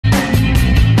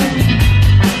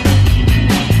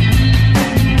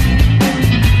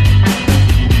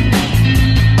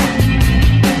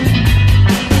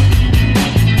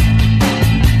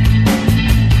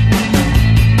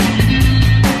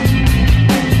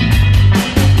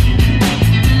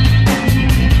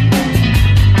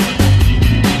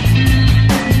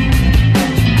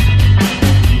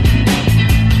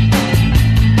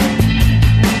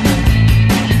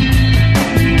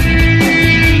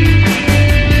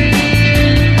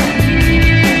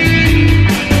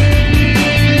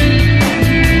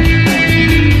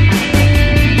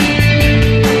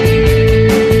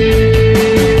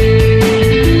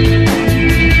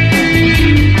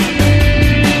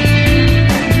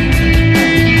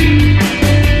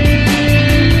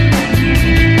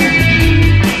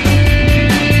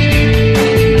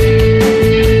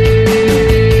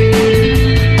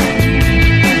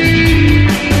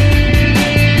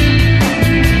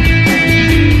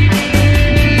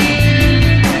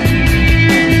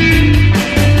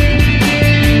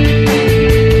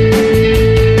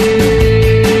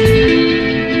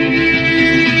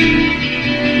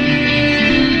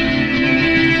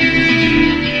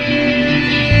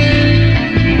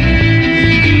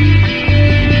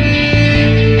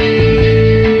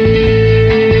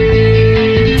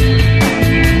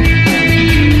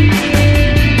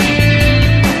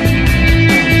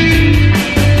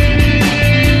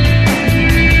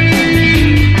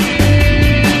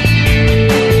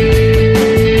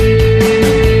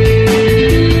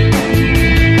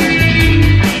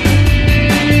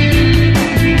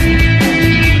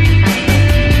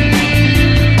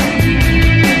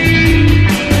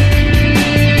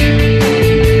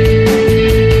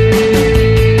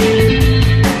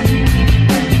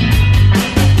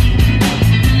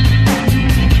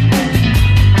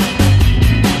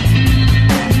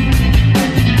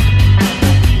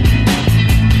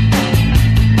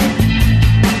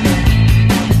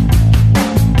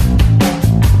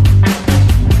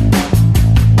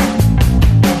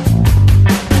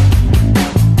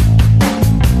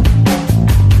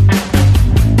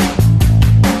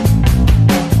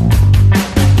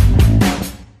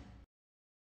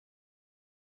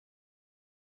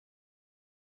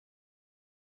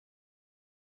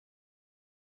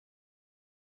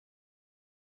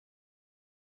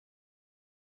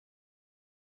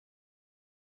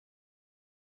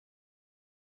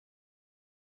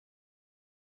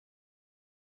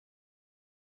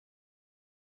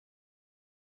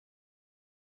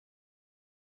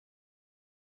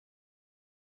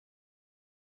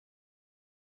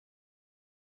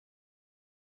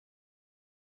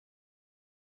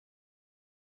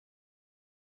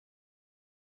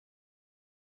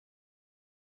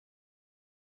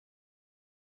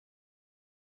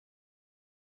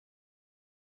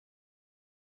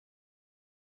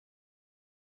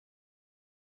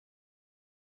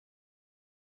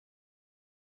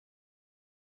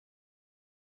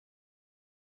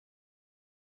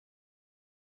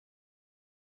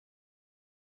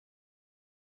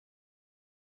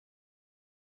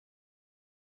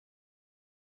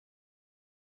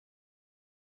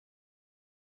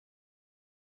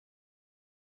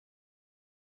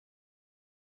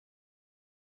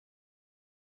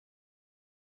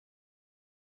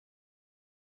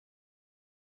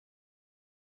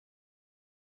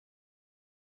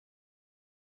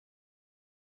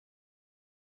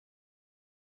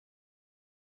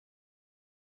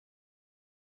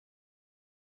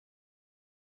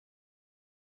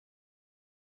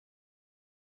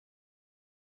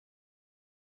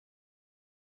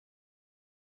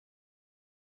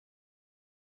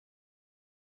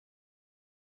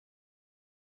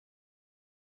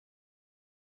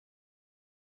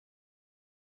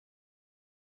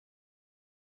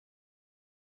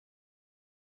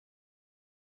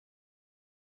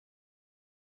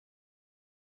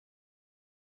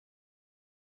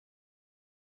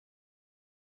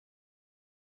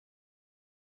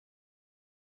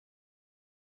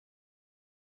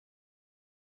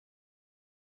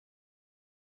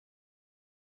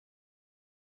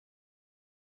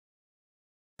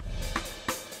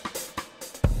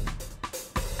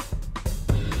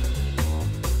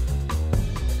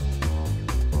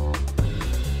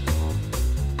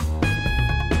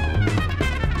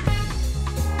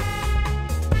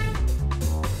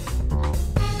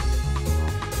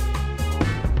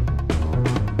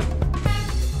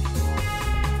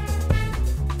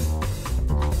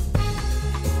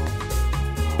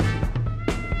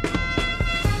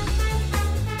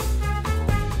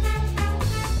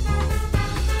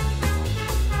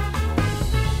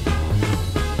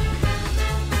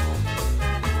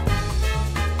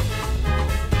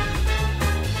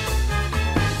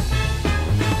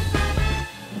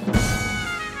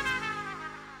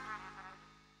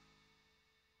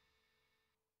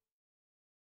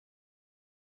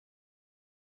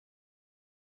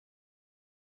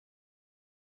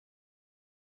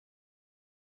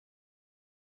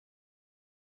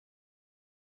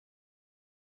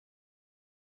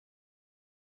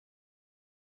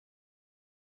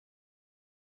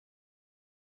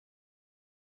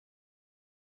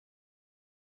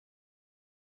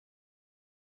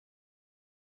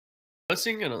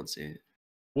Posting? I don't see it.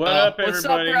 What up,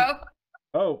 everybody? What's up,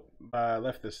 bro? Oh, I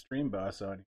left the stream boss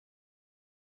on.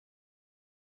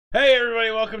 Hey, everybody!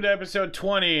 Welcome to episode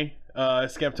 20,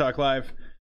 Skeptalk Live.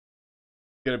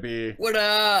 Gonna be What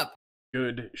up?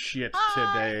 good shit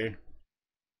Hi.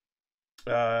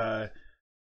 today.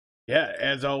 Yeah,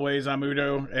 as always, I'm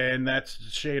Udo, and that's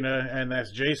Shayna, and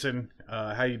that's Jason.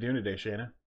 How you doing today,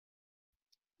 Shayna?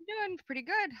 Doing pretty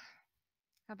good.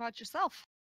 How about yourself?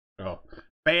 Oh,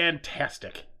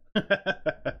 fantastic.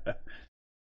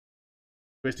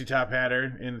 Twisty Top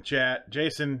Hatter in the chat.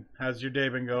 Jason, how's your day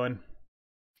been going?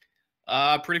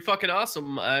 Pretty fucking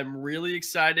awesome. I'm really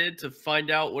excited to find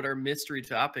out what our mystery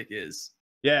topic is.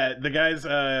 Yeah, the guys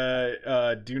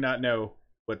do not know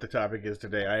what the topic is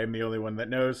today. I am the only one that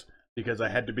knows because I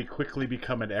had to quickly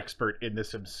become an expert in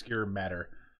this obscure matter.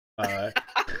 Milo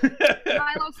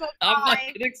says I'm hi.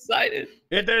 fucking excited.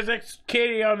 If there's a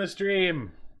Katie on the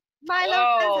stream. Milo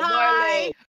Oh, says hi.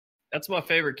 Milo. That's my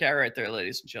favorite cat right there,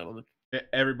 ladies and gentlemen.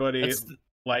 Everybody That's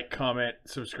like, comment,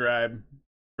 subscribe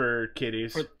for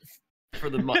kitties.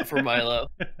 for Milo.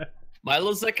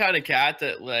 Milo's that kind of cat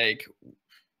that like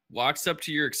walks up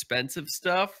to your expensive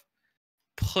stuff,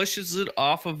 pushes it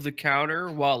off of the counter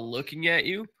while looking at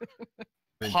you,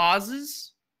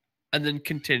 pauses, and then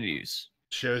continues.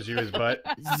 Shows you his butt.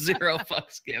 Zero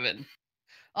fucks given.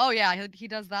 Oh yeah, he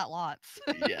does that lots.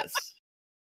 Yes.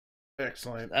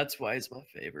 Excellent. That's why he's my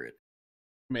favorite.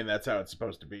 I mean, that's how it's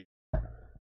supposed to be.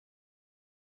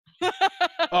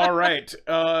 All right.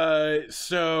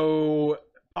 So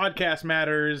podcast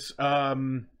matters.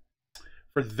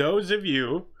 For those of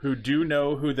you who do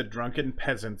know who the Drunken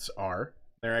Peasants are,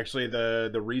 they're actually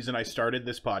the reason I started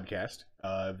this podcast.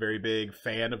 Very big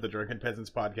fan of the Drunken Peasants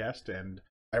podcast, and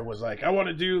I was like, I want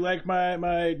to do like my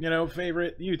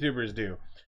favorite YouTubers do.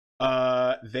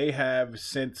 They have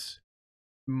since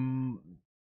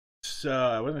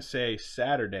I want to say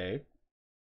Saturday.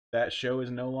 That show is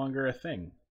no longer a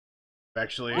thing.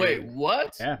 Actually, wait,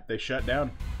 what? Yeah, they shut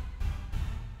down.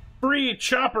 Free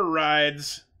chopper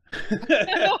rides.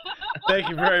 Thank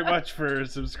you very much for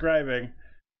subscribing.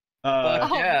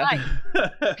 Yeah. Nice.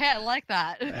 Yeah, I like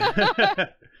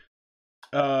that.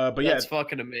 But yeah, that's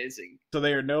fucking amazing. so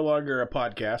they are no longer a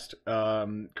podcast.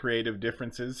 Creative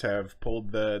differences have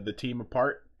pulled the team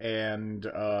apart, and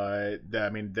I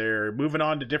mean they're moving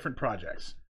on to different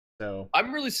projects. So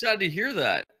I'm really sad to hear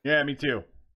that. yeah, me too.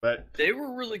 But They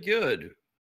were really good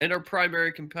and our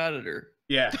primary competitor.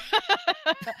 yeah.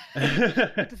 What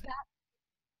does that?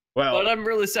 Well, But I'm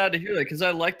really sad to hear that because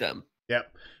I like them.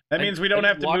 yep. That means we don't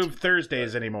have to watch- move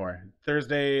Thursdays anymore.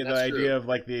 Thursday, the That's idea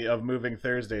true. of moving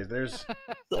Thursdays. There's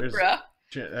There's-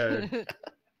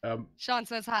 Bruh. Sean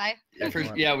says hi.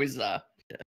 Excellent. Yeah, we saw.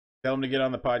 Tell him to get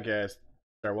on the podcast.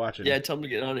 Start watching. Yeah, tell him to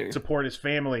get on here. Support his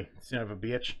family. Son of a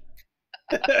bitch.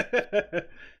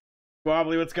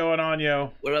 Squabbly, what's going on,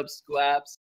 yo? What up,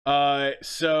 Squaps? Yeah,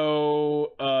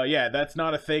 that's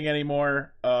not a thing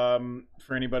anymore.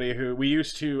 For anybody who we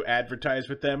used to advertise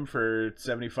with them for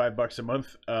 $75 a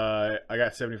month. I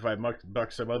got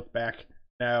 $75 a month back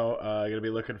now. Gonna be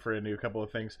looking for a new couple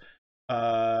of things.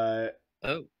 Oh,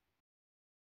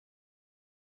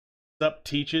 Sup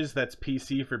Teaches, that's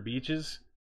PC for beaches.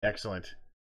 Excellent.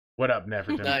 What up,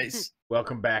 Neferton? nice.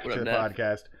 Welcome back What to up, the Nev?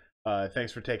 podcast.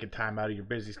 Thanks for taking time out of your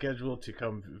busy schedule to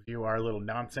come view our little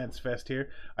nonsense fest here.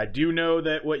 I do know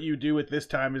that what you do at this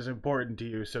time is important to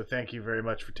you, so thank you very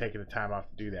much for taking the time off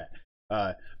to do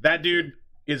that. That dude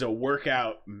is a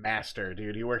workout master,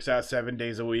 dude. He works out 7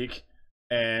 days a week,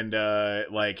 and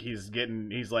he's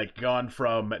gone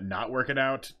from not working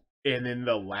out, and in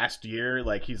the last year,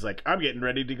 like he's like, I'm getting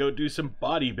ready to go do some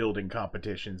bodybuilding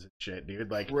competitions and shit,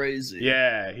 dude. Like Crazy.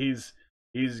 yeah, he's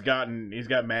got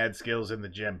mad skills in the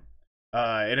gym.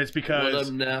 And it's What because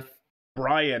up, Neff?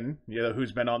 Brian,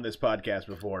 who's been on this podcast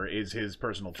before, is his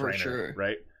personal For trainer, sure.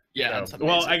 right? Yeah, So- that's amazing.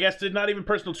 well, I guess they're not even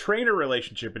personal trainer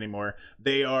relationship anymore.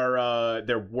 They are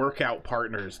they're workout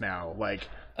partners now, like to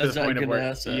That's the point of where,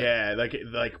 asset. yeah,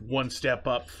 like one step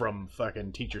up from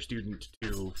fucking teacher student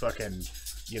to fucking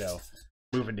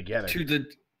moving together.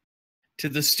 To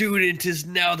the student is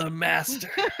now the master.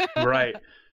 Right.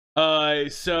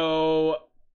 So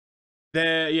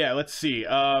let's see.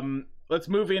 Let's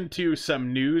move into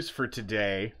some news for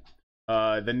today.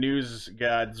 The news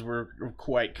gods were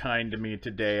quite kind to me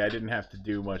today. I didn't have to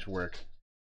do much work.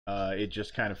 It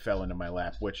just kind of fell into my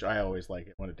lap, which I always like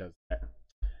it when it does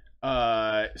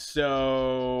that.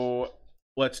 So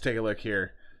let's take a look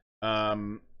here. If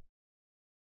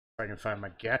I can find my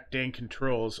goddamn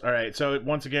controls. All right. So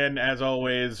once again, as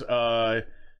always, what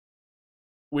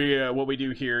we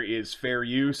do here is fair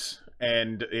use,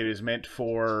 and it is meant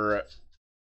for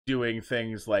doing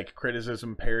things like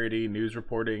criticism, parody, news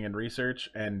reporting, and research.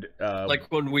 And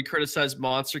like when we criticized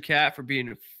Monster Cat for being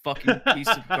a fucking piece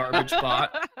of garbage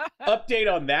bot.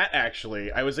 Update on that,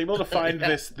 actually. I was able to find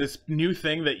Yeah. this new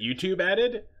thing that YouTube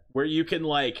added where you can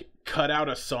like cut out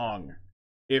a song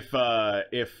if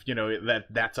you know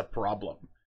that's a problem.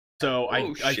 So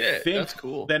I think that's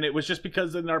cool. then it was just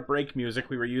because in our break music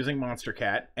we were using Monster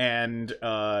Cat, and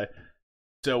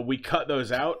so we cut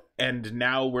those out, and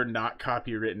now we're not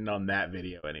copywritten on that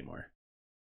video anymore,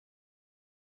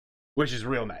 which is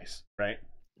real nice, right?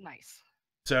 Nice.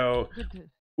 So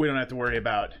we don't have to worry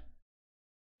about,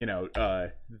 you know,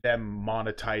 them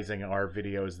monetizing our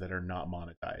videos that are not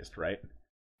monetized, right?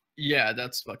 Yeah,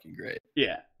 that's fucking great.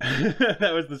 Yeah.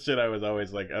 That was the shit I was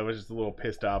always like, I was just a little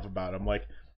pissed off about. I'm like,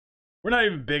 we're not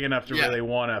even big enough to really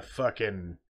want to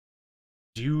fucking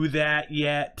do that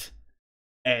yet.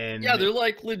 And yeah, they're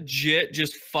like legit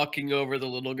just fucking over the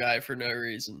little guy for no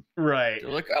reason. Right.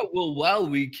 They're like, oh, well,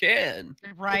 we can.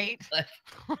 Right.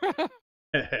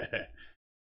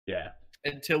 Yeah.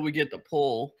 Until we get the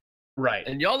pull. Right.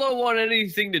 And y'all don't want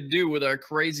anything to do with our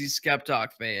crazy Skeptalk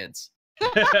fans.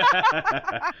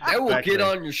 They will get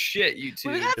on your shit, you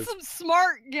two. We got some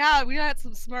smart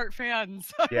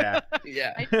fans. Yeah.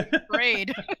 Yeah. I'm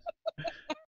afraid.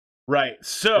 Right.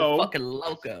 So they're fucking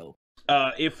loco.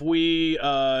 If we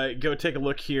go take a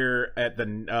look here at the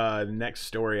next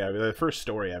story, the first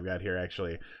story I've got here,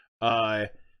 actually.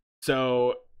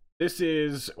 So this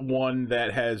is one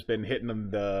that has been hitting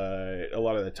a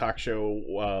lot of the talk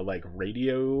show like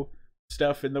radio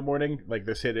stuff in the morning. Like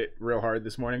this hit it real hard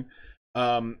this morning.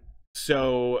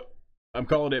 So I'm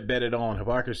calling it Bet It All on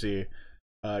Hypocrisy.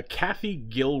 Kathy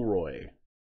Gilroy,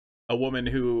 a woman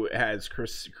who has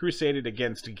crusaded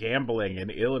against gambling in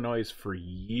Illinois for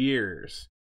years.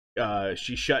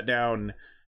 She shut down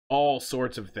all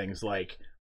sorts of things like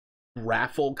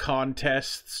raffle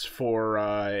contests for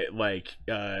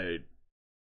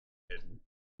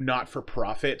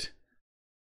not-for-profit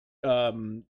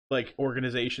like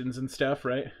organizations and stuff,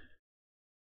 right?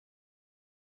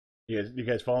 You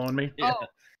guys following me? Yeah. Oh.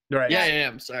 Right. Yeah,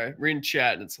 I'm sorry. We're in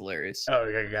chat and it's hilarious. Oh,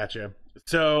 okay, gotcha.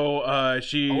 So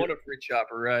she I want a free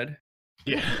chopper ride.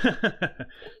 Yeah.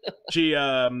 She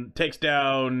takes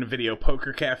down video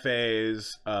poker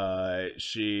cafes.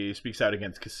 She speaks out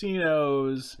against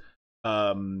casinos.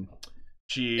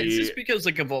 Is this because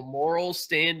like of a moral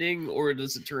standing, or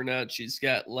does it turn out she's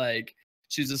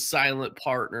a silent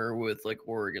partner with like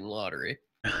Oregon Lottery?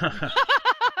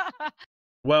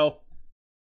 Well,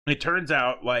 it turns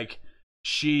out like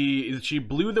she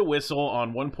blew the whistle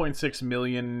on $1.6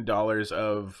 million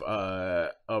of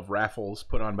raffles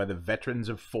put on by the Veterans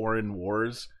of Foreign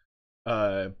Wars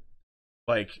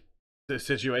like the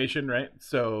situation, right?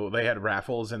 So they had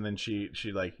raffles, and then she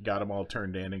like got them all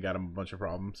turned in and got them a bunch of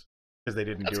problems because they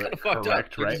didn't do it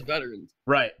correct, right? Veterans.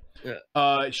 Right.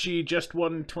 Yeah. She just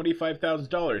won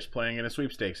 $25,000 playing in a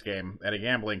sweepstakes game at a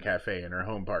gambling cafe in her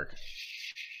home park.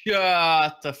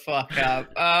 Shut the fuck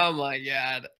up. Oh my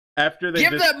god. After they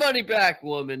give that money back,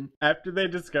 woman. After they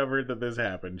discovered that this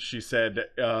happened, she said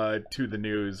to the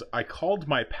news, "I called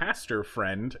my pastor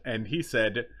friend, and he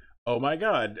said, 'Oh my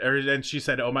God,' and she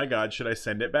said, 'Oh my God, should I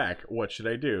send it back? What should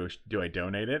I do? Do I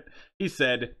donate it?' He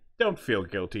said, 'Don't feel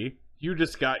guilty. You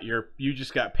just got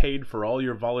paid for all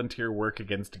your volunteer work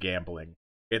against gambling.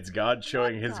 It's God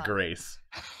showing His grace.'"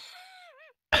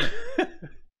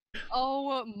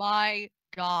 Oh my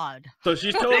God. So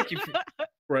she's told. Thank you.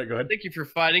 Right, go ahead. Thank you for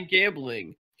fighting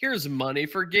gambling. Here's money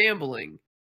for gambling.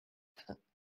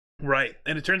 Right,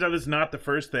 and it turns out this is not the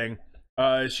first thing.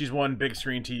 She's won big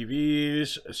screen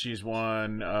TVs. She's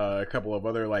won a couple of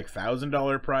other like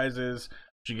 $1,000 prizes.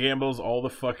 She gambles all the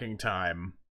fucking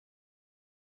time.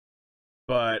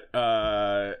 But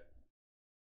so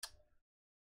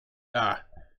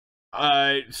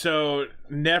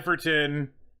Neferton,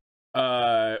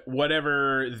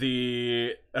 whatever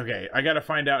the I gotta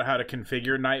find out how to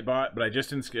configure Nightbot, but I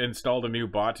just installed a new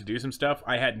bot to do some stuff.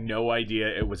 I had no idea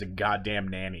it was a goddamn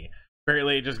nanny.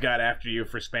 Apparently it just got after you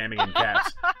for spamming in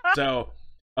caps. So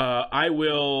I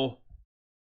will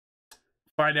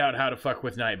find out how to fuck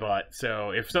with Nightbot.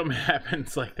 So if something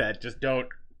happens like that, just don't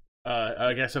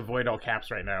I guess avoid all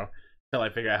caps right now until I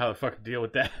figure out how the fuck to deal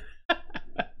with that.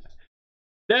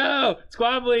 No,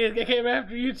 Squabbly, it came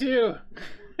after you too.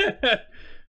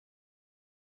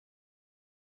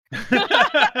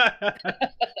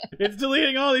 It's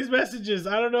deleting all these messages.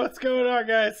 I don't know what's going on,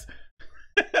 guys.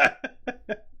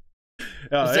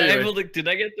 Was I Anyway. able to? Did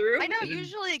I get through? I know.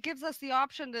 Usually, it gives us the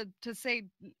option to say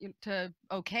to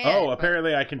okay. Oh, it, but-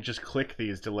 apparently I can just click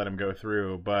these to let them go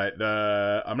through, but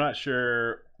I'm not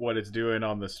sure what it's doing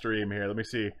on the stream here. Let me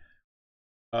see.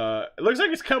 It looks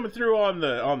like it's coming through on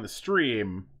the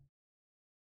stream,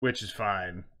 which is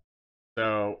fine.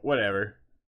 So whatever,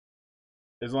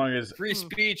 as long as Free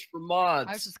speech for mods.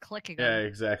 I was just clicking. yeah, them.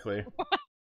 exactly.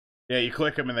 Yeah, you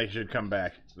click them and they should come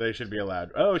back. They should be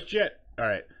allowed. Oh shit! All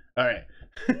right,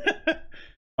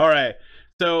 all right.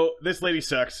 So this lady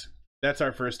sucks. That's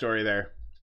our first story there.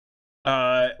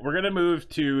 We're gonna move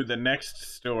to the next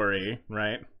story,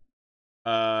 right?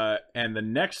 And the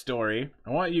next story, I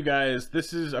want you guys.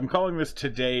 I'm calling this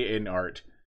Today in Art.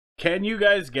 Can you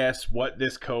guys guess what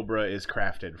this cobra is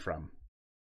crafted from?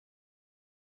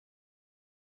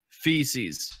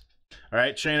 Feces. All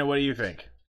right, Shayna, what do you think?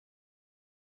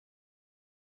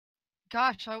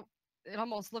 Gosh, it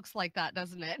almost looks like that,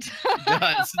 doesn't it?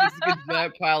 Does. It's a good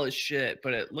giant pile of shit,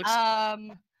 but it looks.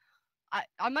 I'm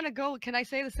gonna go. Can I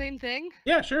say the same thing?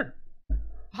 Yeah, sure.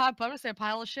 I'm gonna say a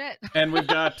pile of shit. And we've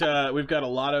got a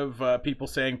lot of people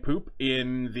saying poop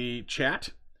in the chat.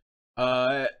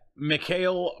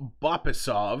 Mikhail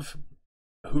Bopisov,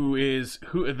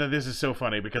 this is so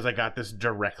funny because I got this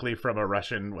directly from a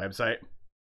Russian website.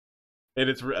 And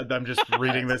I'm just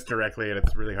reading this directly, and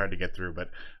it's really hard to get through. But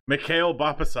Mikhail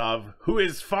Bopisov, who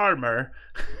is farmer,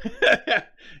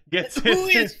 gets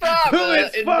his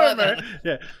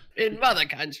in mother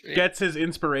country gets his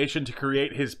inspiration to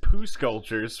create his poo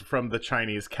sculptures from the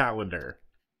Chinese calendar.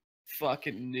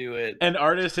 Fucking knew it. An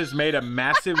artist has made a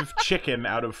massive chicken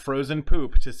out of frozen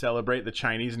poop to celebrate the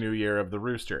Chinese New Year of the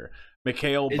rooster.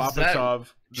 Mikhail Bopisov.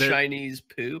 Chinese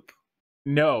poop?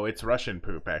 No, it's Russian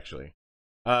poop, actually.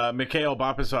 Mikhail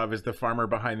Bopisov is the farmer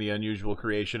behind the unusual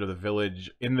creation of the village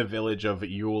of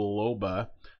Yuloba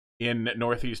in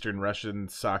northeastern Russian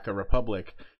Sakha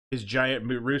Republic. His giant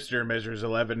rooster measures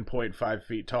 11.5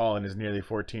 feet tall and is nearly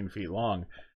 14 feet long.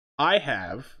 I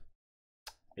have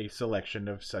a selection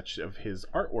of such of his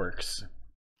artworks.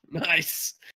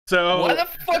 Nice. So why the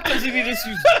fuck does he just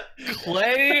use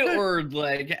clay or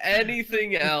like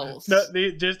anything else? No,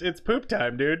 it's poop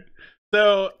time, dude.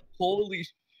 So holy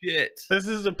shit. This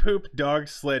is a poop dog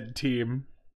sled team,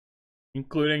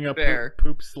 including a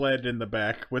poop sled in the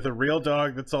back with a real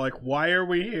dog that's all like, "Why are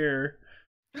we here?"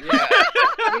 Yeah.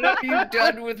 What have you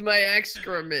done with my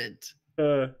excrement?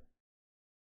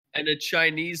 And a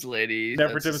Chinese lady.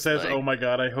 Nefertim says, "Oh my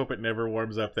god, I hope it never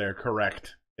warms up there."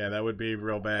 Correct. Yeah, that would be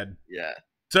real bad. Yeah.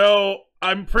 So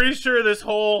I'm pretty sure this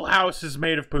whole house is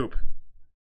made of poop,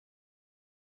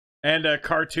 and a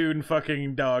cartoon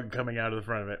fucking dog coming out of the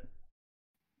front of it.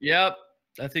 Yep,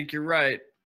 I think you're right.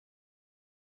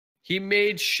 He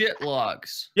made shit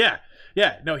logs. Yeah.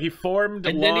 No, he formed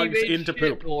logs into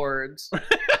poop boards.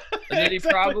 And then he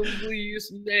probably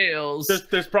used nails.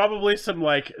 There's probably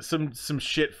some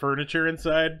shit furniture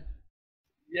inside.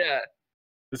 Yeah.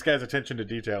 This guy's attention to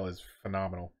detail is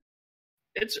phenomenal.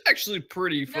 It's actually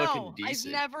pretty fucking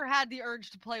decent. I've never had the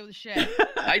urge to play with shit.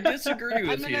 I disagree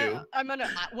with you.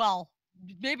 Well,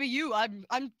 maybe you.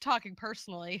 I'm talking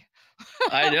personally.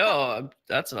 I know.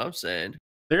 That's what I'm saying.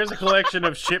 There's a collection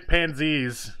of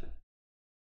chimpanzees.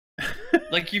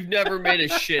 Like you've never made a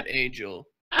shit angel.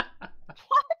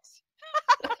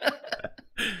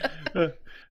 What?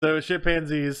 So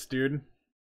chimpanzees, dude.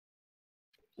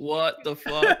 What the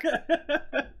fuck?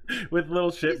 With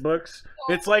little shit books.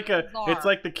 So it's like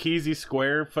the Kesey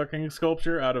Square fucking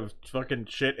sculpture out of fucking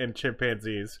shit and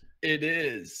chimpanzees. It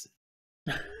is.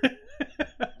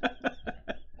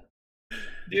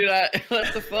 Dude,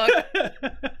 what the fuck?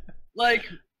 Like,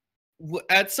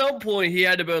 at some point he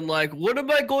had to been like, what am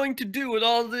I going to do with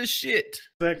all this shit?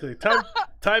 Exactly.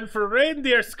 Time for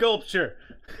reindeer sculpture.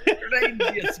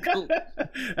 Reindeer sculpture.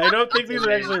 I don't think these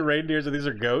are actually reindeers, these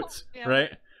are goats, right?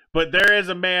 But there is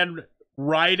a man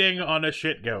riding on a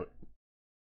shit goat.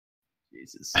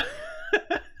 Jesus.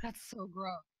 That's so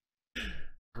gross.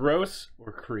 Gross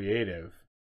or creative?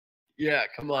 Yeah,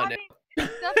 come on. I mean,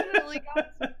 it's definitely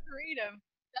got some creative.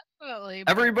 Definitely.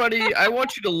 Everybody, I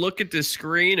want you to look at this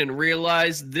screen and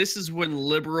realize this is when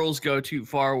liberals go too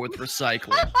far with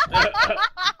recycling.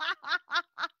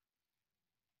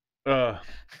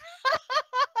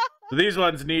 These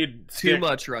ones need too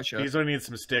much, Russia. These ones need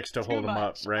some sticks to hold them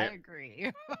up, right? I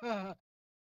agree.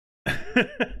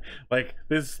 Like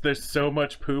there's so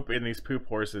much poop in these poop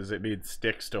horses, it needs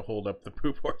sticks to hold up the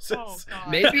poop horses. Oh, God.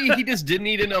 Maybe he just didn't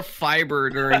eat enough fiber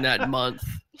during that month.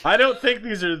 I don't think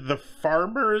these are the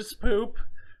farmers' poop,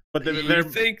 but they're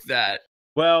think that.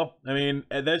 Well, I mean,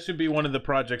 that should be one of the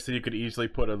projects that you could easily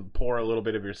pour a little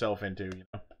bit of yourself into, you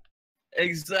know.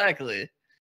 Exactly.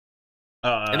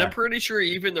 And I'm pretty sure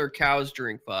even their cows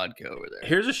drink vodka over there.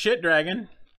 Here's a shit dragon.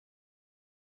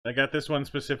 I got this one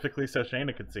specifically so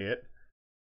Shayna could see it.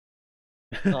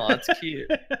 Oh, that's cute.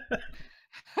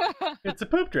 It's a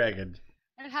poop dragon.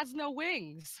 It has no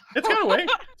wings. It's got a wing.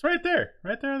 It's right there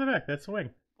on the back. That's the wing.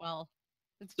 Well,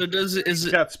 it's So is It's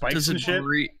it got spikes does and it shit.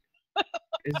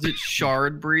 is it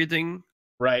shard breathing?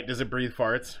 Right? Does it breathe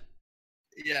farts?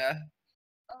 Yeah.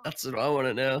 That's what I want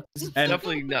to know. This is And-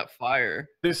 definitely not fire.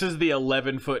 This is the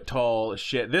 11-foot tall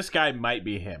shit. This guy might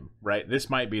be him, right? This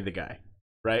might be the guy,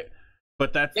 right?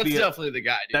 But that's Definitely the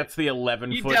guy, dude. that's the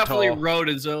 11-foot He definitely tall. wrote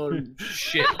his own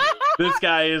shit. This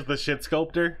guy is the shit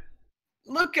sculptor.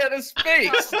 Look at his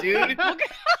face, dude.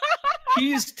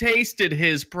 He's tasted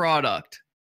his product.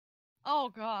 Oh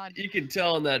God. You can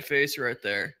tell in that face right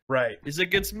there. Right. He's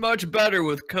like, it's much better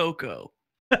with cocoa.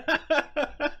 God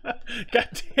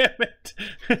damn it.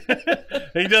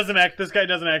 This guy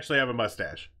doesn't actually have a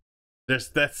mustache.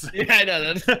 That's Yeah, I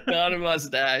know, that's not a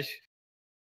mustache.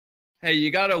 Hey,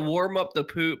 you gotta warm up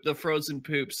the frozen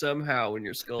poop somehow when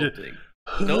you're sculpting.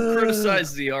 Don't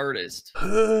criticize the artist.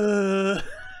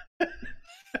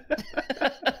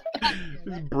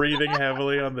 Just breathing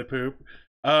heavily on the poop.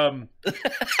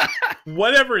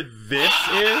 Whatever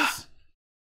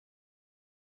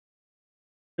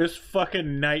this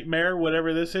fucking nightmare,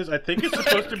 whatever this is, I think it's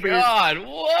supposed to be. God,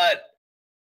 what?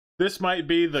 This might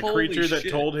be the Holy creature that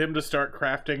shit. told him to start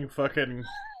crafting fucking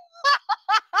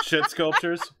shit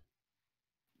sculptures.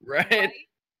 Right?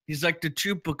 He's like, the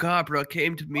chupacabra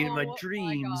came to me in Oh my my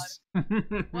dreams.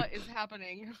 What is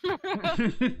happening?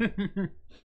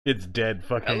 It's dead That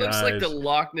fucking looks eyes. like the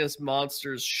Loch Ness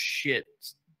Monster's shit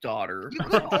daughter. You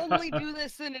could only do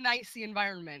this in an icy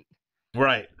environment.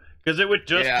 Right. Because it would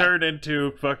just Yeah. turn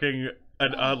into fucking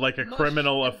like a Mush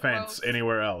criminal and offense gross.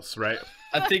 anywhere else, right?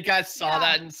 I think I saw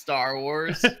that in Star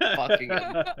Wars. Fucking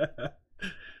him.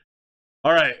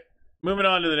 All right. Moving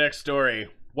on to the next story.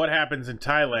 What happens in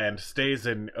Thailand stays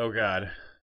in, oh god.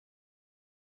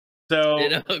 So,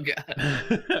 Oh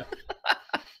god.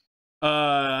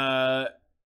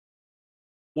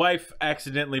 wife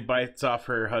accidentally bites off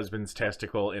her husband's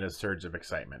testicle in a surge of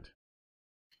excitement.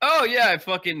 Oh yeah, I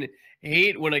fucking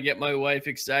hate when I get my wife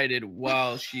excited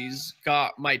while she's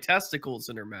got my testicles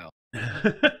in her mouth.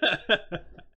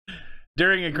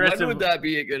 During When aggressive, would that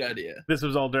be a good idea? this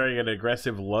was all during an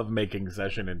aggressive lovemaking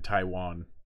session in Taiwan.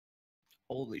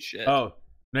 Holy shit. Oh,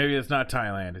 maybe it's not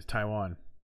Thailand, it's Taiwan.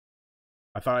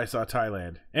 I thought I saw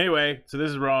Thailand. Anyway, so this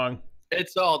is wrong.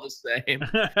 It's all the same.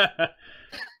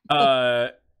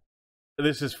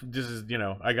 This is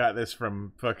I got this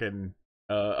from fucking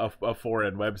a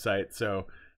foreign website, so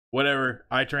whatever,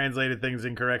 I translated things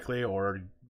incorrectly or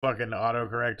fucking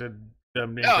auto-corrected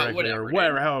them incorrectly or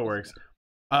whatever, how it works.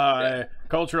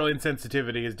 Cultural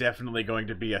insensitivity is definitely going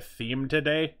to be a theme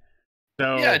today.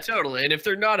 So Yeah, totally. And if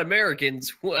they're not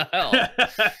Americans, well.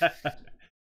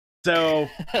 So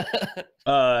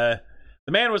the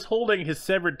man was holding his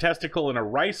severed testicle in a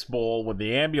rice bowl when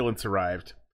the ambulance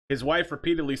arrived. His wife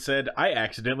repeatedly said, "I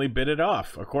accidentally bit it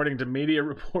off." According to media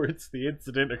reports, the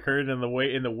incident occurred in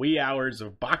the wee hours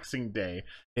of Boxing Day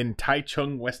in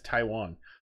Taichung, West Taiwan.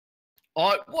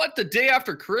 What, the day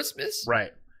after Christmas?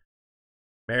 Right.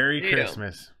 Merry Damn.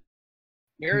 Christmas.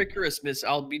 Merry Christmas.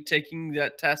 I'll be taking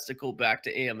that testicle back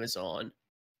to Amazon.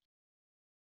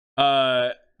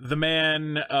 The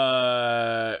man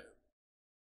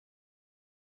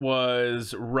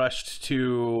was rushed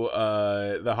to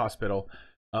the hospital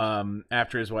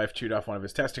after his wife chewed off one of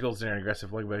his testicles during an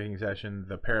aggressive leg-biting session.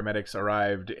 The paramedics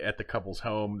arrived at the couple's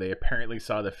home. They apparently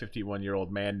saw the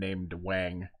 51-year-old man named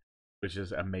Wang, which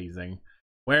is amazing,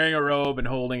 wearing a robe and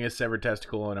holding his severed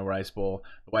testicle in a rice bowl.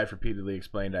 The wife repeatedly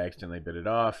explained, "I accidentally bit it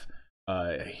off."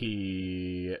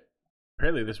 Apparently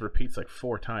this repeats like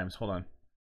 4 times. Hold on.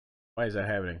 Why is that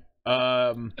happening?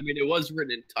 I mean, it was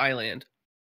written in Thailand.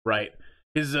 Right.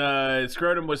 His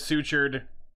scrotum was sutured,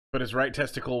 but his right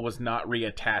testicle was not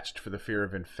reattached for the fear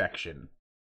of infection.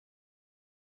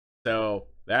 So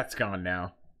that's gone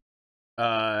now.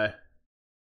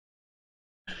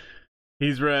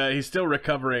 He's still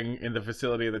recovering in the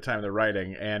facility at the time of the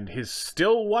writing, and his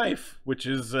still wife, which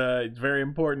is very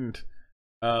important.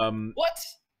 What?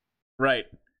 Right.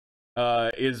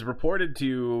 Is reported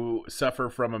to suffer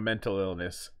from a mental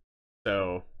illness.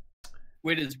 So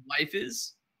Wait, his wife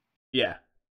is? yeah.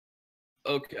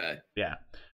 Okay. Yeah.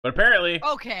 But apparently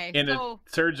Okay, in so a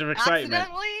surge of excitement.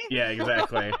 accidentally? Yeah,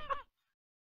 exactly.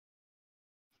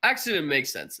 Accident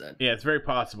makes sense then. Yeah, it's very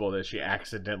possible that she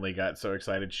accidentally got so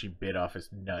excited she bit off his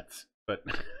nuts. But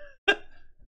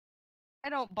I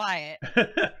don't buy it.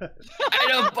 I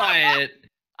don't buy it.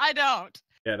 I don't.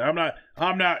 yeah,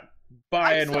 I'm not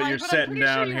buying I'm what sorry, you're but I'm setting pretty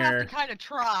down sure you have here. to kind of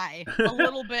try a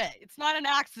little bit. It's not an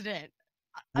accident.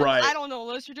 Right. I don't know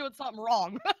unless you're doing something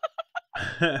wrong.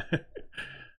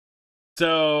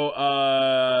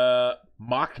 So,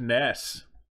 Mach Ness.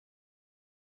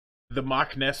 The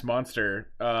Mach Ness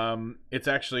monster. It's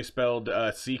actually spelled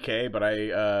CK, but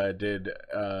I did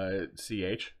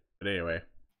CH. But anyway.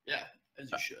 Yeah,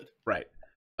 as you should. Right.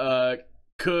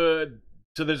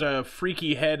 So there's a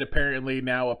freaky head apparently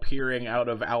now appearing out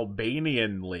of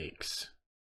Albanian lakes.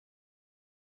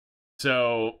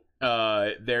 So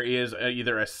there is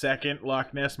either a second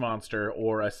Loch Ness monster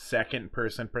or a second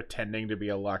person pretending to be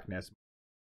a Loch Ness.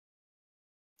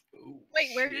 Ooh, Wait,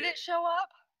 where did it show up?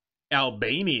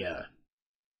 Albania.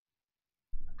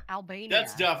 Albania.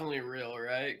 That's definitely real,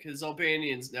 right? Because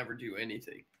Albanians never do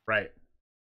anything. Right.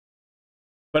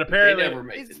 But apparently, They never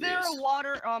make Is the there news. a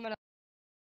water? Oh, I'm gonna.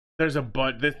 there's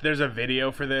a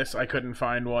video for this. I couldn't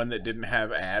find one that didn't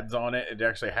have ads on it. It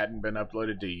actually hadn't been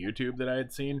uploaded to YouTube that I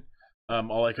had seen.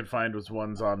 All I could find was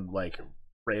ones on like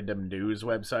random news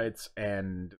websites,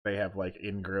 and they have like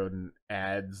ingrown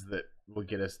ads that will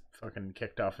get us fucking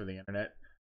kicked off of the internet.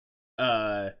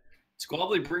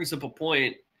 Squabbly brings up a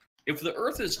point. If the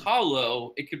Earth is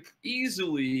hollow, it could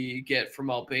easily get from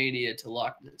Albania to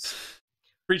Loch Ness.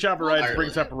 Free Chopper Rides Ireland.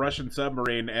 brings up a Russian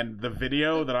submarine, and the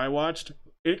video that I watched,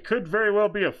 it could very well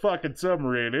be a fucking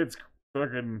submarine. It's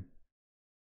fucking...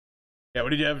 Yeah, what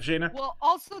did you have, Shayna? Well,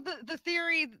 also the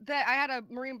theory that I had my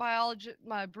marine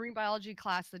biology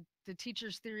class. The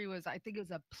teacher's theory was, I think it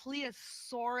was a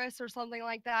plesiosaurus or something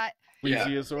like that. Yeah.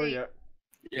 Plesiosaur, yeah.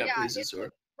 Yeah, Yeah, plesiosaur.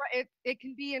 It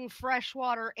can be in fresh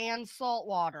water and salt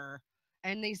water,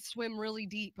 and they swim really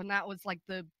deep, and that was like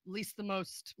at least the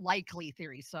most likely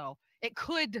theory. So it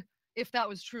could, if that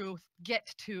was true,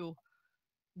 get to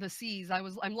the seas.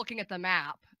 I'm looking at the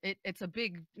map. It's a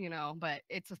big, but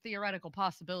it's a theoretical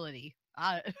possibility.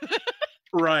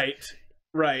 Right.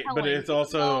 But Telling it's you.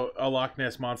 also a Loch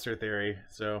Ness monster theory,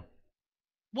 so...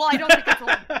 Well, I don't think it's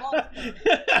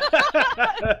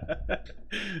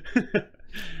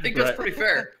I think that's pretty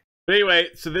fair. But anyway,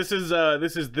 so this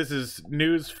is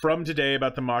news from today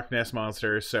about the Mach Ness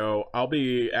monster. So I'll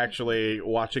be actually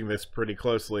watching this pretty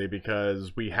closely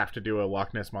because we have to do a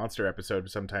Loch Ness monster episode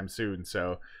sometime soon.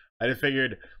 So I just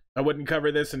figured I wouldn't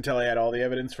cover this until I had all the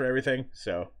evidence for everything.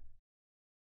 So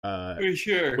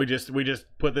Sure. we just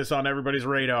put this on everybody's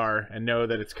radar and know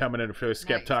that it's coming into a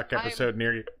Skeptalk episode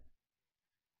near you.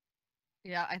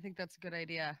 Yeah, I think that's a good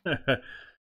idea.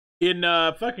 In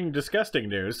fucking disgusting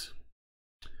news,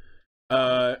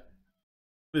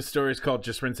 this story is called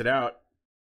 "Just Rinse It Out."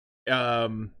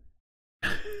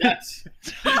 That's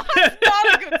That's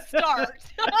not a good start.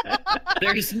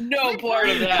 there's no part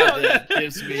of that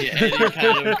gives me any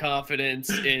kind of confidence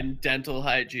in dental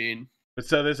hygiene.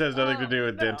 So this has nothing to do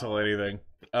with no. dental anything.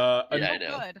 Yeah, I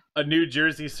know. Good. A New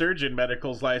Jersey surgeon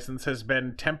medical's license has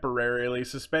been temporarily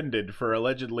suspended for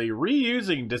allegedly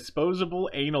reusing disposable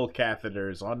anal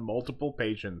catheters on multiple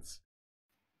patients.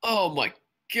 Oh my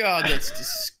god, that's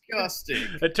disgusting.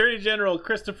 Attorney General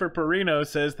Christopher Perino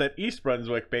says that East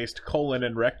Brunswick-based colon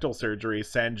and rectal surgery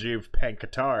Sanjeev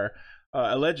Pankatar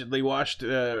allegedly washed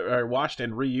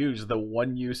and reused the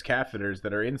one-use catheters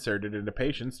that are inserted into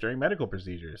patients during medical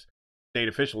procedures. State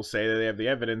officials say that they have the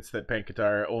evidence that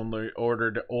Pankatar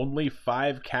ordered only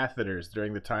 5 catheters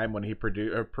during the time when he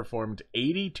performed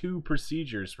 82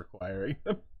 procedures requiring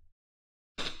them.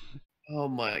 Oh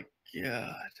my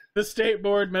god. The state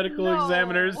board medical No.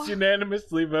 examiners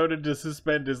unanimously voted to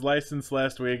suspend his license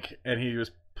last week, and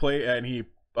he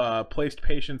placed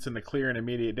patients in the clear and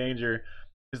immediate danger.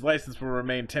 His license will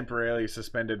remain temporarily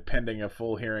suspended pending a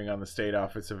full hearing on the State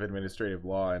Office of Administrative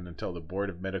Law and until the Board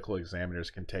of Medical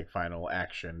Examiners can take final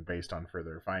action based on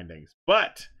further findings.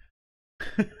 But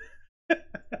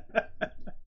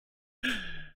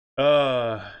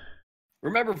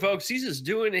Remember, folks, he's just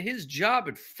doing his job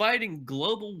at fighting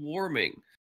global warming.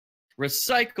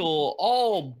 Recycle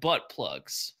all butt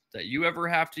plugs that you ever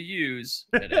have to use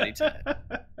at any time.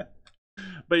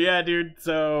 But yeah, dude,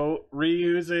 so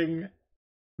reusing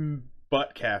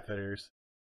butt catheters.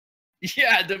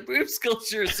 Yeah, the boob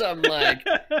sculpture is something like,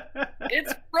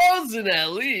 it's frozen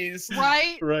at least.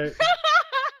 Right? Right.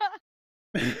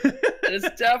 It's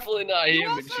definitely not You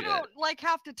human also shit. don't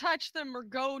have to touch them or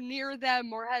go near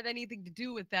them or have anything to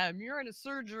do with them. You're in a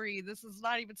surgery. This is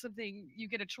not even something you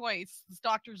get a choice. This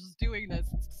doctor's just doing this.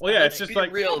 Well, yeah, it's Be just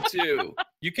like real too.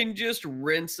 You can just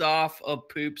rinse off a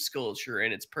poop sculpture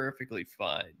and it's perfectly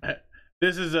fine.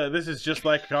 this is just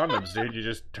like condoms, dude. You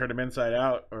just turn them inside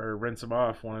out or rinse them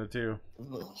off, one of the two.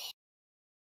 Ugh.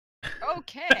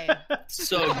 Okay.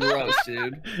 So gross,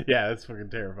 dude. Yeah, that's fucking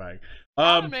terrifying.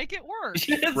 How to make it worse.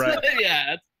 Right. Yeah,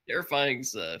 that's terrifying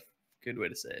stuff. Good way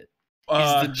to say it.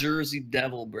 He's the Jersey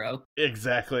Devil, bro.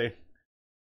 Exactly.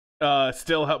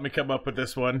 Still help me come up with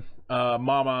this one.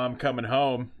 Mama, I'm coming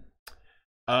home.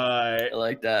 I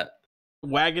like that.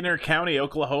 Wagoner County,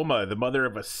 Oklahoma, the mother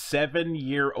of a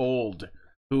 7-year-old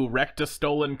who wrecked a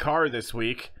stolen car this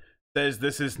week, says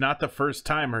this is not the first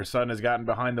time her son has gotten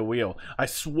behind the wheel. I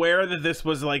swear that this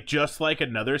was like just like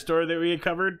another story that we had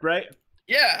covered, right?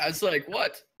 Yeah, I was like,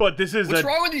 what? But this is What's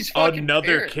wrong with these fucking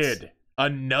another parents?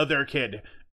 another kid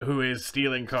who is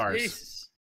stealing cars. Jesus.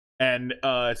 And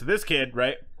so this kid,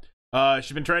 right?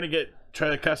 She's been trying to try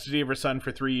the custody of her son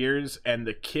for 3 years, and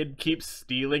the kid keeps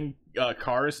stealing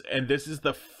cars, and this is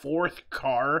the 4th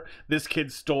car this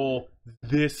kid stole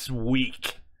this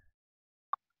week.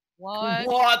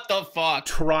 What the fuck?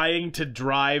 Trying to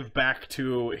drive back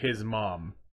to his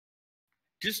mom.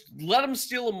 Just let him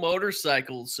steal a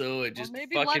motorcycle so it just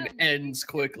fucking ends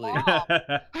quickly.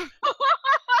 The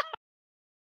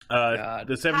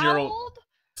 7-year-old. How old?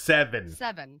 7.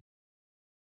 7.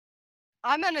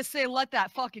 I'm gonna say let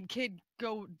that fucking kid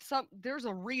go. There's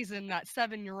a reason that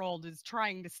 7-year-old is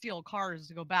trying to steal cars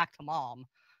to go back to mom.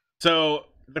 So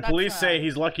the police say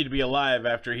he's lucky to be alive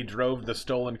after he drove the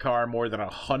stolen car more than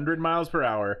 100 miles per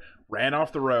hour, ran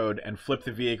off the road, and flipped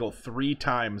the vehicle 3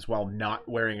 times while not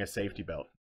wearing a safety belt.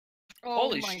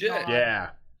 Holy shit! God. Yeah.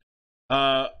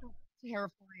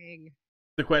 Terrifying.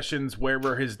 The questions: where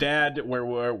were his dad? Where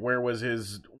was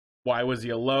his? Why was he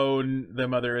alone? The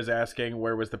mother is asking.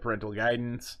 Where was the parental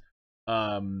guidance?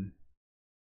 Let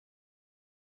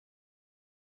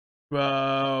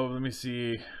me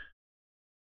see.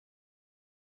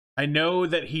 I know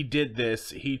that he did this.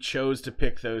 He chose to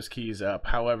pick those keys up.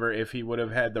 However, if he would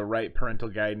have had the right parental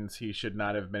guidance, he should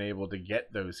not have been able to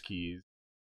get those keys.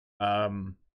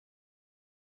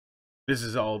 This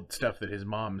is all stuff that his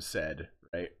mom said,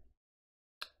 right?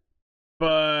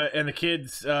 And the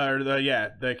kids,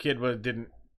 the kid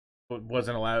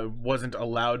wasn't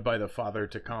allowed by the father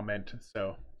to comment.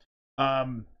 So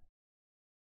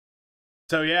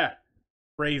yeah,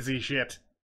 crazy shit.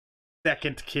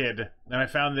 2nd kid, and I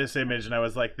found this image, and I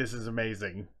was like, "This is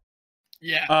amazing."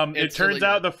 Yeah. It turns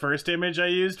out the first image I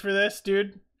used for this,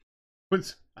 dude,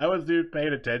 I was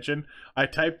paying attention. I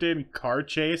typed in car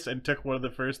chase and took one of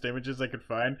the first images I could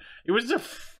find. It was a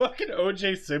fucking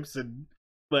O.J. Simpson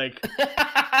image.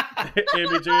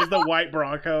 It was the white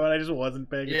Bronco, and I just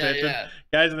wasn't paying attention. Yeah.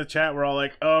 Guys in the chat were all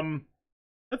like,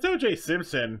 that's O.J.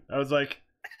 Simpson. I was like,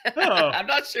 oh. I'm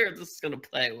not sure if this is gonna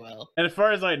play well. And as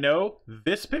far as I know,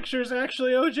 this picture is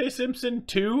actually O.J. Simpson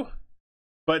too,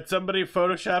 but somebody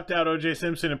photoshopped out O.J.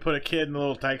 Simpson and put a kid in the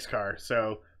little Tykes car.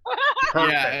 So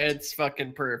perfect. Yeah, it's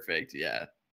fucking perfect. Yeah.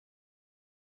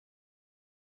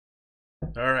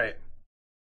 All right.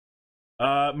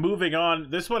 Moving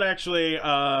on. This one actually,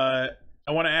 I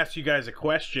want to ask you guys a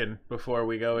question before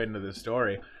we go into the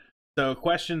story. So,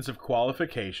 questions of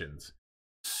qualifications.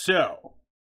 So,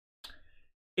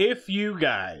 if you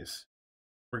guys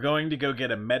were going to go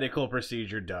get a medical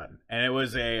procedure done, and it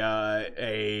was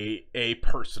a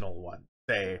personal one,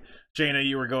 say, Jaina,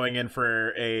 you were going in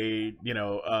for a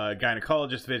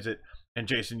gynecologist visit, and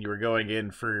Jason, you were going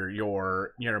in for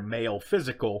your male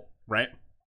physical, right?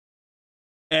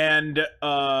 And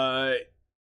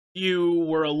you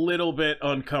were a little bit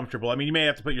uncomfortable. I mean, you may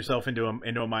have to put yourself into a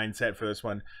mindset for this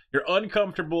one. You're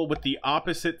uncomfortable with the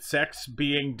opposite sex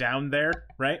being down there,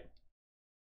 right?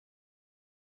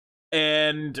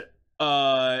 And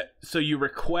so you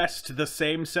request the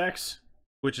same sex,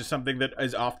 which is something that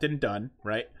is often done,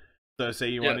 right? So say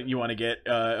you want to get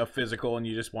a physical, and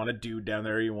you just want a dude down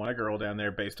there, or you want a girl down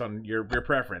there based on your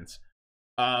preference.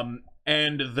 And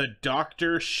the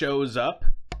doctor shows up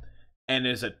and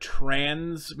is a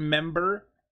trans member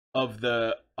of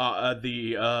the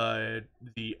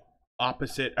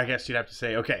opposite, I guess you'd have to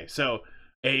say. Okay, so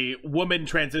a woman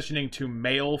transitioning to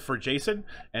male for Jason,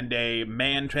 and a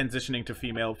man transitioning to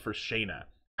female for Shayna.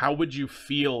 How would you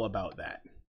feel about that?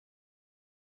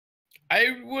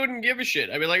 I wouldn't give a shit.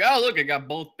 I'd be like, oh, look, I got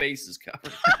both bases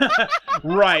covered.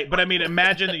 Right, but I mean,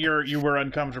 imagine that you were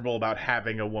uncomfortable about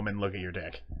having a woman look at your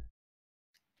dick.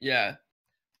 Yeah.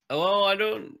 Well,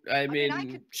 I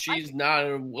mean, she's not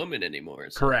a woman anymore.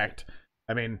 So, correct.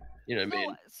 I mean, you know what I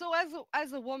mean? So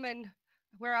as a woman,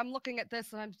 where I'm looking at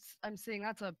this and I'm seeing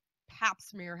that's a pap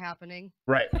smear happening.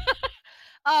 Right.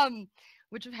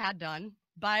 Which I've had done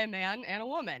by a man and a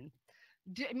woman.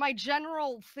 My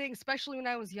general thing, especially when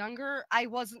I was younger, I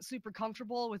wasn't super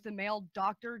comfortable with a male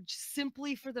doctor,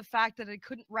 simply for the fact that I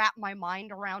couldn't wrap my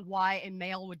mind around why a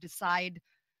male would decide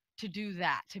to do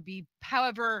that.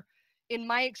 However, in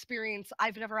my experience,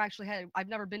 I've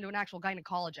never been to an actual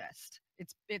gynecologist.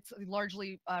 It's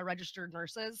largely registered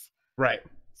nurses. Right.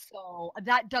 So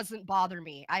that doesn't bother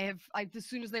me. As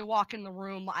soon as they walk in the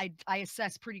room, I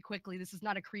assess pretty quickly. This is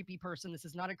not a creepy person. This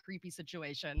is not a creepy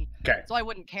situation. Okay. So I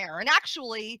wouldn't care. And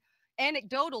actually,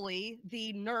 anecdotally,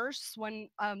 the nurse, when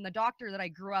the doctor that I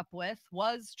grew up with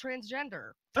was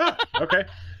transgender. Ah, okay.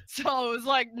 So it was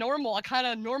like normal. I kind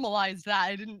of normalized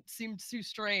that. It didn't seem too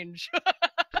strange.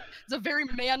 It's a very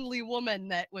manly woman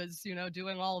that was,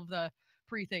 doing all of the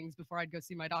pre-things before I'd go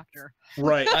see my doctor.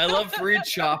 Right. I love Reed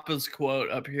Choppa's quote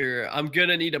up here. I'm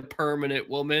gonna need a permanent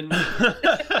woman.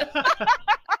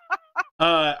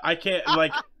 I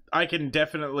can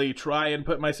definitely try and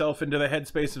put myself into the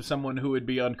headspace of someone who would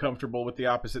be uncomfortable with the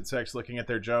opposite sex looking at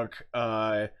their junk.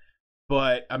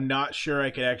 But I'm not sure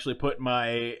I could actually put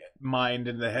my mind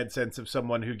in the head sense of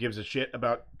someone who gives a shit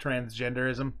about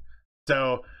transgenderism.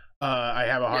 So I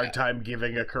have a hard time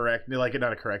giving a correct, like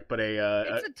not a correct, but it's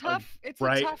a tough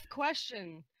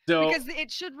question. So, because it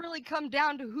should really come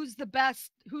down to who's the best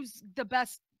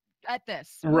at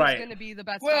this. Who's right. going to be the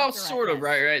best. Well, sort of,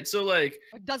 right. So like,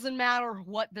 it doesn't matter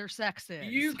what their sex is.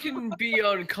 You can be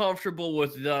uncomfortable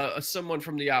with someone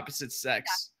from the opposite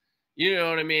sex. You know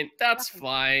what I mean? That's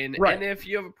fine. Right. And if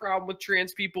you have a problem with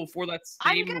trans people for that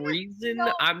same reason,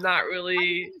 I'm not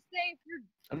really.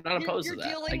 I'm not opposed to that.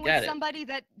 You're dealing with somebody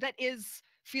that is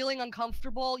feeling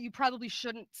uncomfortable. You probably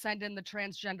shouldn't send in the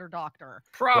transgender doctor.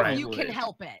 Probably. You can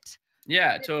help it.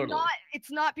 Yeah, totally. It's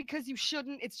not because you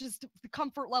shouldn't. It's just the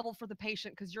comfort level for the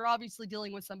patient, because you're obviously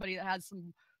dealing with somebody that has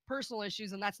some personal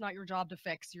issues, and that's not your job to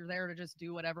fix. You're there to just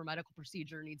do whatever medical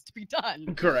procedure needs to be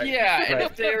done. Correct. Yeah, and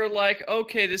if they're like,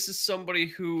 okay, this is somebody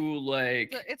who,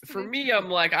 like, for me, I'm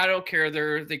like, I don't care.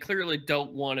 They clearly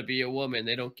don't want to be a woman.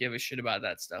 They don't give a shit about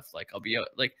that stuff. Like, I'll be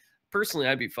like, personally,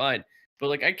 I'd be fine. But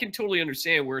like, I can totally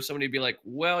understand where somebody would be like,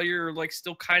 well, you're like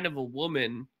still kind of a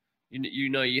woman.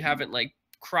 You haven't like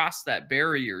crossed that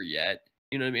barrier yet.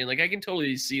 You know what I mean? Like, I can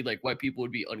totally see like why people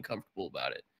would be uncomfortable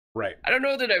about it. Right. I don't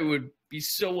know that I would be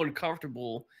so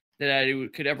uncomfortable that I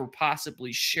could ever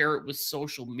possibly share it with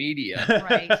social media.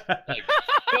 Right. Like,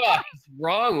 what's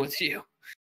wrong with you?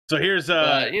 So here's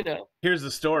here's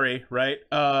the story, right?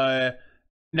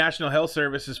 National Health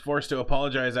Service is forced to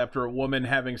apologize after a woman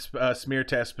having a smear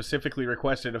test specifically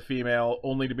requested a female,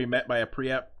 only to be met by a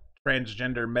pre-op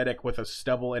transgender medic with a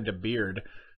stubble and a beard.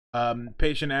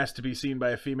 Patient asked to be seen by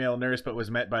a female nurse, but was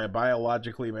met by a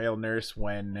biologically male nurse.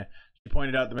 When she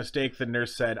pointed out the mistake, the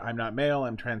nurse said, "I'm not male,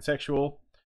 I'm transsexual."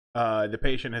 The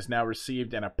patient has now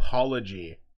received an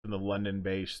apology from the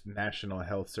London-based National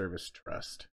Health Service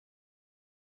Trust.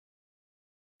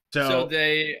 So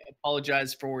they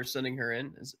apologize for sending her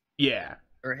in? Yeah.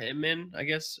 Or him in, I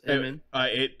guess. I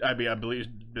believe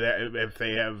that if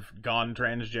they have gone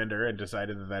transgender and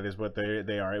decided that is what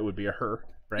they are, it would be a her,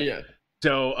 right? Yeah.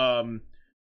 So, a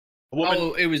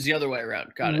woman, it was the other way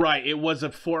around. Got it. Right. It was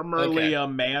formerly a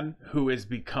man who is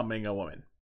becoming a woman.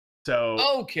 So,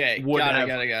 okay. Got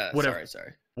it.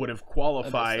 Sorry. Would have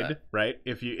qualified, right?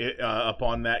 If you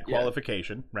upon that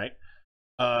qualification, right?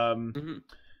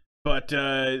 But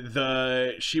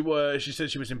she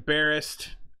said she was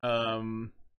embarrassed.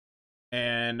 And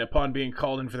upon being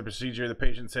called in for the procedure, the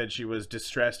patient said she was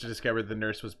distressed to discover the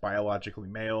nurse was biologically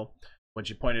male. When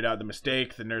she pointed out the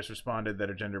mistake, the nurse responded that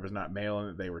her gender was not male and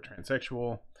that they were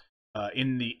transsexual.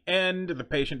 In the end, the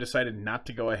patient decided not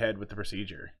to go ahead with the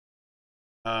procedure.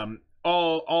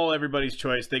 All everybody's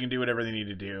choice. They can do whatever they need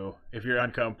to do. If you're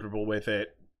uncomfortable with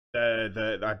it,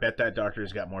 I bet that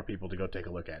doctor's got more people to go take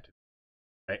a look at it.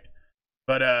 Right?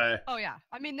 But oh yeah,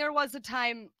 I mean, there was a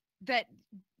time that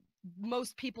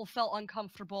most people felt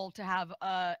uncomfortable to have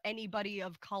anybody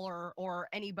of color or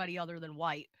anybody other than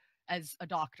white as a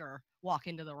doctor walk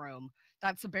into the room.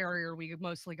 That's a barrier we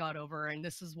mostly got over, and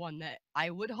this is one that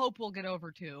I would hope we'll get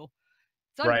over too.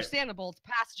 It's understandable. It's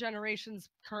past generations,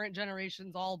 current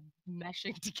generations, all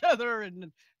meshing together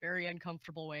in very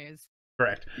uncomfortable ways.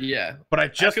 Correct. Yeah. But I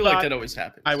feel like that always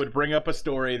happens. I would bring up a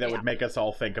story that would make us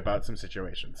all think about some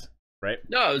situations. Right?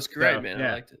 No, it was great, man.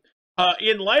 I liked it.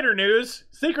 In lighter news,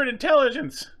 Secret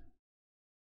Intelligence.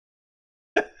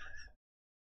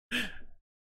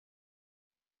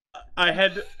 I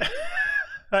had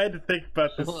to think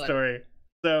about this story.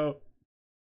 So,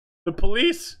 the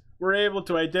police were able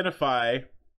to identify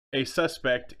a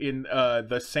suspect in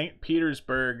the St.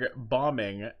 Petersburg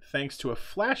bombing thanks to a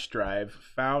flash drive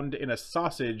found in a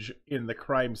sausage in the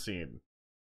crime scene.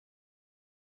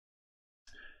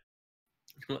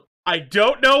 I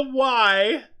don't know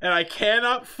why, and I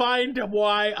cannot find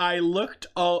why. I looked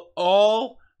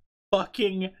all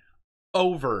fucking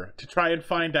over to try and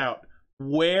find out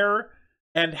where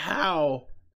and how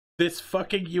this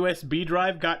fucking USB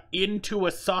drive got into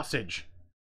a sausage.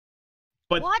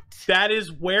 But What? that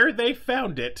is where they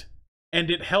found it, and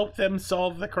it helped them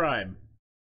solve the crime.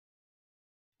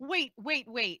 Wait.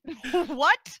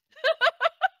 What?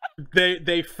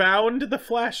 They found the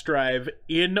flash drive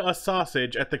in a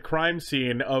sausage at the crime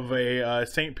scene of a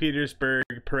St. Petersburg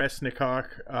Perekstock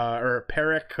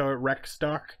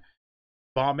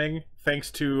bombing,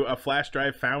 thanks to a flash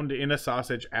drive found in a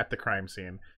sausage at the crime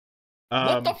scene.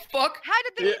 What the fuck? How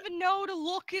did they even know to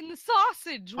look in the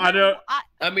sausage? I don't.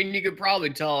 I mean, you could probably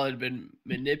tell it had been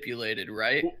manipulated,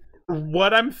 right?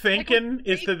 What I'm thinking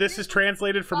is that this is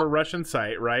translated from a Russian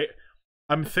site, right?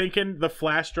 I'm thinking the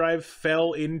flash drive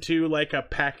fell into like a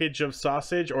package of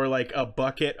sausage or like a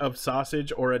bucket of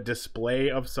sausage or a display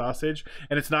of sausage,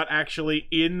 and it's not actually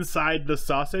inside the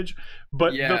sausage.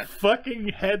 But the fucking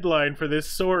headline for this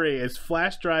story is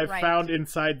 "Flash drive found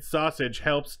inside sausage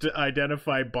helps to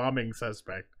identify bombing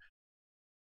suspect."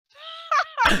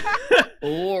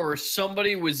 Or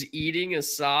somebody was eating a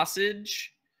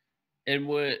sausage and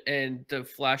the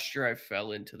flash drive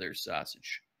fell into their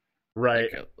sausage. Right.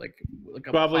 Like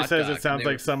a probably hot says dog, it sounds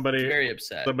like somebody very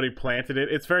upset. Somebody planted it.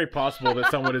 It's very possible that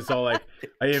someone is all like,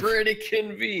 pretty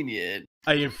convenient.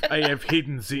 I have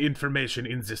hidden the information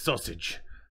in the sausage.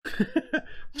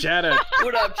 Chatta.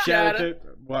 What up, Chatta?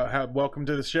 Welcome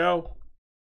to the show.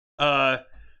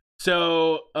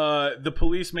 So the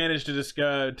police managed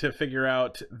to figure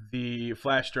out the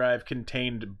flash drive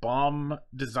contained bomb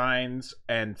designs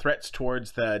and threats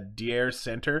towards the Dare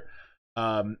Center,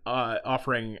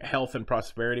 offering health and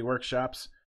prosperity workshops.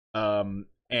 And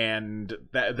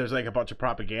there's like a bunch of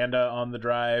propaganda on the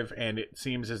drive, and it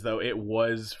seems as though it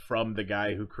was from the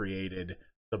guy who created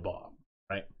the bomb,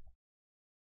 right?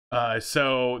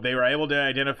 So they were able to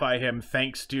identify him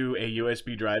thanks to a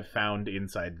USB drive found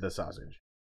inside the sausage.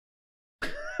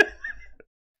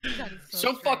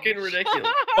 So fucking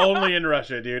ridiculous. Only in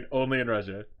Russia, dude. Only in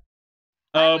Russia.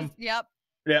 Yep.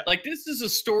 Yeah. Like, this is a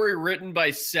story written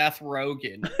by Seth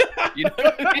Rogen. You know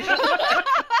what I mean?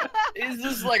 He's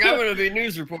just like, I'm gonna be a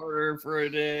news reporter for a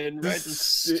day and write this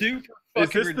super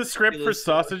fucking. Is this the script for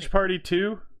Sausage Party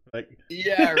 2? Like,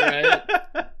 yeah, right.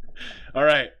 All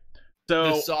right.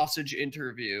 So the sausage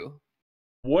interview.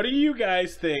 What do you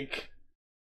guys think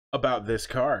about this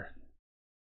car?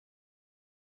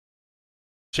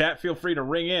 Chat, feel free to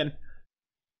ring in.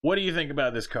 What do you think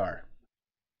about this car?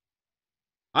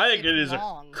 I think it is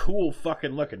a cool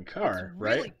fucking looking car, it's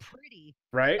right? Really pretty,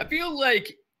 right? I feel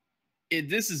like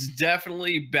this is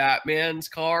definitely Batman's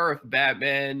car. If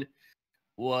Batman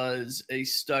was a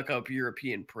stuck-up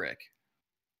European prick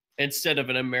instead of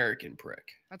an American prick.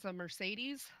 That's a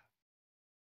Mercedes.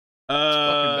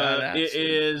 It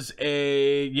is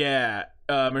a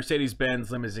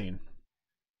Mercedes-Benz limousine.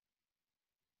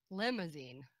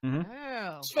 Limousine. Mm-hmm.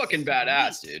 Oh, it's fucking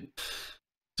badass, dude.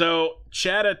 So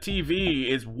Chatta TV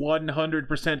is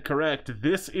 100% correct.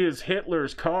 This is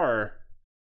Hitler's car.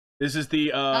 This is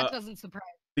the that doesn't surprise.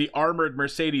 The armored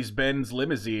Mercedes-Benz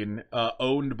limousine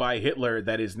owned by Hitler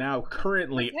that is now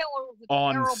currently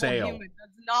on sale. Human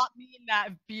does not mean that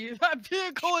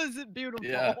vehicle isn't beautiful.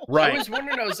 Yeah, right. I was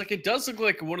wondering. I was like, it does look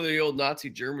like one of the old Nazi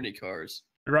Germany cars.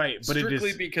 Right, but strictly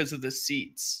it is because of the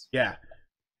seats. Yeah.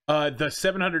 The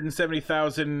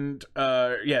 770,000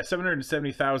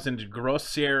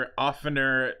 Grossier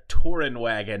Offener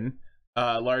Tourenwagen,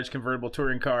 large convertible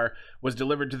touring car, was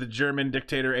delivered to the German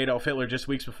dictator Adolf Hitler just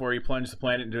weeks before he plunged the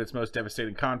planet into its most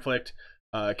devastating conflict.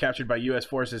 Captured by U.S.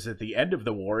 forces at the end of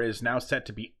the war, is now set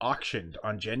to be auctioned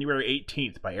on January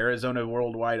 18th by Arizona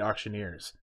Worldwide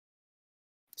Auctioneers.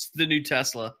 It's the new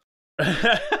Tesla.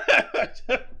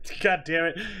 God damn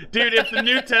it. Dude, if the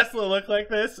new Tesla looked like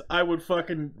this, I would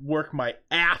fucking work my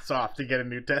ass off to get a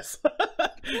new Tesla.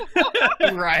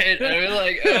 Right? I mean,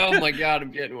 like, oh my god,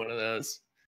 I'm getting one of those.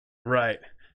 Right.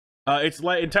 It's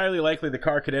entirely likely the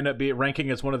car could end up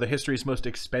ranking as one of the history's most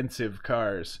expensive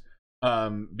cars,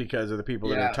 because of the people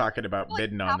that are talking about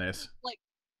bidding on this. Like,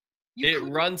 it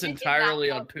runs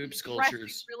entirely on poop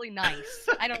sculptures. It's really nice.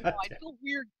 I don't know. I feel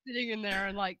weird sitting in there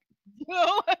and like,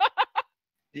 no.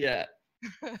 Yeah.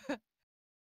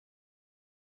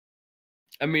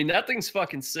 I mean, that thing's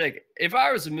fucking sick. If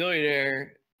I was a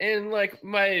millionaire, and like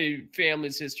my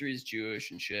family's history is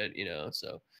Jewish and shit, you know,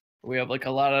 so we have like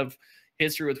a lot of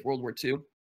history with World War II.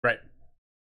 Right.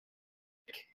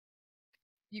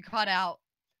 You cut out,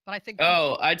 but I think.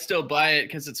 Oh, I'd still buy it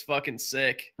because it's fucking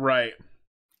sick. Right.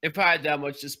 If I had that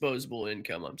much disposable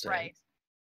income, I'm saying.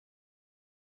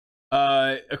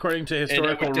 Right. According to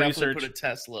historical and I would research, put a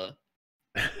Tesla.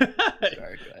 Sorry,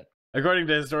 go ahead. According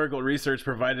to historical research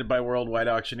provided by worldwide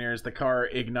auctioneers, the car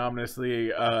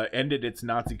ignominiously ended its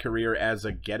Nazi career as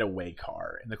a getaway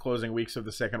car. In the closing weeks of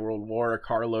the Second World War, a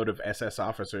carload of SS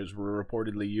officers were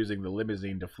reportedly using the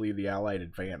limousine to flee the Allied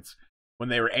advance when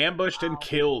they were ambushed and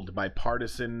killed by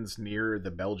partisans near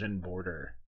the Belgian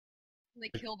border. They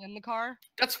killed in the car?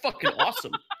 That's fucking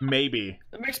awesome. Maybe.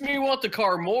 That makes me want the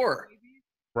car more.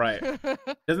 Right.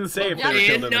 Doesn't say if they were And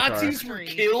killed in the car. Nazis were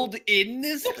killed in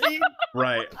this thing?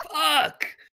 Right. Fuck.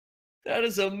 That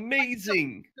is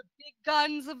amazing. The big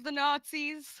guns of the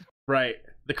Nazis. Right.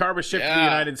 The car was shipped to the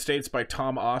United States by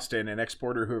Tom Austin, an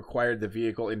exporter who acquired the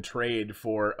vehicle in trade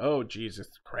for, oh, Jesus,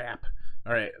 crap.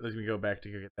 All right, let me go back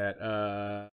to go get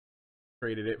that.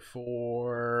 Traded it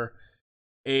for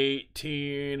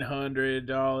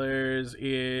 $1,800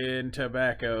 in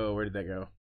tobacco. Where did that go?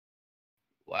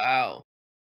 Wow.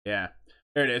 Yeah,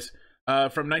 there it is.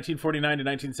 From 1949 to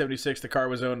 1976, the car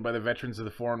was owned by the Veterans of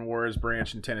the Foreign Wars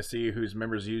branch in Tennessee, whose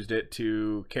members used it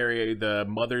to carry the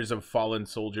mothers of fallen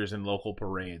soldiers in local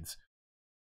parades.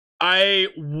 I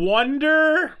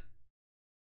wonder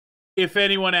if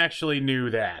anyone actually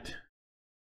knew that.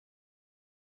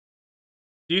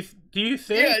 Do you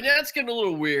think? Yeah, that's getting a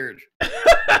little weird.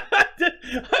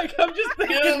 Like, I'm just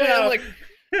thinking now. Like,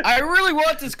 I really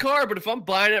want this car, but if I'm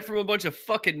buying it from a bunch of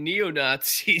fucking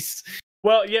neo-Nazis...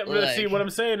 Well, yeah, but see, what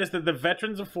I'm saying is that the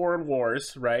Veterans of Foreign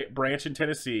Wars, right, branch in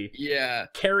Tennessee,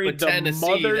 carried the Tennessee,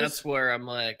 mothers. That's where I'm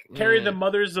like, carried the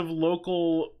mothers of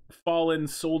local fallen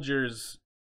soldiers.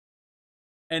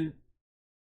 And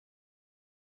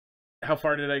how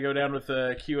far did I go down with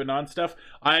the QAnon stuff?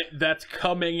 That's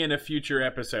coming in a future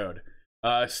episode.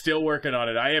 Still working on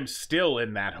it. I am still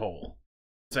in that hole.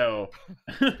 So,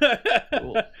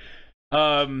 cool.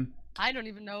 I don't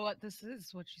even know what this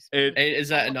is. What you speak. Is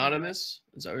that anonymous?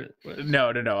 Is that what? No.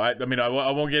 I mean, I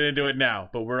won't get into it now,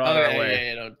 but we're on our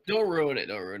way. Yeah, don't ruin it.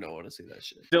 Don't ruin it. I want to see that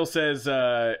shit. Still says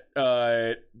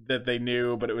that they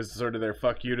knew, but it was sort of their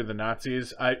fuck you to the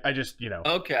Nazis. I just,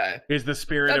 okay. Is the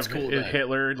spirit That's of cool,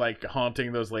 Hitler like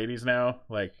haunting those ladies now?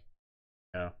 Like,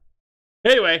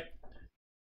 Anyway,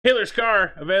 Hitler's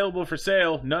car available for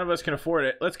sale. None of us can afford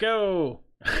it. Let's go.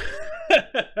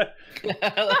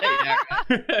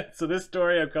 So this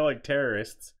story I'm calling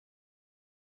Terrorists.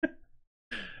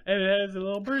 And it has a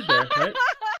little bird there,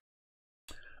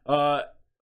 right?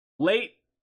 Late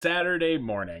Saturday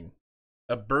morning,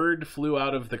 a bird flew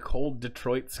out of the cold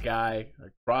Detroit sky,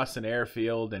 across an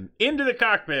airfield, and into the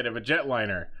cockpit of a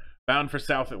jetliner bound for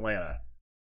South Atlanta.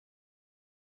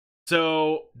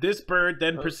 So this bird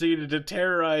then proceeded to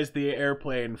terrorize the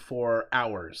airplane for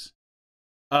hours.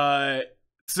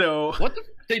 So what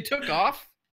they took off?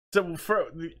 So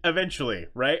eventually,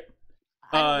 right?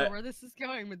 I don't know where this is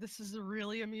going, but this is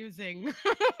really amusing.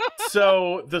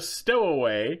 So the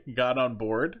stowaway got on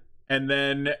board, and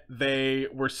then they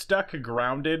were stuck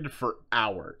grounded for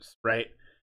hours, right?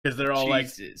 Because they're all like,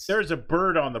 "There's a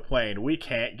bird on the plane. We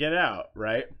can't get out,"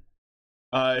 right?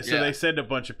 So they send a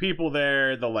bunch of people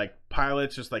there. The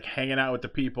pilots just hanging out with the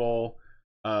people.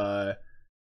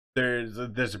 There's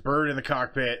a bird in the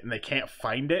cockpit, and they can't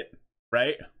find it,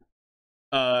 right?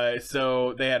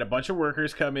 So they had a bunch of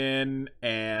workers come in,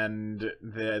 and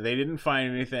they didn't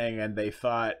find anything, and they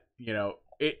thought,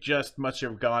 it just must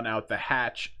have gone out the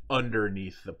hatch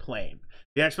underneath the plane.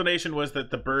 The explanation was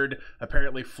that the bird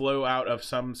apparently flew out of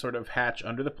some sort of hatch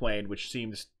under the plane, which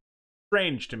seems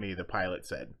strange to me, the pilot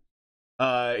said.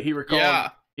 He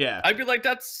recalled... Yeah. I'd be like,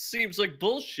 that seems like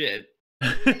bullshit.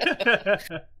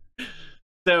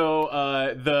 So,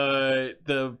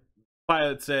 the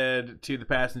pilot said to the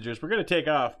passengers, "We're going to take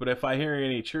off, but if I hear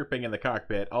any chirping in the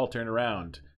cockpit, I'll turn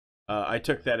around." I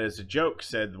took that as a joke,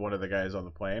 said one of the guys on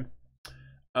the plane.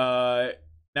 Now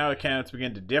accounts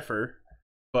begin to differ,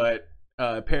 but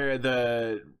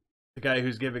the guy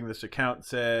who's giving this account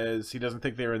says he doesn't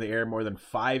think they were in the air more than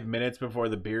 5 minutes before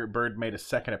the bird made a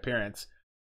second appearance.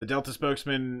 The Delta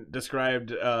spokesman described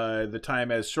the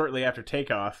time as shortly after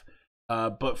takeoff,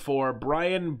 but for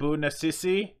Brian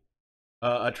Bunasisi,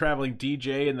 a traveling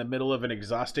DJ in the middle of an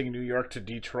exhausting New York to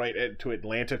Detroit to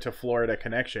Atlanta to Florida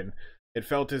connection, it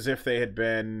felt as if they had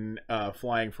been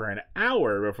flying for an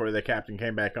hour before the captain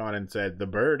came back on and said, "The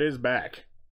bird is back.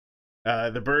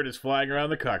 The bird is flying around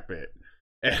the cockpit."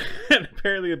 And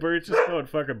apparently the bird's just going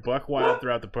fucking buck wild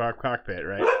throughout the cockpit,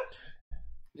 right?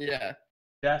 Yeah.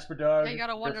 Jasper Dog. You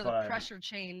gotta wonder the pressure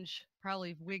change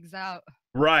probably wigs out.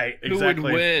 Right, exactly. Who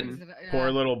would win?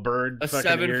 Poor little bird. A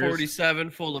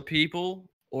 747 full of people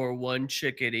or one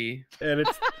chickadee? And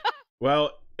it's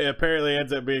well, it apparently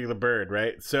ends up being the bird,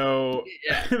 right? So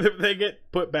they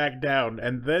get put back down,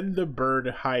 and then the bird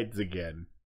hides again.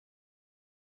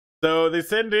 So they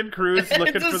send in crews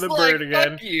looking for the Just bird like,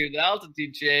 again. Fuck you, the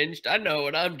altitude changed. I know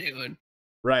what I'm doing.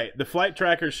 Right. The flight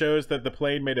tracker shows that the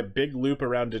plane made a big loop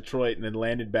around Detroit and then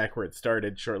landed back where it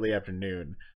started shortly after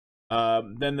noon.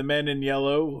 Then the men in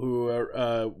yellow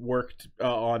who worked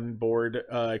on board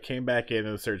came back in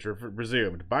and the search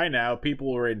resumed. By now,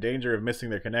 people were in danger of missing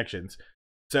their connections.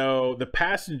 So the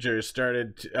passengers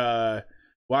started to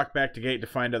walk back to gate to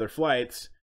find other flights.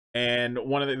 And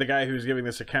one of the guy who was giving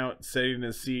this account sat in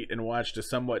his seat and watched a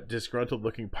somewhat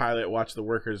disgruntled-looking pilot watch the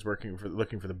workers looking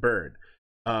for the bird.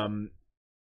 A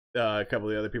couple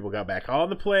of the other people got back on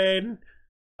the plane,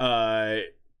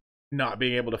 not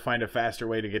being able to find a faster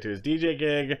way to get to his DJ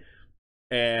gig,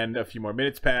 and a few more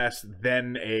minutes passed.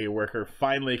 Then a worker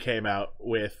finally came out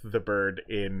with the bird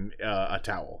in a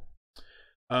towel.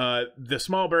 The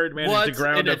small bird managed to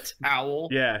ground in a towel.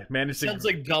 Yeah, managed Sounds to.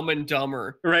 like Dumb and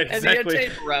Dumber. Right, exactly. And he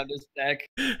had tape around his neck.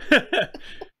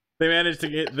 They managed to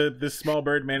get this small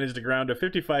bird managed to ground a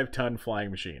 55-ton flying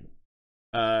machine.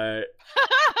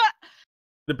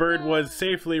 The bird was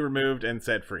safely removed and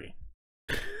set free.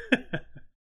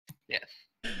 Yeah.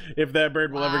 If that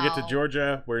bird will ever get to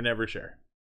Georgia, we're never sure.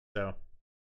 So,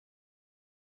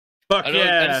 fuck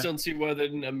yeah! I just don't see why they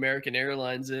didn't American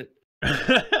Airlines it.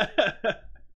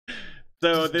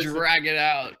 So just drag it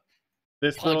out,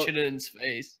 punch it in his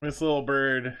face. This little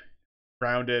bird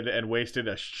grounded and wasted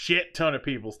a shit ton of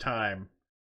people's time.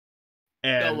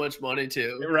 And so much money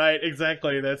too. Right,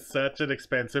 exactly. That's such an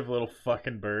expensive little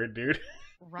fucking bird, dude.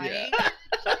 Right? Yeah.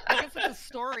 I guess it's a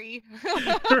story.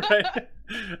 Right.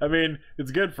 I mean,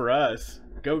 it's good for us.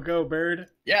 Go, bird.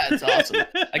 Yeah, it's awesome.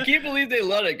 I can't believe they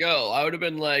let it go. I would have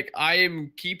been like, I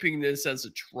am keeping this as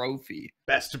a trophy.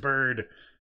 Best bird.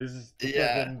 This is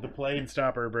the plane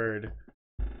stopper bird.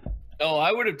 Oh,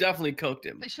 I would have definitely cooked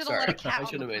him. They should have let a cat I on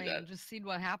should the have made plane, that. just seen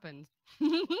what happened.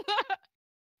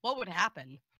 What would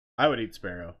happen? I would eat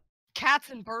sparrow. Cats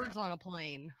and birds on a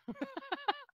plane.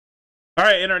 All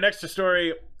right, in our next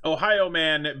story, Ohio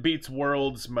man beats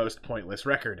world's most pointless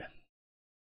record.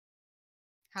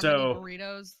 How many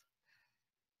burritos?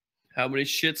 How many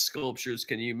shit sculptures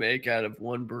can you make out of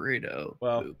one burrito?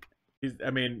 Well, Poop.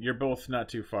 I mean, you're both not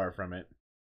too far from it.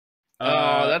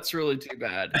 Oh, that's really too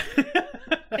bad.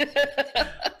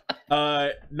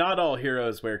 Not all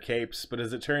heroes wear capes, but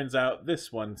as it turns out,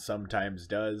 this one sometimes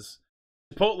does.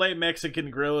 Chipotle Mexican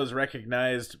Grill has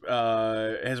recognized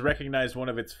one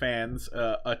of its fans,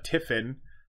 a Tiffin,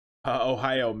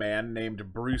 Ohio man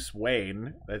named Bruce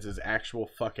Wayne. That's his actual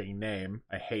fucking name.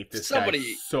 I hate this guy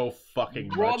so fucking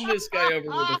much. Run this guy over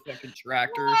with a fucking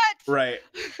tractor. What? Right.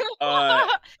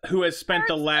 Who has spent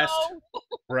the last...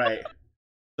 Right.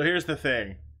 So here's the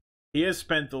thing. He has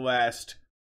spent the last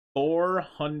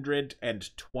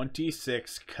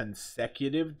 426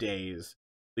 consecutive days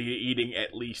eating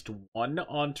at least one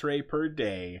entree per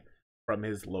day from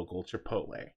his local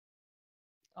Chipotle.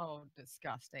 Oh,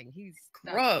 disgusting.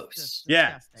 Gross.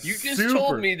 Yeah. You just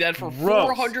told me that for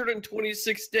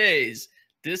 426 days,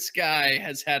 this guy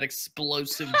has had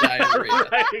explosive diarrhea.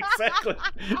 Right, exactly.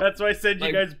 That's why I said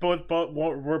you guys weren't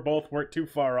too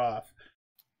far off.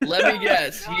 Let me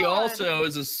guess. He also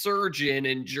is a surgeon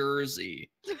in Jersey.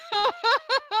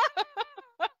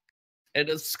 And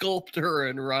a sculptor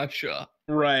in Russia.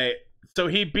 Right. So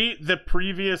he beat the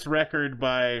previous record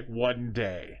by 1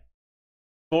 day.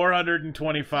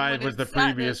 425 was the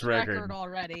previous record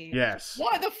already. Yes.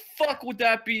 Why the fuck would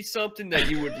that be something that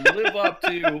you would live up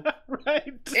to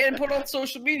right. and put on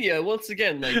social media? Once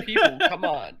again, like, people, come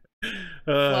on.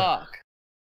 Fuck.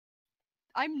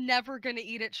 I'm never going to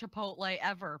eat at Chipotle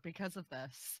ever because of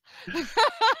this.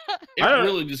 It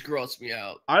really just grossed me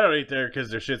out. I don't eat there because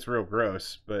their shit's real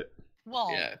gross, but...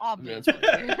 Well, yeah, obviously.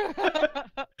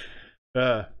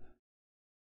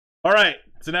 All right,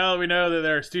 so now that we know that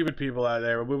there are stupid people out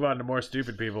there, we'll move on to more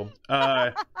stupid people.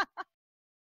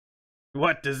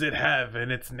 What does it have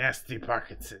in its nasty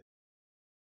pockets?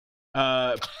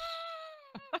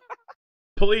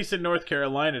 Police in North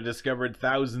Carolina discovered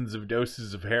thousands of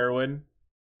doses of heroin,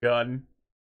 gun,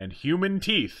 and human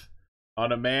teeth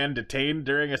on a man detained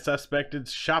during a suspected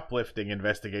shoplifting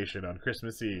investigation on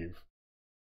Christmas Eve.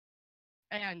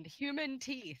 And human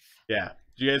teeth. Yeah.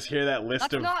 Did you guys hear that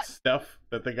list of stuff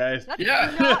that the guys...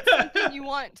 That's not something you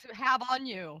want to have on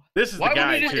you. This is the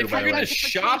guy, too, if you're going to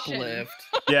shoplift...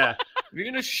 Yeah. If you're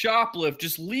going to shoplift,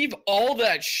 just leave all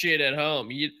that shit at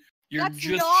home. You're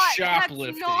just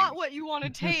shoplifting. That's not what you want to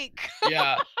take.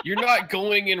 Yeah. You're not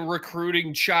going and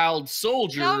recruiting child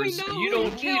soldiers. You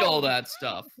don't need all that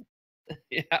stuff.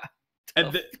 Yeah.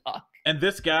 And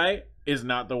this guy is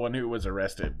not the one who was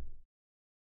arrested.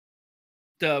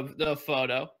 The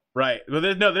photo. Right. Well,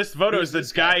 this photo Who's is the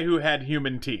this guy? guy who had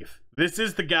human teeth. This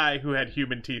is the guy who had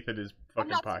human teeth in his I'm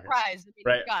fucking not pocket. surprised. I mean,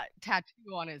 Right. he got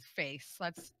tattoo on his face.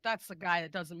 That's the guy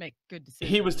that doesn't make good decisions.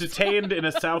 He was detained in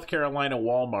a South Carolina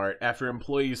Walmart after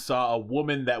employees saw a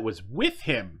woman that was with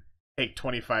him take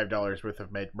 $25 worth of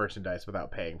merchandise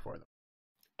without paying for them.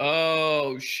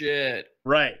 Oh shit!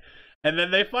 Right. And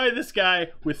then they find this guy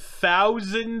with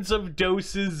thousands of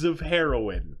doses of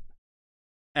heroin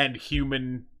and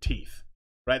human teeth.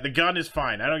 Right? The gun is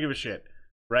fine. I don't give a shit.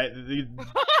 Right?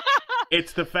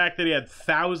 It's the fact that he had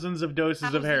thousands of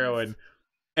doses of heroin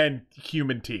and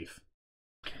human teeth.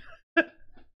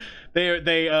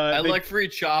 I like Free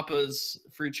Choppa's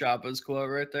quote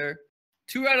right there.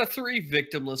 2 out of 3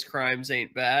 victimless crimes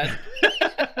ain't bad.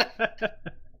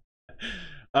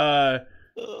 Oh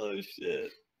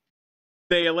shit.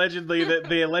 They allege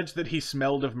that he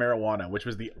smelled of marijuana, which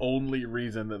was the only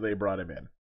reason that they brought him in.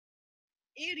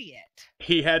 Idiot.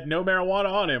 He had no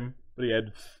marijuana on him, but he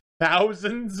had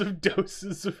thousands of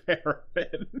doses of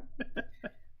heroin.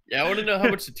 Yeah, I want to know how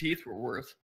much the teeth were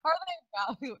worth. Are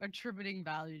they attributing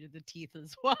value to the teeth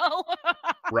as well?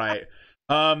 Right.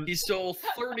 He stole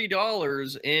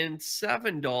 $30 and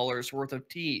 $7 worth of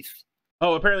teeth.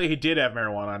 Oh, apparently he did have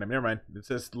marijuana on him. Never mind. It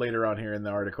says later on here in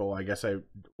the article. I guess I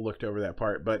looked over that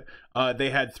part. But they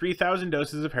had 3,000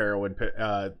 doses of heroin,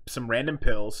 some random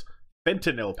pills,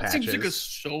 fentanyl That patches. seems like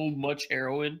so much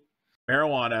heroin.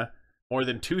 Marijuana, more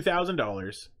than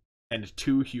 $2,000, and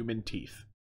 2 human teeth.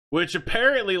 Which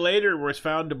apparently later was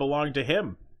found to belong to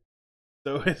him.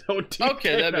 So his own teeth.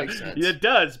 Okay, that makes sense. It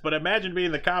does, but imagine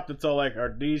being the cop that's all like,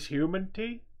 are these human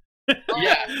teeth?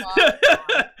 Yeah.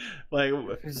 Like,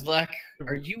 He's like,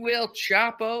 are you El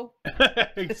Chapo?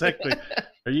 exactly.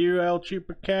 Are you El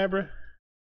Chupacabra?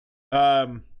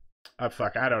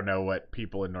 Fuck, I don't know what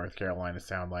people in North Carolina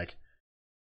sound like.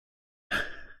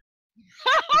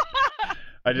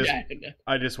 I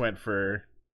just went for,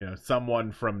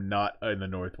 someone from not in the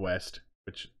Northwest,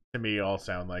 which to me all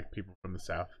sound like people from the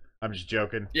South. I'm just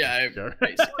joking. Yeah, North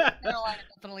Carolina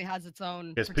definitely has its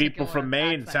own. Because people from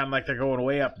Maine sound like they're going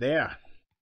way up there.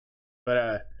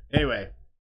 But anyway,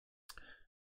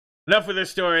 enough with this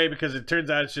story because it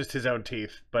turns out it's just his own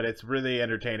teeth, but it's really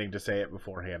entertaining to say it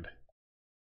beforehand.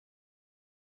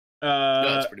 No,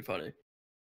 that's pretty funny.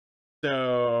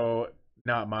 So,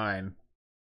 not mine.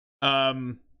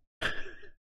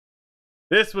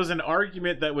 This was an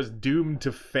argument that was doomed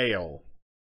to fail.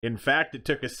 In fact, it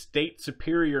took a state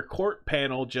superior court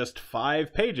panel just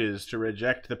 5 pages to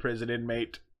reject the prison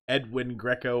inmate Edwin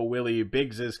Greco Willie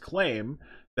Biggs's claim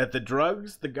that the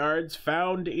drugs the guards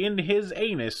found in his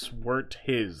anus weren't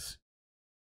his.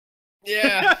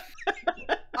 Yeah.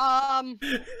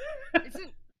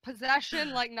 Isn't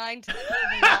possession like 9 to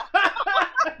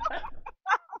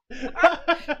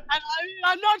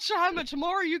I'm not sure how much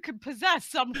more you could possess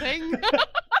something.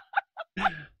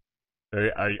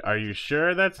 Are you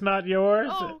sure that's not yours?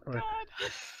 Oh, God.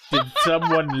 Did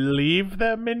someone leave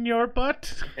them in your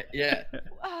butt? Yeah.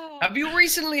 Have you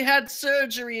recently had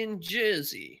surgery in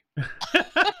Jersey?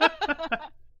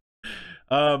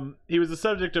 He was the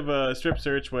subject of a strip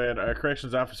search when a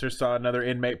corrections officer saw another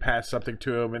inmate pass something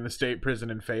to him in the state prison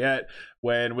in Fayette.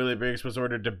 When Willie Biggs was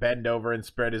ordered to bend over and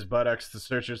spread his buttocks, the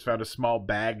searchers found a small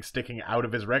bag sticking out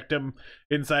of his rectum.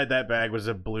 Inside that bag was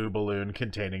a blue balloon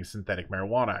containing synthetic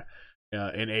marijuana.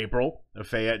 In April, a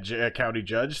Fayette County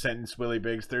judge sentenced Willie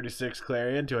Biggs, 36,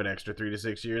 Clarion, to an extra 3 to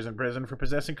 6 years in prison for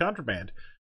possessing contraband.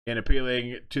 In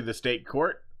appealing to the state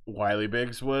court, Wiley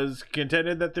Biggs was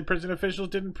contended that the prison officials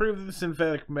didn't prove that the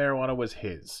synthetic marijuana was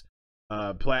his.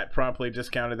 Platt promptly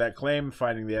discounted that claim,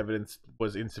 finding the evidence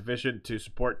was insufficient to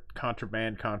support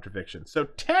contraband conviction. So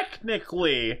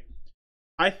technically,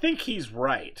 I think he's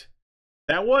right.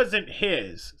 That wasn't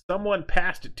his. Someone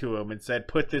passed it to him and said,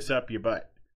 "Put this up your butt."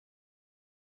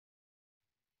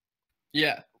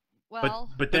 Yeah. Well,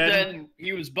 but then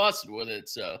he was busted with it,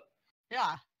 so.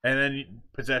 yeah. And then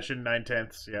possession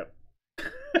 9/10. Yep.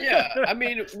 Yeah, I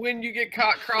mean, when you get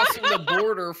caught crossing the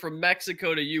border from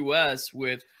Mexico to U.S.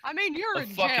 with you're a in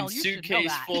fucking jail. You should know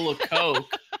suitcase that. full of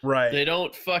coke, Right. they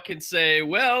don't fucking say,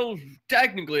 well,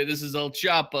 technically this is El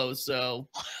Chapo, so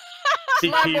He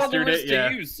slap on the keistered wrist it, yeah.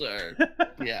 to you, sir.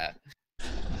 Yeah.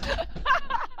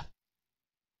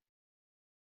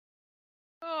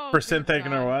 Oh, For good synthetic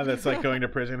God. marijuana, that's like going to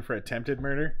prison for attempted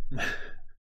murder.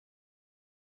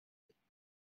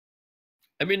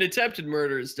 I mean, attempted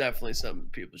murder is definitely something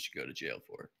people should go to jail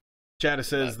for. Chata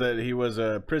says that he was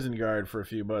a prison guard for a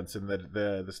few months and that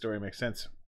the story makes sense.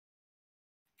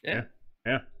 Yeah.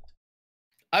 Yeah.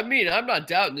 I mean, I'm not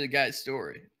doubting the guy's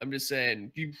story. I'm just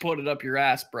saying, you put it up your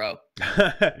ass, bro. Here's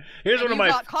And one of you my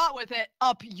got caught with it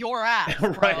up your ass, bro.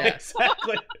 right, Yeah.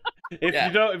 exactly. If Yeah.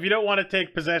 you don't want to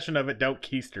take possession of it, don't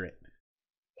keister it.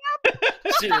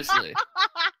 Seriously.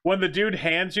 When the dude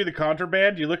hands you the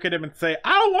contraband, you look at him and say,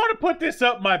 "I don't want to put this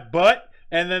up my butt,"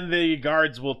 and then the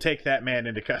guards will take that man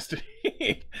into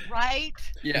custody. Right?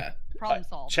 Yeah. Problem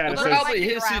solved. Chad, Well, it says- probably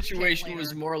his situation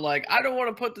was more like, I don't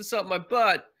want to put this up my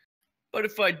butt, but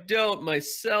if I don't, my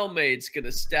cellmate's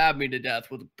gonna stab me to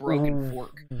death with a broken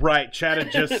fork. Right, Chad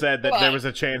had just said that But- there was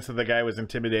a chance that the guy was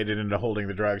intimidated into holding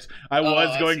the drugs. I Oh,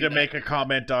 was I going see to that. make a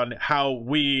comment on how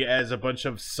we, as a bunch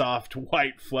of soft,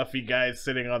 white, fluffy guys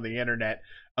sitting on the internet,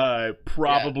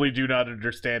 probably do not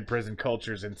understand prison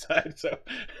cultures inside. So,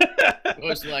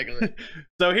 Most likely.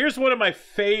 so here's one of my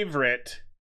favorite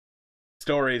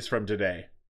stories from today.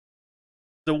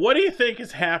 So, what do you think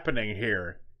is happening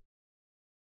here?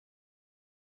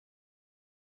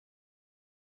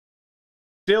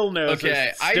 Still knows.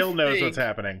 Okay, I Still knows think- what's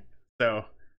happening. So.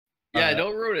 Yeah,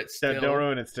 don't ruin it still. Don't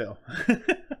ruin it still.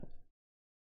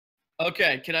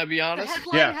 Okay, can I be The honest?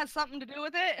 headline Yeah. has something to do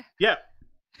with it. Yeah.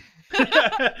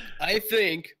 I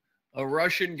think a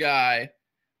Russian guy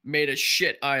made a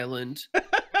shit island.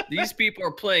 These people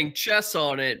are playing chess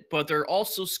on it, but they're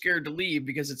also scared to leave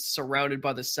because it's surrounded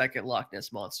by the second Loch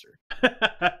Ness monster. All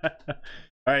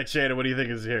right, Shayna, what do you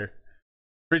think is here?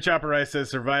 Free Chopper Rice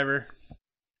says Survivor.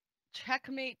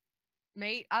 Checkmate,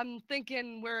 mate. I'm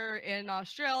thinking we're in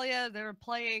Australia. They're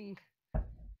playing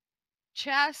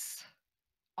chess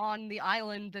on the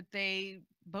island that they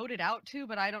boated out to,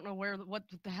 but I don't know what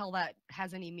the hell that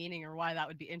has any meaning or why that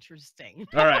would be interesting.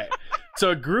 All right. So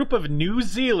a group of New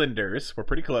Zealanders, we're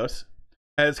pretty close,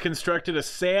 has constructed a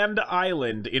sand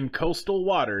island in coastal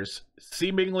waters,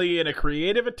 seemingly in a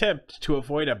creative attempt to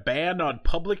avoid a ban on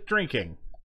public drinking.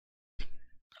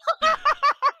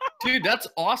 Dude, that's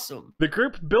awesome. The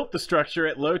group built the structure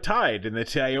at low tide in the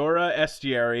Taiora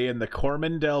estuary in the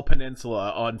Coromandel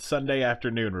Peninsula on Sunday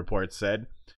afternoon, reports said.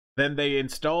 Then they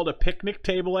installed a picnic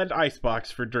table and icebox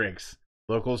for drinks.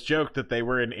 Locals joked that they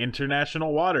were in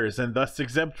international waters and thus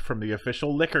exempt from the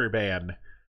official liquor ban.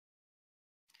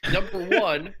 Number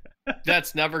one,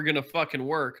 that's never gonna fucking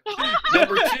work.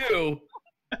 Number two,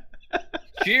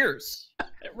 cheers.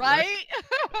 Right?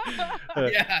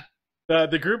 Yeah.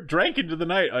 The group drank into the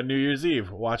night on New Year's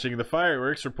Eve, watching the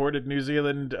fireworks, reported New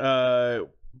Zealand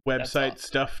website awesome.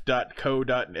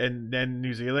 stuff.co.nz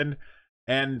New Zealand.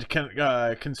 And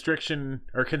construction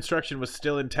was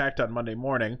still intact on Monday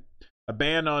morning. A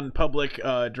ban on public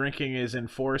drinking is in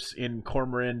force in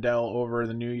Coromandel over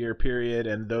the New Year period,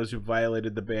 and those who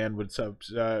violated the ban would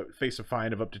face a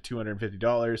fine of up to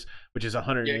 $250, which is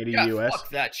 $180 US. Fuck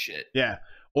that shit. Yeah,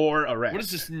 or arrest. What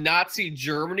is this, Nazi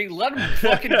Germany? Let them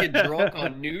fucking get drunk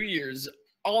on New Year's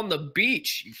on the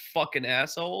beach, you fucking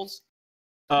assholes.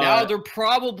 Now they're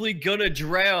probably gonna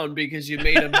drown because you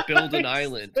made them build an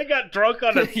island. They got drunk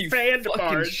on a You sand fucking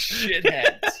barge.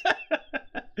 shitheads.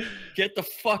 Get the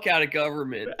fuck out of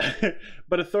government.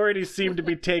 But authorities seem to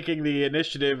be taking the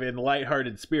initiative in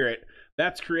lighthearted spirit.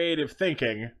 That's creative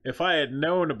thinking. If I had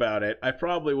known about it, I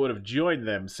probably would have joined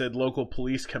them, said local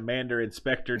police commander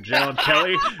Inspector John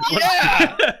Kelly.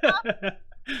 Yeah!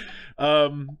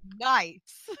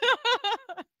 Nice.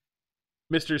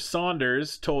 Mr.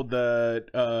 Saunders told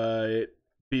the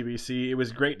BBC it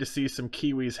was great to see some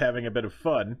Kiwis having a bit of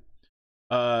fun.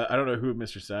 I don't know who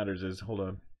Mr. Saunders is. Hold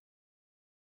on.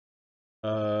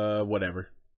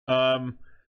 Whatever.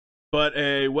 But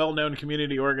a well-known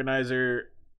community organizer,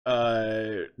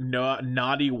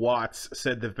 Naughty Watts,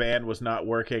 said the ban was not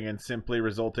working and simply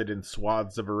resulted in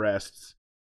swaths of arrests.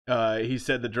 He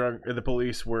said the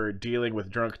police were dealing with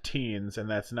drunk teens, and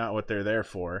that's not what they're there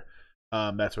for.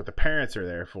 That's what the parents are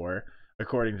there for,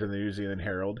 according to the New Zealand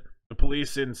Herald. The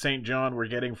police in St. John were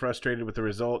getting frustrated with the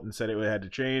result and said it had to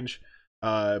change.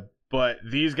 But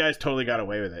these guys totally got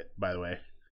away with it, by the way.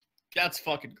 That's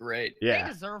fucking great. Yeah.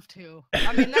 They deserve to.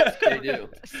 I mean, that's They do.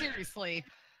 Seriously.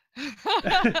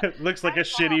 Looks like a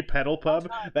shitty pedal pub.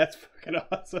 That's fucking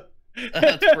awesome.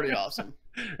 That's pretty awesome.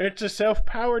 It's a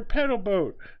self-powered pedal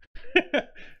boat.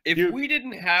 If we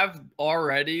didn't have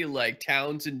already like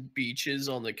towns and beaches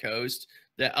on the coast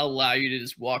that allow you to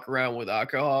just walk around with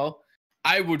alcohol,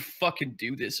 I would fucking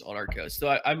do this on our coast.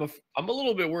 So I'm a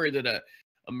little bit worried that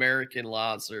American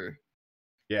laws are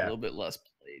a little bit less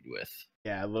played with.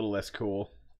 Yeah, a little less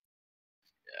cool.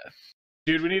 Yeah.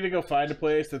 Dude, we need to go find a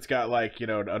place that's got like, you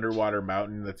know, an underwater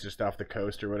mountain that's just off the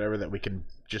coast or whatever that we can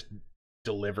just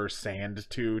deliver sand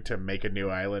to make a new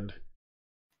island.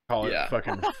 Call it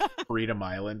fucking Freedom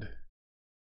Island.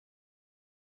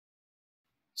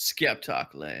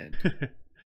 Skeptalk land.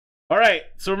 All right,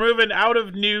 so we're moving out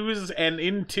of news and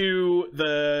into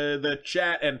the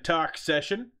chat and talk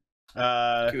session.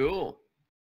 Cool.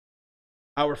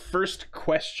 Our first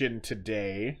question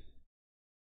today.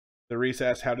 The Reese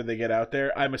asks, how did they get out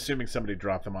there? I'm assuming somebody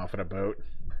dropped them off on a boat.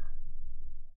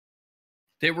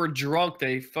 They were drunk.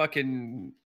 They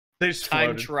fucking just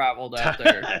time traveled out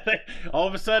there. All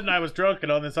of a sudden, I was drunk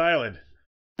and on this island.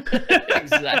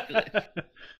 Exactly.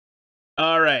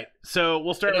 All right, so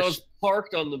we'll start. I was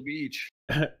parked on the beach.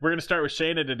 We're gonna start with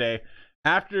Shayna today.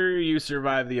 After you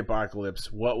survive the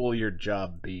apocalypse, what will your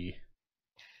job be?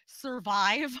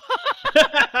 Survive.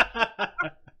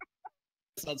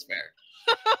 Sounds fair.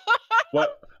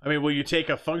 What? I mean, will you take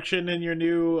a function in your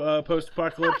new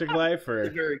post-apocalyptic life, or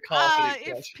very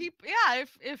confident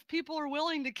if people are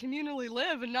willing to communally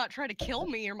live and not try to kill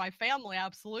me or my family,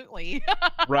 absolutely.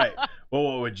 Right. Well,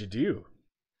 what would you do?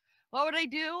 What would I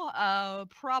do?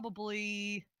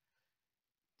 Probably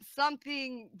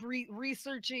something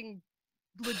researching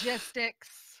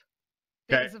logistics,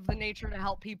 things of the nature to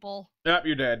help people. Yep,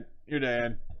 you're dead. You're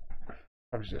dead.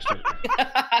 I'm just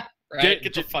right.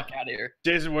 Get the fuck out of here,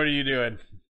 Jason. What are you doing?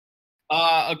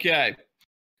 Okay.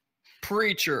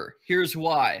 Preacher. Here's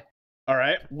why. All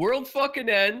right. World fucking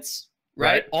ends.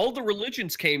 Right. All the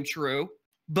religions came true,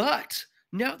 but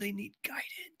now they need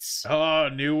guidance. Oh,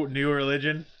 new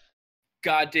religion.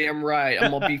 Goddamn right.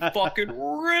 I'm gonna be fucking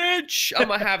rich. I'm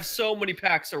gonna have so many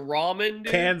packs of ramen,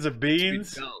 dude. Cans of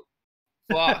beans.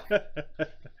 Fuck.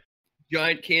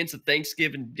 Giant cans of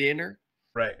Thanksgiving dinner.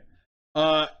 Right.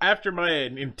 After my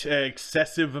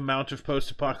excessive amount of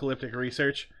post-apocalyptic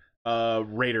research,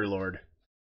 Raider Lord.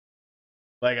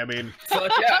 Like, I mean,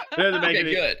 fuck yeah. Doesn't make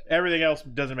any, good. Everything else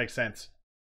doesn't make sense.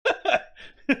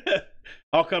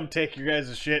 I'll come take your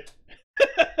guys' shit.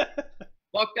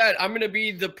 Fuck that. I'm going to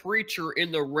be the preacher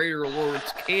in the Raider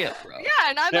Lord's camp, bro. Yeah,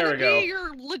 and I'm going to be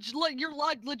your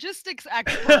logistics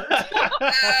expert.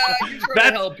 You're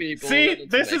trying to help people. See,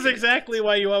 this is exactly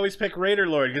why you always pick Raider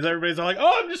Lord, because everybody's all like,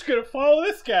 oh, I'm just going to follow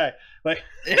this guy. Like,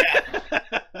 yeah.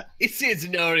 He seems to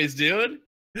know what he's doing.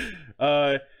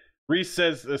 Reese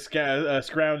says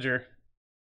Scrounger.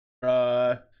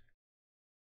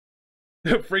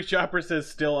 Free Chopper says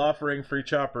still offering free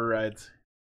chopper rides.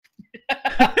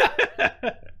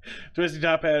 Twisty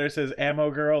Top Hatter says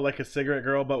ammo girl, like a cigarette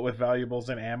girl but with valuables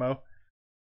and ammo.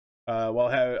 While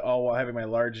having my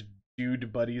large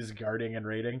dude buddies guarding and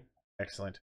raiding.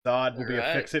 Excellent. Zod will be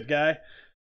a fix-it guy.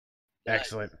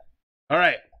 Excellent. All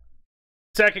right.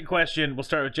 Second question. We'll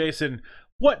start with Jason.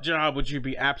 What job would you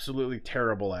be absolutely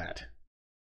terrible at?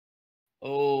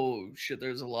 Oh shit!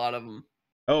 There's a lot of them.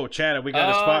 Oh, Chad, we got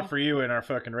a spot for you in our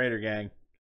fucking Raider gang.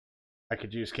 I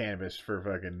could use cannabis for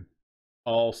fucking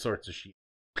all sorts of shit.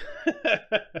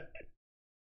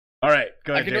 All right,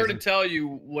 go ahead, I can Jason. already tell you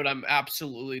what I'm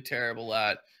absolutely terrible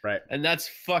at. Right. And that's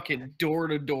fucking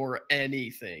door-to-door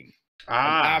anything.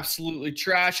 I'm absolutely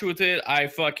trash with it. I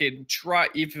fucking try,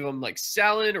 even if I'm like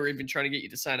selling or even trying to get you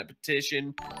to sign a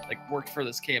petition, like worked for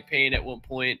this campaign at one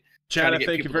point. Chad,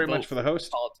 thank you very much for the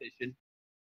host. Politician.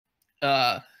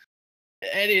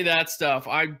 Any of that stuff,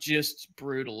 I'm just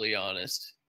brutally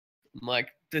honest. I'm like,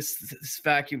 this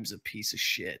vacuum's a piece of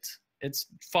shit. It's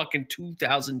fucking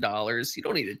 $2,000. You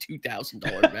don't need a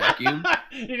 $2,000 vacuum.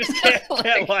 You just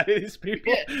can't lie to these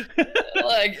people.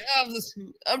 Like,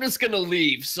 I'm just gonna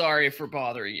leave. Sorry for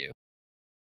bothering you.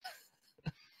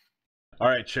 All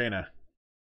right, Shayna.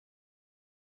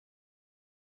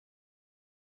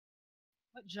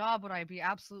 What job would I be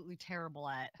absolutely terrible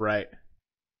at? Right.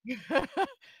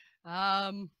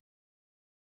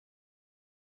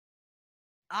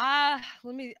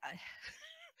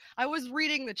 I was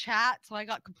reading the chat, so I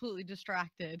got completely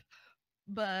distracted.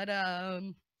 But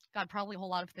God, probably a whole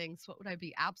lot of things. What would I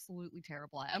be absolutely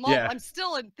terrible at? I'm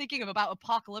still thinking about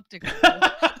apocalyptic.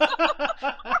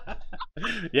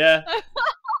 Yeah.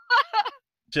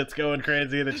 Shit's going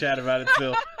crazy in the chat about it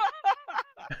still.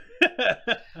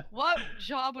 What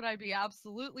job would I be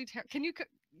absolutely terrible? Can you?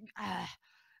 I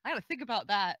gotta think about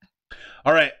that.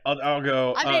 All right, I'll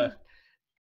go. I mean,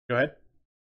 go ahead.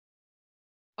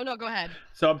 Oh no, go ahead.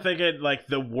 So I'm thinking like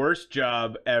the worst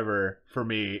job ever for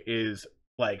me is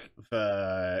like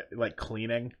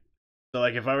cleaning. So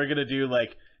like if I were gonna do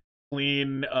like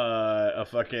clean a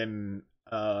fucking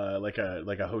like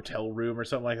a hotel room or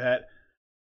something like that,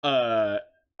 I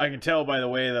can tell by the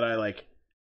way that I like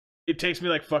it takes me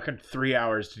like fucking 3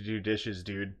 hours to do dishes,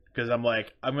 dude. Because I'm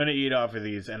like, I'm gonna eat off of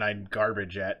these and I'm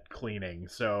garbage at cleaning.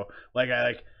 So like I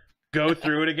like go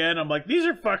through it again. I'm like, these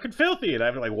are fucking filthy, and I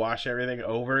have to like wash everything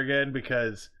over again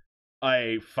because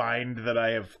I find that I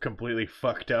have completely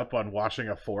fucked up on washing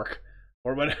a fork.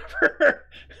 or whatever.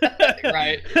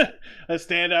 Right. I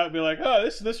stand out and be like, oh,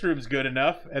 this room's good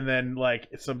enough, and then like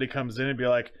somebody comes in and be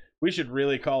like, we should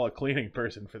really call a cleaning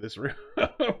person for this room.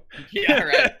 Yeah,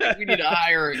 right. We need to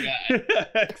hire a guy.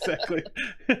 Exactly.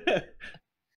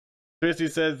 Chrissy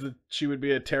says that she would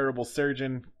be a terrible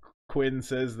surgeon. Quinn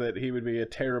says that he would be a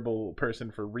terrible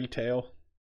person for retail.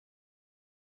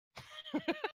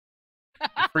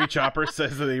 Free Chopper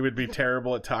says that he would be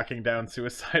terrible at talking down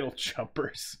suicidal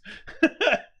jumpers.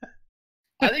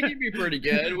 I think he'd be pretty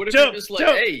good. What if Jump, you're just like,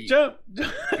 jump, hey, jump.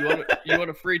 you want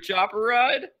a free chopper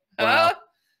ride? Wow. Huh?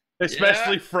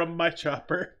 Especially Yeah. from my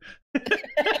chopper.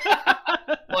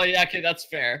 Well, yeah, okay, that's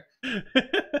fair.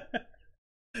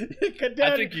 Get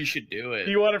down. I think you should do it.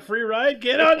 You want a free ride?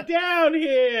 Get on down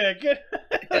here. Get.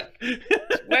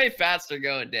 It's way faster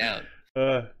going down.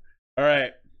 All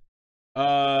right.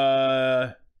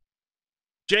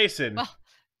 Jason,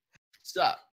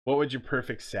 Stop. what would your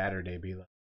perfect Saturday be like?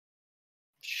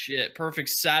 Shit. Perfect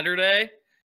Saturday?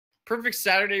 Perfect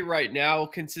Saturday right now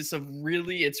consists of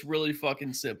it's really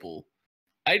fucking simple.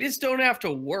 I just don't have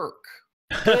to work.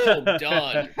 Boom,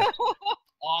 done.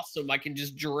 Awesome. I can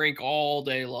just drink all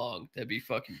day long. That'd be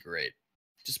fucking great.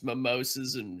 Just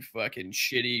mimosas and fucking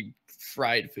shitty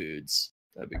fried foods.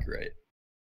 That'd be great.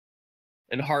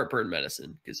 And heartburn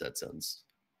medicine, because that sounds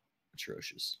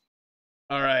atrocious.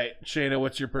 All right, Shayna,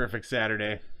 what's your perfect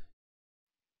Saturday?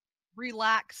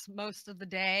 Relax most of the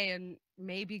day and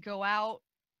maybe go out,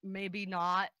 maybe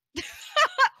not.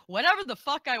 Whatever the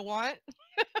fuck I want.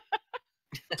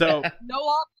 So No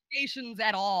obligations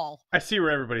at all. I see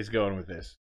where everybody's going with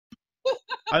this.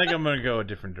 I think I'm going to go a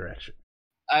different direction.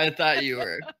 I thought you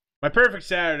were. My perfect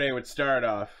Saturday would start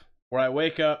off where I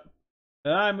wake up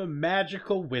and I'm a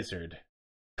magical wizard.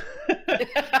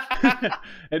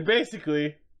 And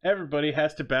basically, everybody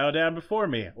has to bow down before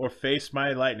me or face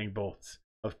my lightning bolts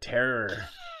of terror.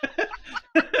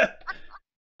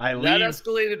 I leave. That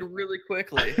escalated really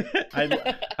quickly.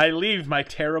 I leave my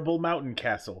terrible mountain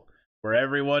castle where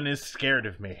everyone is scared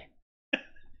of me.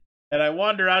 And I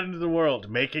wander out into the world,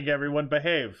 making everyone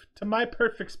behave to my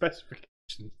perfect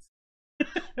specifications.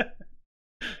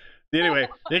 Anyway,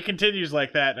 it continues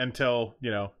like that until,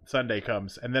 Sunday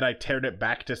comes. And then I turn it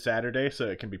back to Saturday so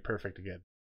it can be perfect again.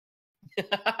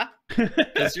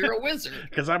 Because you're a wizard.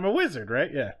 Because I'm a wizard,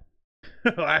 right? Yeah.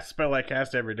 The last spell I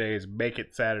cast every day is make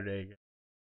it Saturday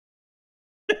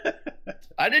again.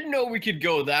 I didn't know we could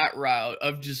go that route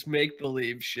of just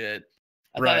make-believe shit.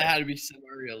 I thought Right. it had to be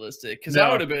semi-realistic. Because No.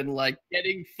 I would have been like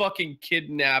getting fucking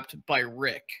kidnapped by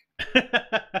Rick.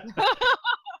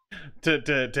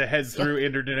 to head through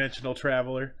interdimensional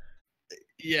traveler.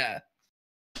 Yeah.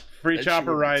 Free That Chopper shit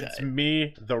would be rides tight.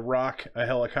 me, the Rock, a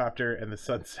helicopter, and the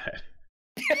sunset.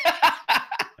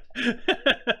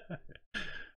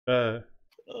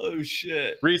 Oh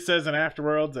shit. Reese says in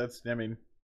Afterworlds,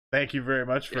 thank you very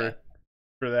much for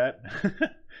that.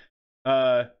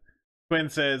 Quinn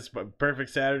says, perfect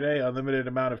Saturday, unlimited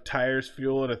amount of tires,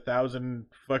 fuel, and 1,000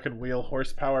 fucking wheel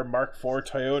horsepower Mark IV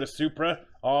Toyota Supra,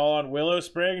 all on Willow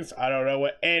Springs. I don't know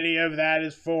what any of that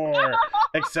is for,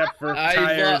 except for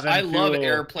tires and I fuel. love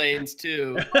airplanes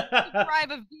too.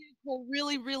 Drive a vehicle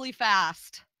really, really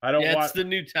fast. I don't Yeah, want. it's the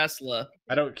new Tesla.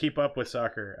 I don't keep up with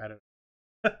soccer. I don't.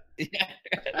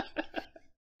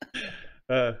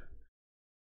 Yeah.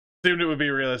 Assumed it would be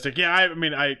realistic. Yeah, I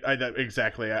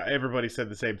exactly. Everybody said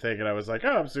the same thing, and I was like, oh,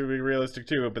 I'm assuming realistic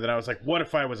too. But then I was like, what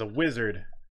if I was a wizard?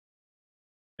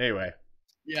 Anyway.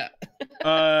 Yeah.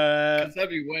 Uh, That'd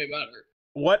be way better.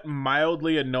 what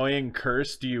mildly annoying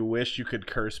curse do you wish you could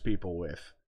curse people with,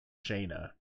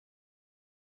 Shayna?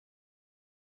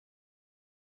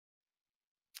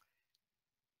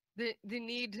 The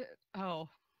need. Oh,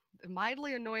 the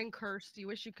mildly annoying curse. Do you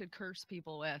wish you could curse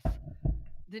people with?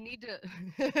 The need to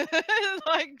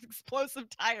like explosive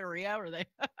diarrhea, or they?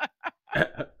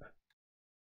 I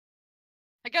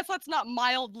guess that's not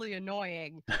mildly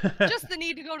annoying. Just the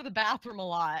need to go to the bathroom a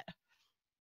lot.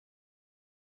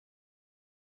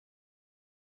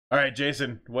 All right,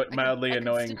 Jason. What mildly I can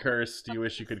annoying still- curse do you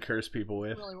wish you could curse people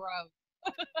with? Really rough.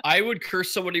 I would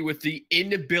curse somebody with the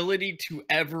inability to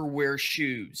ever wear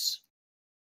shoes.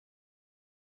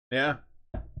 Yeah.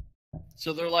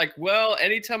 So they're like, well,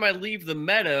 anytime I leave the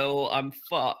meadow, I'm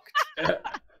fucked.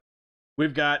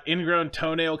 We've got ingrown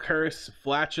toenail curse,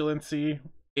 flatulency,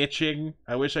 itching.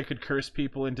 I wish I could curse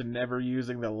people into never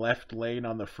using the left lane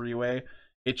on the freeway.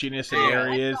 Itchiness in Oh, I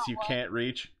areas got you one. can't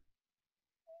reach.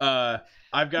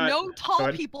 I've got No go tall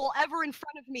ahead. people ever in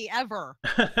front of me ever.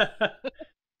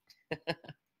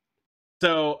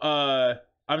 So,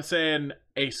 I'm saying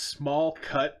a small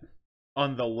cut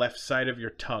on the left side of your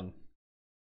tongue.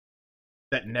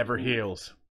 that never Ooh.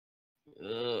 heals.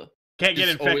 Ugh. Can't get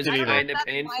Just always infected I either. don't know kinda if that's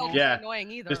painful. mildly Yeah.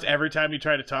 annoying either. Just every time you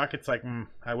try to talk, it's like,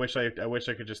 I wish I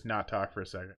could just not talk for a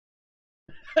second.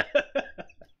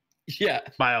 Yeah.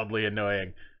 Mildly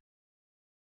annoying.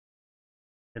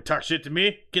 And talk shit to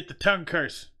me? Get the tongue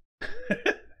curse.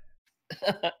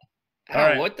 Ow,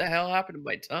 right. what the hell happened to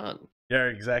my tongue? Yeah,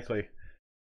 exactly.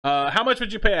 How much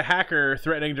would you pay a hacker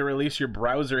threatening to release your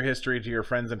browser history to your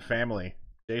friends and family?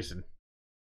 Jason.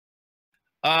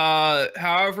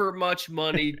 However much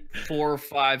money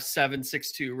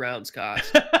 45762 rounds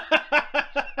cost.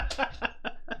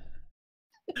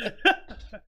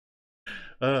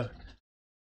 Yeah,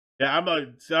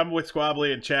 I'm with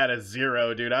Squabbly and Chad as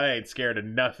 0, dude. I ain't scared of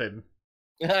nothing.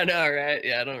 I know, right?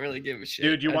 Yeah, I don't really give a shit.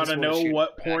 Dude, you I want to just wanna know shoot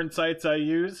what crap. porn sites I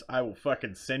use? I will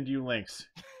fucking send you links.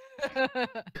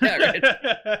 Yeah, right.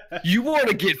 You want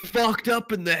to get fucked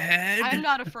up in the head? I'm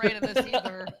not afraid of this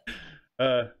either.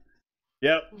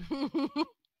 Yep.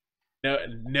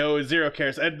 No, 0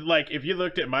 cares. And like, if you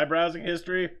looked at my browsing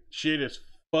history, shit is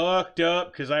fucked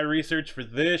up because I researched for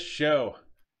this show.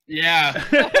 Yeah.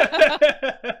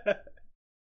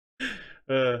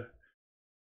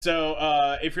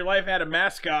 So, if your life had a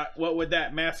mascot, what would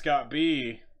that mascot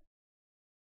be?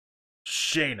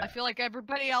 Shayna. I feel like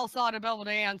everybody else ought to be able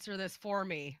to answer this for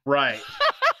me. Right.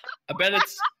 I bet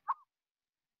it's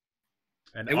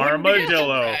An It wouldn't be a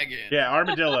armadillo. dragon. Yeah,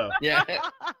 armadillo. yeah,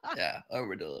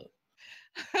 armadillo.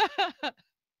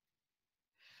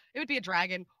 It would be a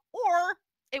dragon, or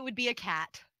it would be a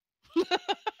cat.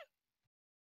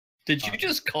 Did you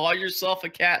just call yourself a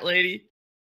cat lady?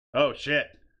 Oh, shit.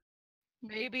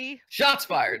 Maybe. Shots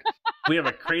fired. We have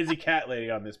a crazy cat lady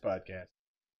on this podcast.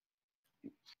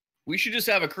 We should just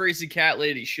have a crazy cat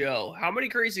lady show. How many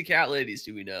crazy cat ladies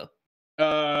do we know?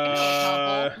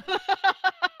 I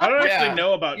don't actually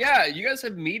know about... Yeah, you guys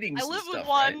have meetings. I and live stuff, with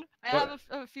one. right? I have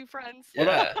a few friends.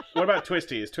 Yeah. What about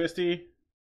Twisty? Is Twisty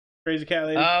crazy cat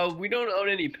lady? We don't own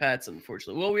any pets,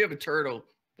 unfortunately. Well, we have a turtle,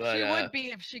 but She would be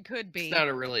if she could be. it's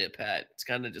not really a pet. It's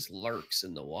kind of just lurks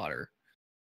in the water.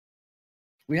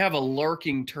 We have a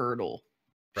lurking turtle.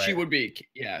 Right. She would be,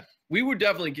 yeah. We would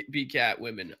definitely be cat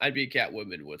women. I'd be cat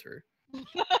women with her.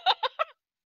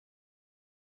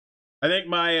 I think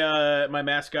my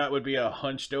mascot would be a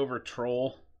hunched over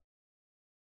troll,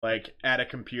 like at a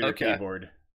computer keyboard.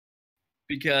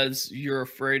 Because you're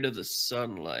afraid of the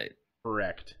sunlight.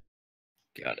 Correct.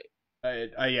 Got it.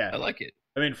 Yeah. I like it.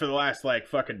 I mean, for the last like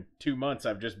fucking 2 months,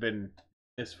 I've just been in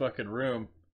this fucking room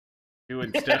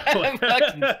doing stuff. I'm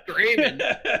fucking screaming.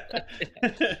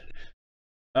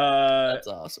 That's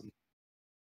awesome.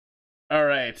 All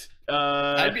right.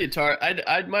 I'd be a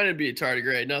I'd mind to be a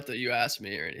tardigrade. Not that you asked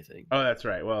me or anything. Oh, that's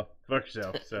right. Well, fuck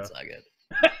yourself. So That's not good.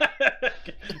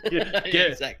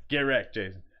 get wrecked,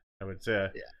 Jason. I would say.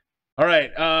 Yeah. All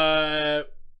right.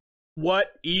 What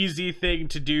easy thing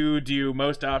to do you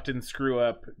most often screw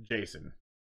up, Jason?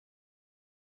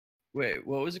 Wait,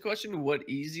 what was the question? What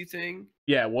easy thing?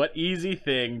 Yeah, what easy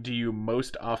thing do you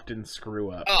most often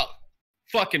screw up? Oh,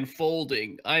 fucking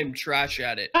folding. I'm trash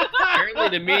at it. Apparently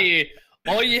to me,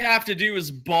 all you have to do is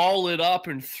ball it up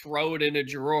and throw it in a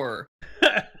drawer.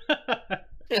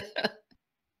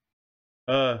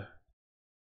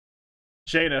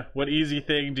 Shayna, what easy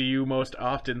thing do you most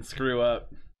often screw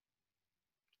up?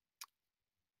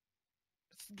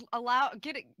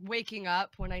 Waking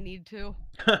up when I need to.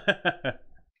 I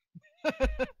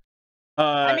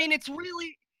I mean, it's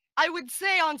really, I would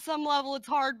say on some level it's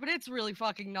hard, but it's really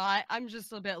fucking not. I'm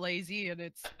just a bit lazy, and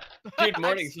it's. Dude,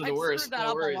 mornings are the I've worst. screwed that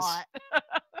No up worries. a lot.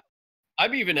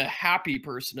 I'm even a happy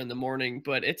person in the morning,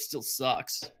 but it still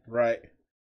sucks. right.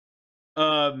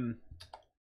 Dodd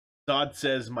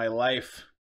says my life,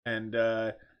 and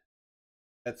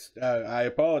that's I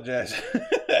apologize.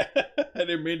 I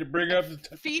didn't mean to bring up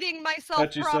the Feeding myself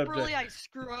touchy properly, subject. I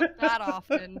screw up that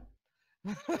often.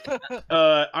 I'm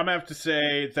gonna have to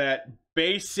say that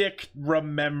basic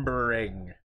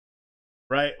remembering,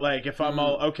 right? Like if I'm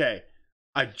all okay,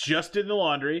 I just did the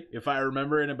laundry. If I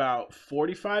remember in about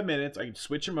 45 minutes, I can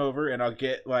switch them over and I'll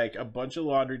get like a bunch of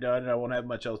laundry done, and I won't have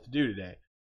much else to do today.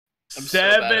 I'm so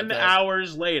bad at 7 that.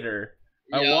 hours later,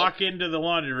 I Yep. walk into the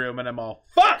laundry room and I'm all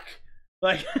fuck.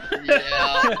 Like,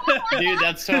 Yeah. Dude,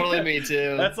 that's totally me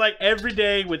too. That's like every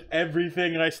day with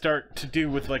everything I start to do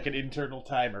with like an internal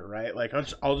timer, right? Like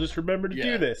I'll just remember to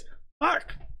do this.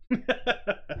 Fuck.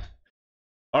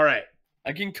 All right.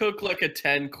 I can cook like a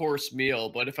 10-course meal,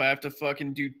 but if I have to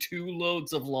fucking do 2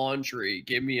 loads of laundry,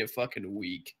 give me a fucking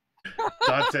week.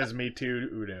 Todd says me too,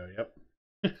 Udo. Yep.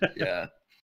 Yeah.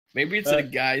 Maybe it's a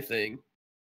guy thing.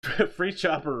 Free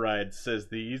Chopper Rides says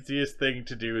the easiest thing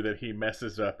to do that he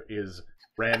messes up is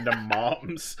random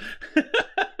moms.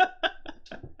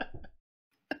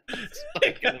 It's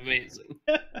fucking amazing.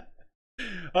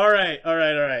 All right.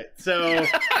 So,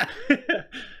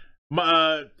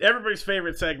 everybody's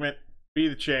favorite segment, Be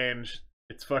the Change.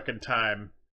 It's fucking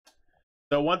time.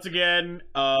 So once again,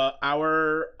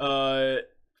 our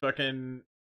fucking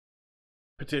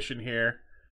petition here.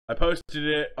 I posted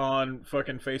it on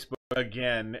fucking Facebook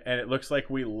again, and it looks like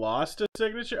we lost a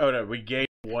signature. Oh no, we gained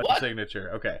one signature.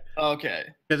 Okay.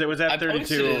 Because it was at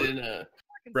 32. Can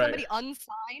somebody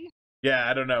unsign? Yeah,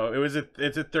 I don't know.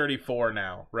 It's at 34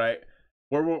 now, right?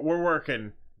 We're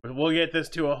working. We'll get this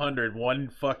to 100 one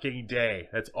fucking day.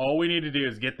 That's all we need to do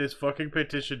is get this fucking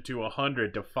petition to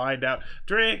 100 to find out.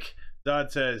 Drink,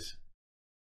 Dodd says.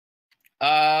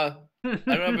 I don't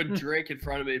have a drink in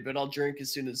front of me, but I'll drink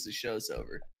as soon as the show's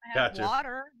over. I have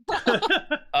water.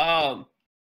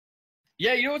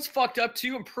 Yeah, you know what's fucked up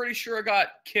too? I'm pretty sure I got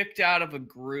kicked out of a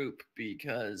group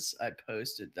because I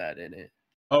posted that in it.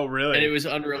 Oh, really? And it was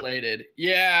unrelated.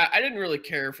 Yeah, I didn't really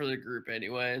care for the group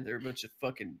anyway. They're a bunch of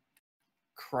fucking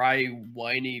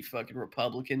whiny fucking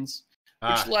Republicans.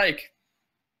 Which, like,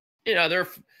 you know,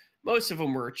 most of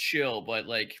them were chill, but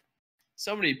like,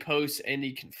 somebody posts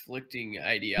any conflicting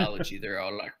ideology, they're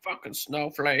all like, fucking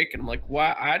snowflake. And I'm like,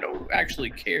 why? I don't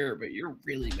actually care, but you're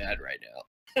really mad right now.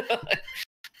 I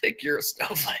think you're a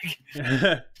snowflake.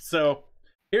 So,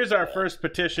 here's our first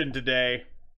petition today.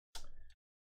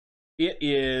 It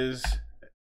is...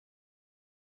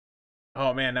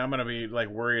 Oh man, now I'm gonna be like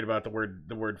worried about the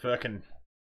word fucking.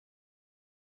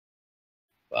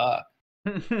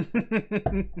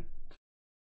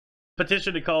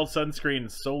 Petition to call sunscreen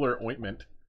solar ointment.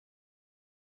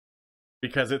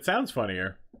 Because it sounds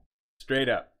funnier. Straight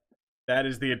up. That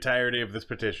is the entirety of this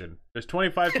petition. There's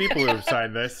 25 people who have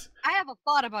signed this. I have a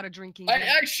thought about a drinking I game.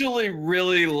 actually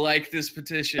really like this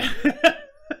petition.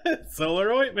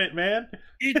 Solar ointment, man.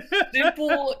 It's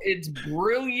simple, it's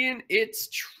brilliant, it's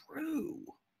true.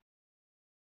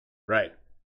 Right.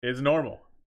 It's normal.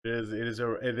 This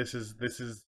is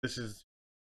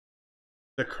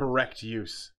the correct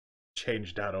use.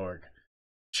 Change.org.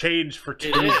 Change for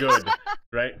true good,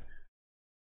 right?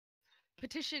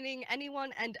 Petitioning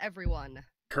anyone and everyone.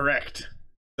 Correct.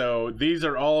 So these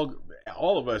are all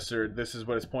of us are, this is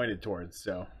what it's pointed towards,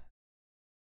 so.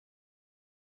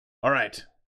 All right.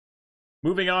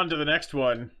 Moving on to the next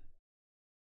one.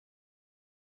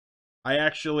 I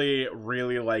actually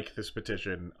really like this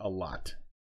petition a lot.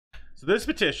 So this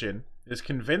petition is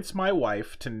convince my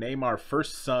wife to name our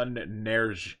first son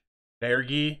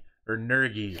Nergi or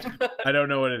Nergi. I don't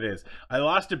know what it is. I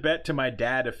lost a bet to my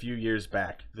dad a few years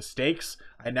back. The stakes,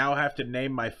 I now have to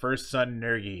name my first son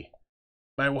Nergi.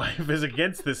 My wife is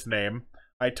against this name.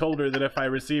 I told her that if I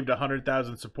received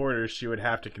 100,000 supporters, she would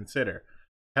have to consider.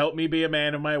 Help me be a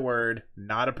man of my word,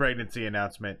 not a pregnancy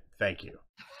announcement. Thank you.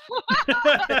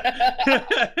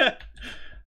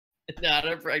 Not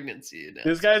a pregnancy announcement.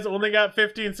 This guy's only got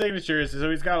 15 signatures, so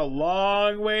he's got a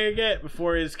long way to get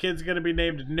before his kid's going to be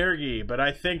named Nergi. But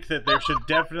I think that there should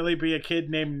definitely be a kid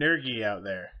named Nergi out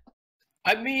there.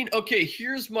 I mean, okay,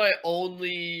 here's my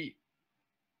only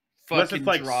Unless fucking it's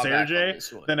like drawback Sergey, on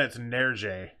this one. then it's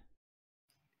Nerjay.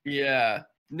 Yeah.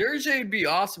 Nerjay would be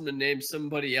awesome to name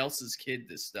somebody else's kid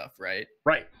this stuff, right?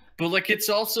 Right. But like, it's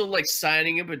also like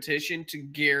signing a petition to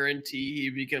guarantee he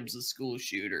becomes a school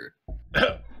shooter.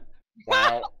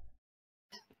 Wow.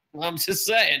 Well, I'm just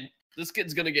saying, this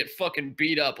kid's gonna get fucking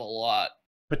beat up a lot.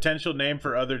 Potential name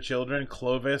for other children,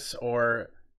 Clovis or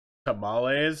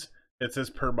Tamales. It says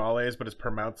Permales, but it's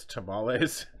pronounced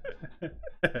Tamales.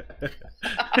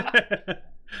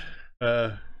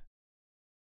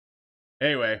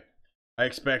 Anyway, I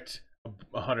expect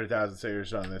 100,000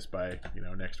 signatures on this by,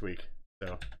 next week.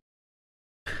 So.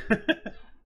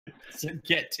 So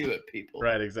get to it, people.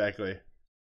 Right, exactly.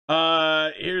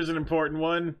 Here's an important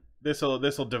one. This'll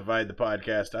divide the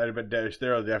podcast. I bet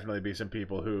there'll definitely be some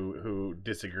people who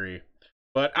disagree.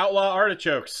 But outlaw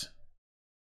artichokes.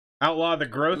 Outlaw the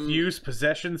growth, use,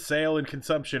 possession, sale, and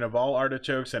consumption of all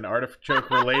artichokes and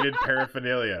artichoke-related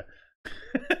paraphernalia.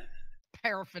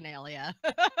 Paraphernalia.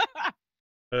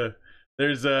 So there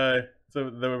was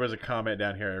a comment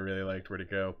down here I really liked. Where'd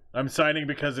it go? I'm signing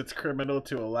because it's criminal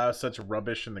to allow such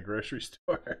rubbish in the grocery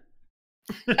store.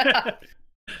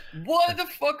 Why the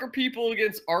fuck are people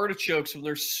against artichokes when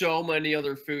there's so many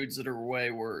other foods that are way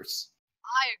worse?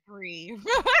 I agree.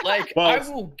 Like,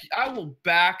 well, I will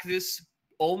back this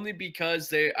only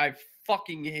because I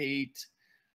fucking hate.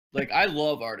 Like, I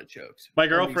love artichokes. My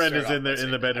girlfriend is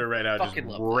in the bedroom right now, just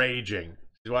raging.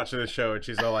 She's watching the show and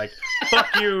she's all like,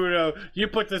 "Fuck you! You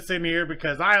put this in here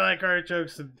because I like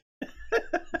artichokes." And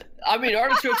I mean,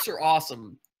 artichokes are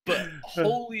awesome, but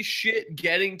holy shit,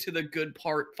 getting to the good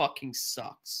part fucking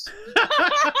sucks.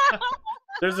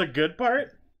 There's a good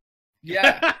part?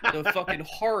 Yeah, the fucking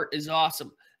heart is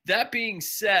awesome. That being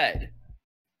said,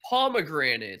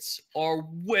 pomegranates are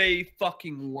way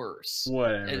fucking worse.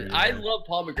 Whatever. And I love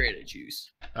pomegranate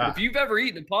juice. If you've ever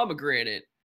eaten a pomegranate,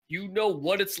 you know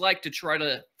what it's like to try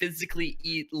to physically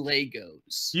eat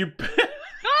Legos. You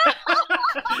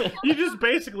just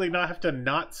basically not have to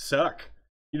not suck.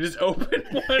 You just open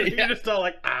one and you're just all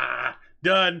like,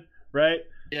 done, right?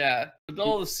 Yeah, with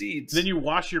all the seeds. Then you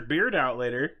wash your beard out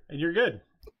later and you're good.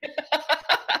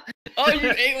 Oh, you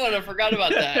ate one. I forgot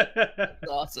about that. That's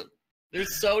awesome. They're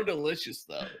so delicious,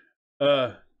 though.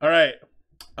 All right.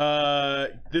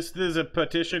 This is a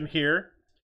petition here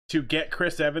to get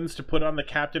Chris Evans to put on the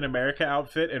Captain America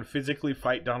outfit and physically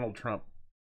fight Donald Trump.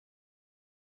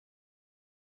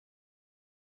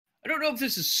 I don't know if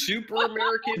this is super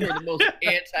American or the most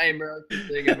anti-American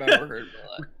thing I've ever heard in my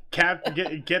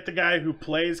life. Get the guy who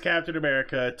plays Captain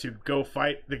America to go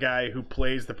fight the guy who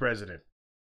plays the president.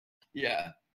 Yeah.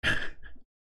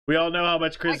 We all know how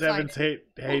much Chris Evans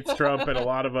hates Trump, and a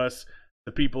lot of us,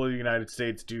 the people of the United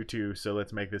States, do too, so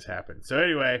let's make this happen. So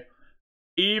anyway,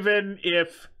 even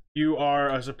if you are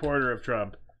a supporter of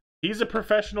Trump, he's a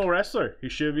professional wrestler. He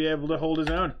should be able to hold his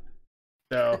own.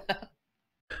 So,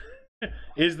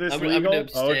 is this legal?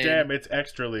 Oh, damn, it's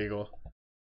extra legal.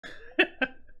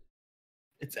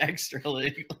 It's extra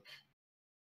legal.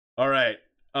 All right.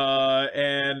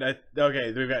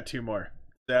 Okay, we've got two more.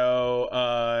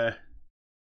 So,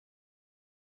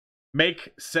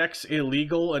 make sex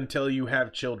illegal until you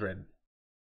have children.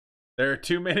 There are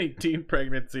too many teen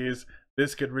pregnancies.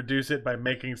 This could reduce it by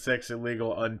making sex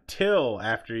illegal until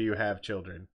after you have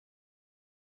children.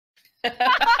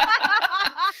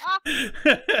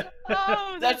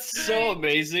 Oh, that's so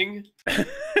amazing.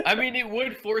 I mean, it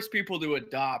would force people to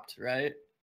adopt, right?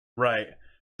 Right.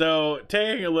 So,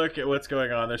 taking a look at what's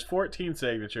going on, there's 14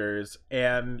 signatures,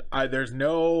 and there's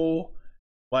no,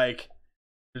 like,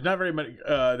 there's not very many.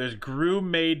 There's Gru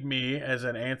made me as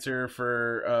an answer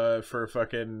for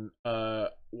fucking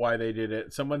why they did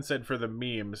it. Someone said for the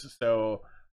memes. So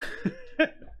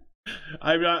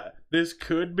I'm not. This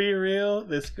could be real.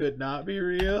 This could not be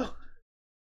real.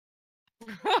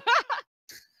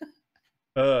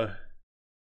 But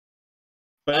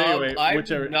anyway, I'm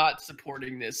not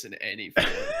supporting this in any form.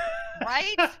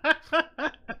 Right?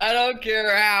 I don't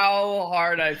care how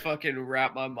hard I fucking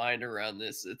wrap my mind around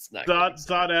this. It's not.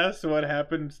 Thought asks what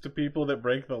happens to people that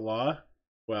break the law.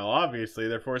 Well, obviously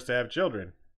they're forced to have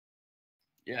children.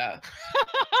 Yeah.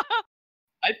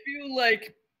 I feel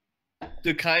like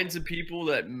the kinds of people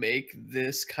that make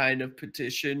this kind of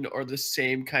petition are the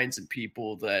same kinds of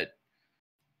people that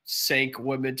sank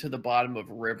women to the bottom of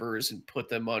rivers and put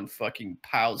them on fucking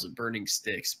piles of burning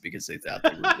sticks because they thought they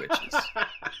were witches.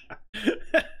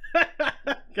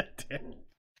 God damn.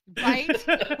 Right?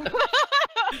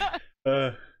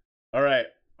 All right.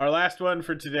 Our last one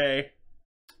for today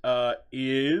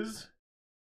is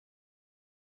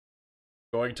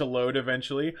going to load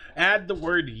eventually. Add the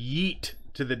word yeet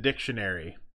to the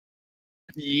dictionary.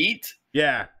 Yeet?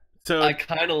 Yeah. So I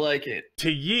kind of like it. To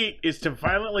yeet is to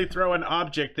violently throw an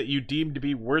object that you deem to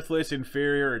be worthless,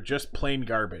 inferior, or just plain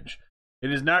garbage.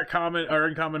 It is not common or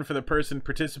uncommon for the person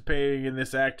participating in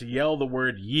this act to yell the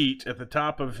word yeet at the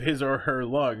top of his or her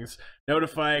lungs,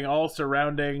 notifying all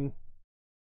surrounding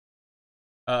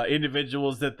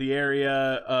individuals that the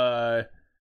area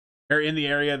or in the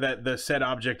area that the said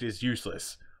object is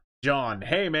useless. John,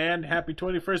 hey man, happy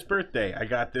 21st birthday. I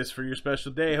got this for your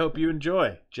special day. Hope you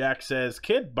enjoy. Jack says,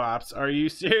 Kid Bops, are you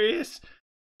serious?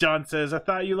 John says, I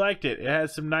thought you liked it. It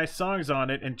has some nice songs on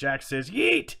it. And Jack says,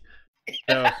 yeet.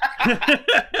 So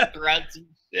throw some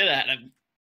shit at him.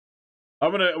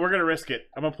 We're gonna risk it.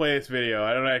 I'm gonna play this video.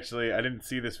 I didn't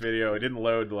see this video. It didn't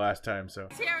load the last time, so.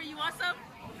 Terry, you want some?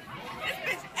 This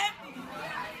bitch empty.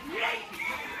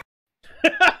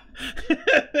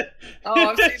 Oh,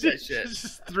 I've seen that shit.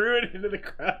 Just threw it into the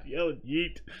crowd, yelling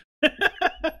yeet.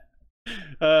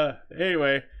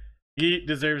 Anyway, yeet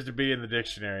deserves to be in the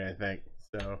dictionary, I think.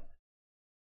 So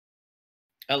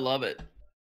I love it.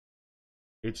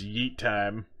 It's yeet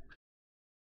time.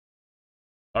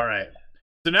 All right.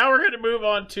 So now we're going to move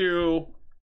on to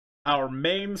our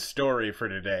main story for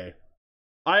today.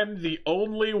 I'm the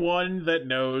only one that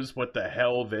knows what the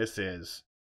hell this is.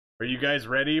 Are you guys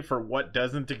ready for what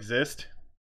doesn't exist?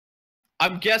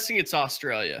 I'm guessing it's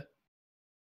Australia.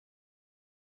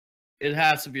 It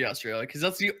has to be Australia, because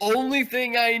that's the only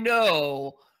thing I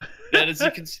know that is a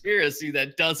conspiracy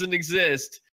that doesn't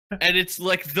exist, and it's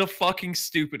like the fucking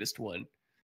stupidest one.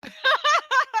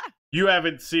 You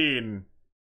haven't seen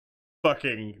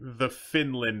fucking the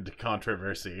Finland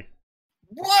controversy.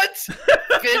 What?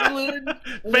 Finland?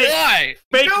 Fake- Why?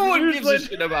 fake No one gives a newsland.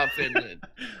 shit about Finland.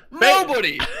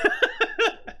 Nobody.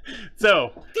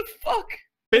 So, What the fuck?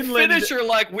 Finland. Finnish are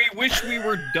like, we wish we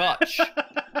were Dutch.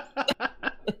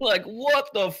 Like,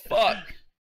 what the fuck?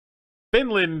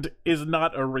 Finland is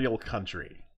not a real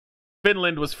country.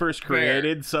 Finland was first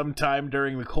created sometime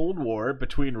during the Cold War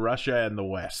between Russia and the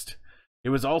West. It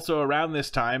was also around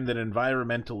this time that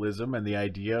environmentalism and the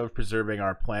idea of preserving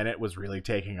our planet was really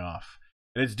taking off.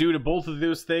 And it's due to both of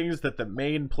those things that the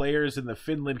main players in the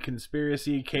Finland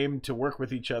conspiracy came to work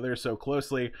with each other so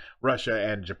closely, Russia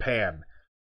and Japan.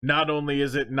 Not only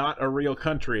is it not a real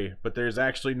country, but there's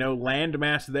actually no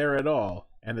landmass there at all,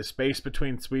 and the space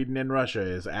between Sweden and Russia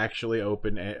is actually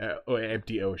open,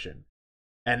 empty ocean.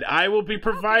 And I will be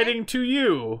providing to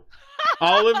you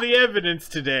all of the evidence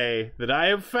today that I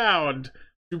have found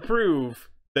to prove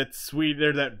that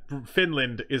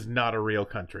Finland is not a real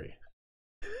country.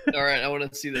 All right, I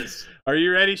want to see this. Are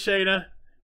you ready, Shayna?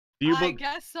 I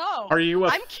guess so. Are you?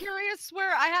 I'm curious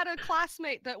where I had a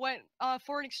classmate that went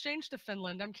for an exchange to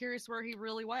Finland. I'm curious where he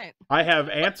really went. I have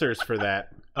answers for that.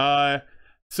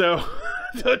 So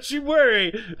don't you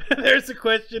worry. There's a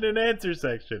question and answer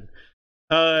section.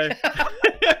 But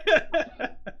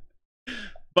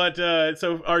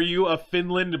so are you a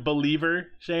Finland believer,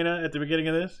 Shayna, at the beginning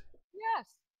of this? Yes.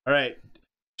 All right.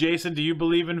 Jason, do you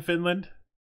believe in Finland?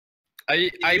 I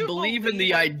believe in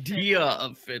the idea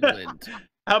of Finland.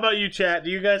 How about you, chat? Do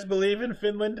you guys believe in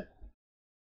Finland?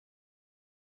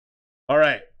 All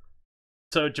right.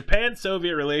 So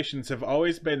Japan-Soviet relations have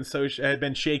always been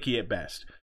shaky at best,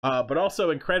 but also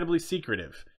incredibly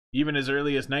secretive. Even as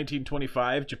early as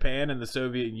 1925, Japan and the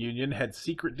Soviet Union had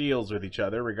secret deals with each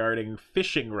other regarding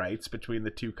fishing rights between the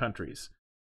two countries,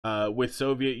 with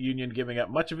Soviet Union giving up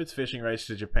much of its fishing rights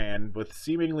to Japan with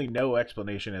seemingly no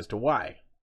explanation as to why.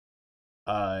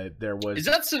 There was... Is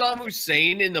that Saddam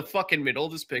Hussein in the fucking middle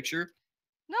of this picture?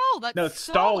 No, it's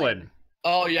Stalin.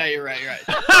 Oh, yeah, you're right, you're right.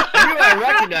 I knew I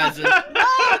recognize it. No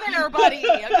there, buddy.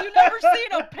 Have you never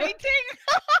seen a painting?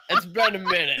 It's been a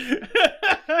minute.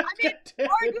 I mean,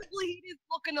 arguably he is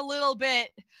looking a little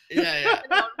bit Yeah.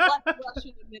 less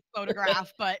Russian in this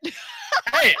photograph, but...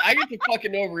 Hey, I get to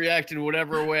fucking overreact in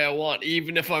whatever way I want,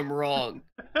 even if I'm wrong.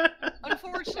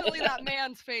 Unfortunately, that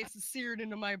man's face is seared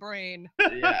into my brain.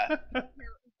 Yeah.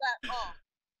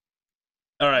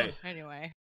 All right.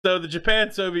 Anyway. So the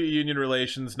Japan-Soviet Union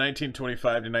relations, 1925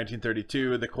 to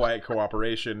 1932, the quiet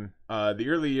cooperation, the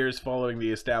early years following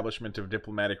the establishment of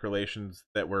diplomatic relations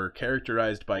that were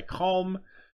characterized by calm,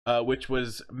 which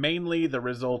was mainly the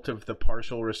result of the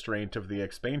partial restraint of the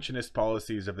expansionist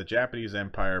policies of the Japanese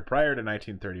Empire prior to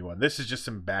 1931. This is just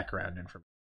some background information,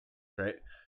 right?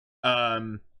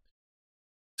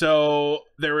 So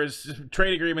there was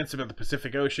trade agreements about the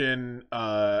Pacific Ocean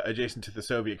adjacent to the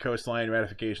Soviet coastline.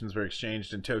 Ratifications were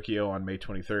exchanged in Tokyo on May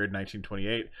 23rd,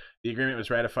 1928. The agreement was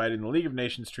ratified in the League of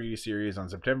Nations Treaty Series on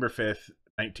September 5th,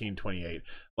 1928.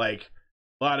 Like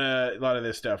a lot of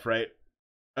this stuff, right?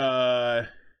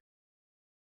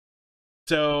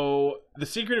 So the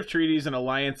secretive treaties and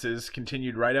alliances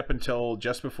continued right up until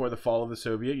just before the fall of the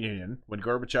Soviet Union, when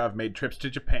Gorbachev made trips to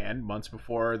Japan months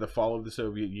before the fall of the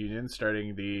Soviet Union,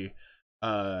 stating the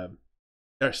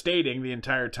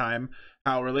entire time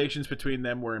how relations between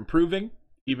them were improving,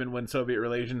 even when Soviet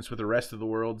relations with the rest of the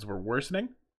world were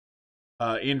worsening.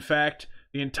 In fact,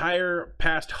 the entire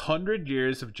past 100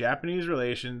 years of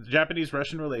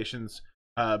Japanese-Russian relations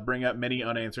bring up many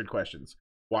unanswered questions.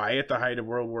 Why, at the height of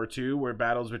World War II, were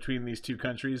battles between these two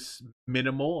countries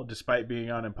minimal, despite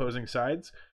being on opposing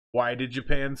sides? Why did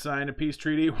Japan sign a peace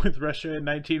treaty with Russia in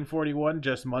 1941,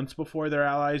 just months before their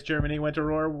allies Germany went to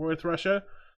war with Russia?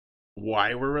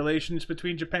 Why were relations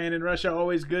between Japan and Russia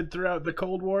always good throughout the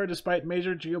Cold War, despite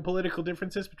major geopolitical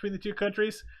differences between the two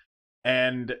countries?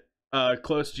 And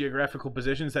close geographical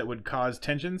positions that would cause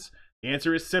tensions? The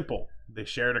answer is simple. They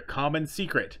shared a common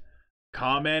secret.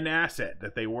 Common asset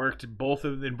that they worked in both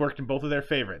of their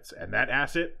favorites, and that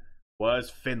asset was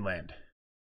Finland.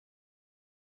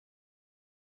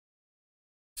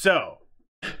 So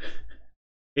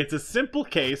it's a simple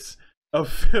case of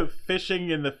fishing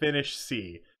in the Finnish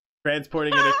Sea,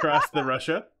 transporting it across the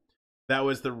Russia. That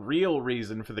was the real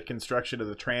reason for the construction of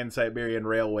the Trans-Siberian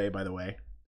Railway, by the way.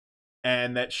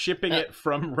 And that shipping it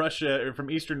from Russia,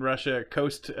 from Eastern Russia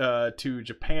coast to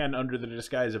Japan under the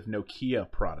disguise of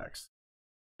Nokia products.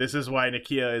 This is why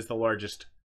Nokia is the largest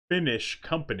Finnish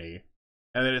company,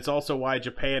 and that it's also why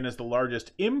Japan is the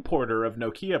largest importer of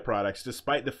Nokia products,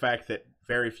 despite the fact that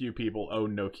very few people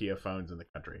own Nokia phones in the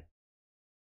country.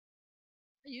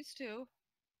 I used to.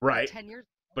 Right, 10 years.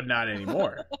 but not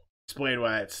anymore. Explain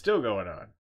why it's still going on.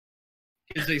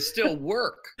 Because they still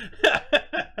work.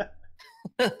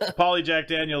 Polly Jack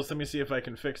Daniels, let me see if I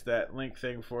can fix that link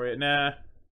thing for you. Nah,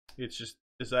 it's just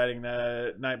deciding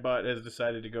that Nightbot has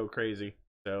decided to go crazy.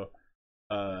 So,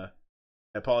 I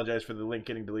apologize for the link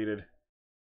getting deleted.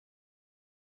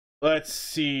 Let's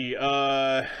see.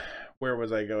 Where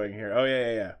was I going here? Oh,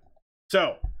 yeah.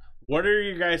 So, what are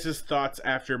your guys' thoughts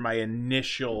after my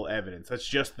initial evidence? That's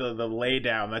just the lay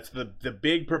down. That's the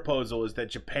big proposal, is that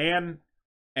Japan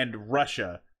and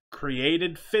Russia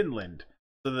created Finland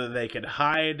so that they could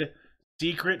hide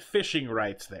secret fishing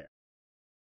rights there.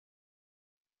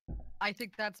 I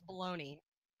think that's baloney.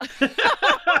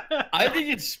 I think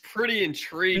it's pretty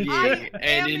intriguing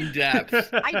and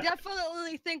in-depth. I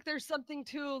definitely think there's something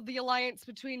to the alliance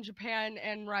between Japan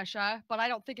and Russia, but I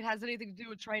don't think it has anything to do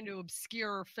with trying to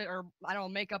obscure or I don't know,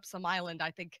 make up some island. I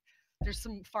think there's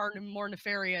some far more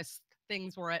nefarious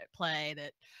things were at play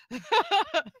that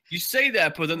You say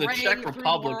that, but then the Rang Czech through the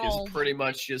Republic is world. pretty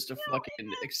much just a fucking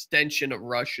extension of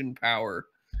Russian power.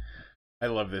 I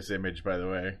love this image, by the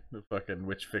way. The fucking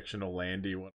which fictional land do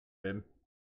you want to live in?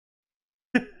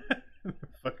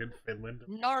 Fucking Finland.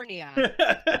 Narnia.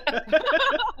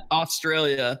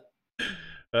 Australia.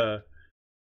 All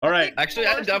right. Actually,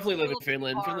 I'd Yours is definitely a live in little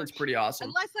Finland. harsh. Finland's pretty awesome.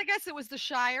 Unless I guess it was the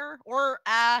Shire, or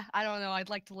I don't know. I'd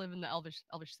like to live in the Elvish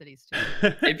cities too.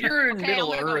 If you're in Okay,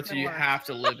 Middle I'm gonna go Earth, you Finland. have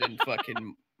to live in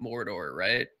fucking Mordor,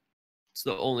 right? It's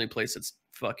the only place that's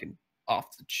fucking off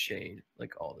the chain,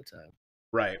 like all the time.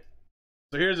 Right.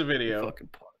 So here's a video. Fucking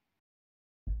part.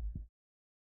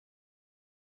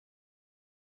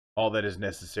 All that is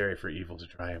necessary for evil to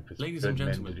triumph is for Ladies good and men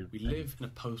to gentlemen, do we good. live in a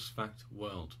post-fact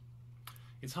world.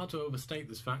 It's hard to overstate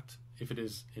this fact, if it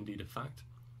is indeed a fact,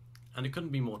 and it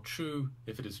couldn't be more true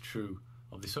if it is true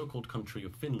of the so-called country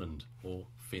of Finland, or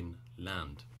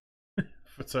Finland.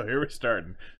 So here we're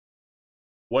starting.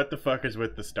 What the fuck is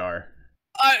with the star?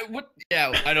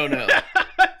 Yeah, I don't know.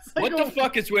 It's like, What the oh,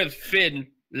 fuck is with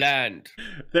Finland?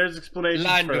 There's explanations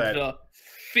Land for of that. the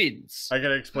Finns. I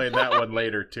gotta explain that one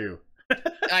later too.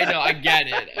 I know, I get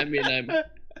it. I mean,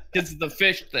 it's the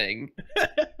fish thing.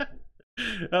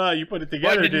 Oh, you put it Why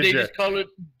together, didn't did they you? just call it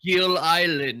Gill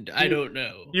Island? I don't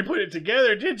know. You put it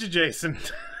together, did you, Jason?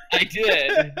 I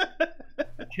did.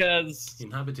 Because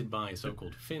Inhabited by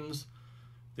so-called Finns,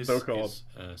 this So-called.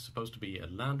 is supposed to be a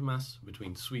landmass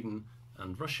between Sweden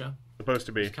and Russia. Supposed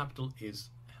to be. Its capital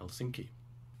is Helsinki.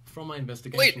 From my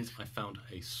investigations, I found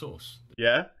a source.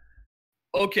 Yeah?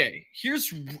 okay,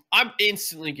 I'm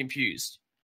instantly confused.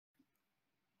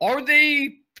 Are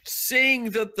they saying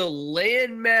that the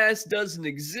landmass doesn't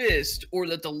exist, or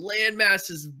that the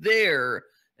landmass is there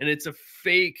and it's a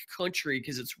fake country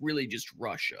because it's really just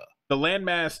Russia? The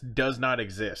landmass does not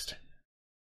exist.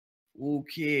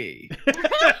 Okay.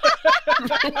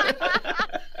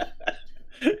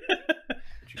 Which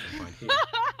you can find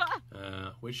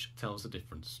here, which tells a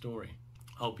different story.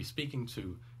 I'll be speaking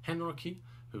to Henroki,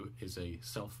 who is a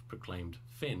self-proclaimed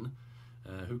Finn,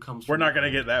 who comes We're from not going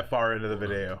to get that far into the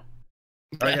video.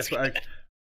 I guess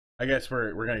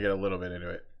we're going to get a little bit into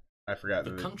it. I forgot.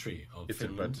 The that country of it's in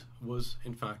Finland was,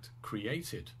 in fact,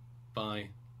 created by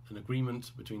an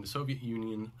agreement between the Soviet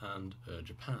Union and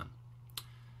Japan.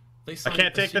 They I signed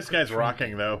can't a take this secret guy's treaty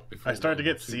rocking, though. before I start to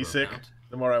World get War II broke seasick out,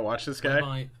 the more I watch this guy.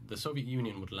 whereby the Soviet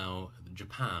Union would allow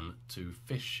Japan to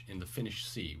fish in the Finnish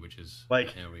Sea, which is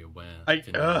Like, the area where I-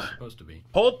 Finland is ugh. supposed to be.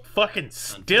 Hold fucking And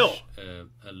still. fish,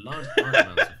 a large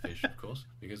amounts of fish, of course,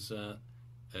 because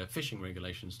fishing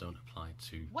regulations don't apply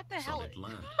to What the hell? solid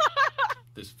land.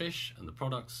 This fish and the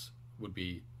products would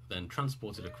be then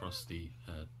transported across the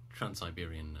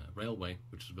Trans-Siberian Railway,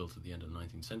 which was built at the end of the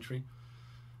 19th century,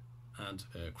 and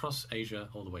across Asia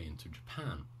all the way into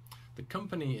Japan. The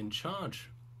company in charge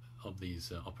of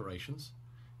these operations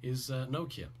is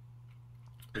Nokia,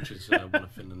 which is one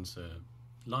of Finland's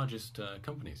largest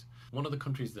companies. One of the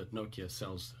countries that Nokia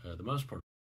sells the most products.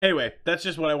 Anyway, that's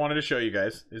just what I wanted to show you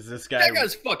guys. Is this guy? That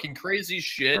guy's fucking crazy as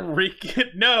shit.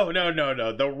 No.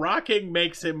 The rocking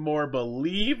makes him more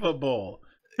believable.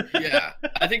 Yeah,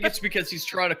 I think it's because he's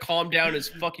trying to calm down his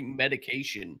fucking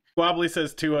medication. Wobbly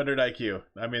says 200 IQ.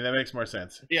 I mean, that makes more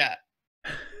sense. Yeah,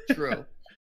 true.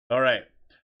 All right.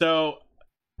 So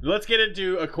let's get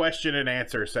into a question and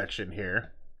answer section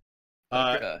here.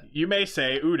 Okay. You may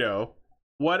say, Udo,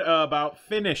 what about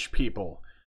Finnish people?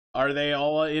 Are they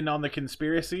all in on the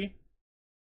conspiracy?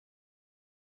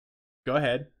 Go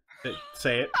ahead.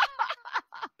 Say it.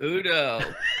 Udo.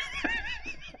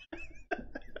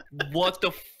 What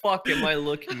the fuck am I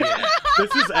looking at?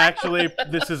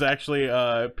 This is actually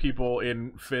people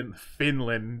in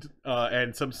Finland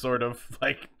and some sort of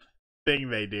like thing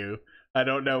they do. I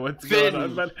don't know what's going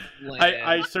on, but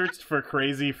I searched for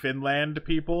crazy Finland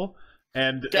people,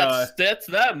 and that's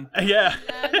them. Yeah.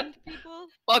 People?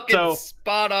 Fucking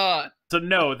spot on. So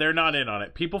no, they're not in on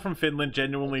it. People from Finland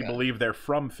genuinely believe they're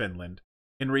from Finland.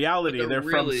 In reality, they're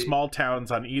from small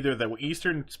towns on either the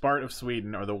eastern part of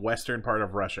Sweden or the western part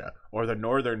of Russia or the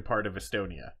northern part of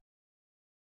Estonia.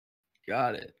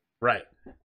 Got it. Right.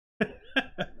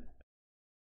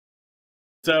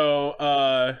 So,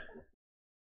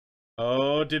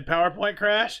 oh, did PowerPoint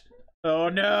crash? Oh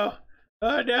no.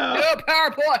 Oh no. No,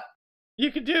 PowerPoint!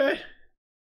 You can do it.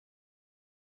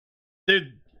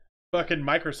 Dude, fucking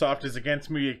Microsoft is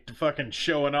against me fucking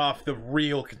showing off the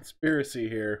real conspiracy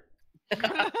here.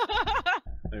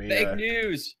 Fake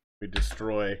news. We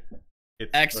destroy.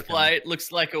 X-Flight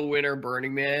looks like a winner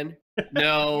Burning Man.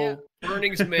 No,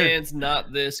 Burning Man's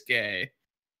not this gay.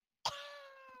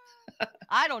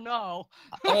 I don't know.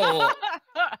 Oh,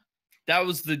 that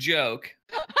was the joke.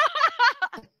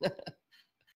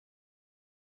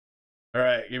 All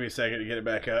right, give me a second to get it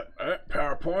back up. All right,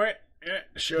 PowerPoint. Yeah,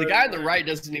 the guy on the right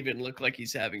doesn't even look like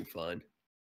he's having fun.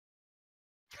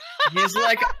 He's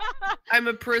like, I'm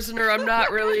a prisoner. I'm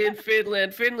not really in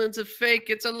Finland. Finland's a fake.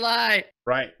 It's a lie.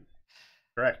 Right.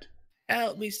 Correct.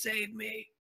 Help me, save me.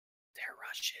 They're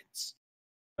Russians.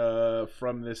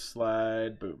 From this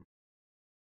slide, boom.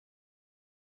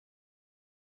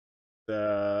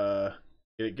 Get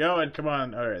it going. Come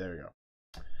on. All right, there we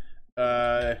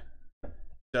go.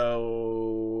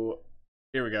 So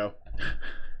here we go.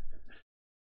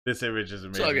 This image is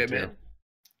amazing. It's all good, man.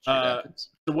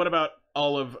 So what about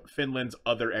all of Finland's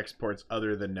other exports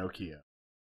other than Nokia?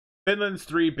 Finland's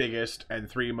three biggest and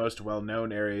three most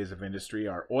well-known areas of industry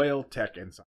are oil, tech,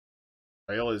 and science.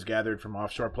 Oil is gathered from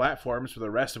offshore platforms, for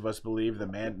the rest of us believe the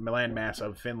land mass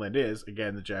of Finland is.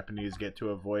 Again, the Japanese get to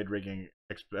avoid rigging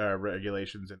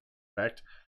regulations in effect.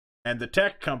 And the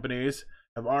tech companies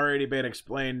have already been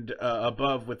explained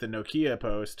above with the Nokia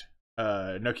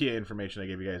Nokia information I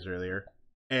gave you guys earlier.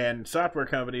 And software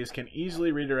companies can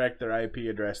easily redirect their IP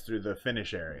address through the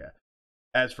Finnish area.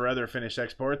 As for other Finnish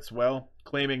exports, well,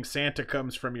 claiming Santa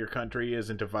comes from your country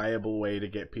isn't a viable way to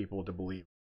get people to believe.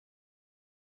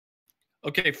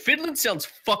 Okay, Finland sounds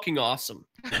fucking awesome.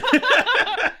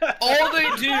 All they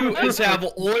do is have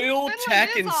oil,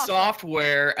 tech, and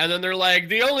software, and then they're like,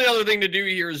 the only other thing to do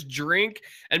here is drink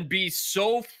and be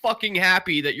so fucking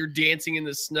happy that you're dancing in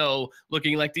the snow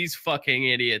looking like these fucking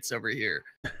idiots over here.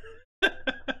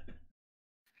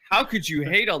 How could you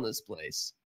hate on this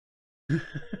place?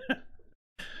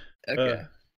 Okay.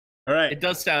 All right. It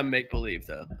does sound make-believe,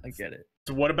 though. I get it.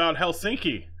 So what about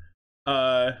Helsinki?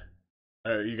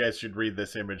 You guys should read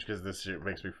this image because this shit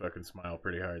makes me fucking smile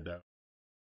pretty hard, though.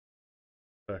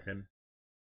 Fucking,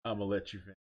 I'm gonna let you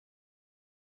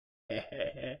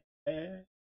finish. All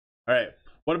right.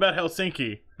 What about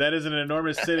Helsinki? That is an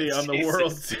enormous city on the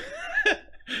world.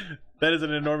 That is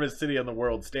an enormous city on the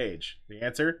world stage. The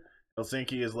answer?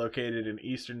 Helsinki is located in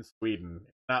eastern Sweden.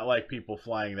 Not like people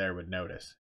flying there would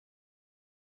notice.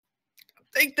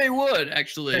 I think they would,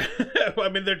 actually. I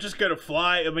mean, they're just gonna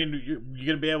fly. I mean, you're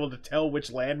gonna be able to tell which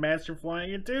landmass you're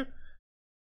flying into?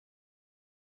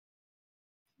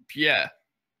 Yeah.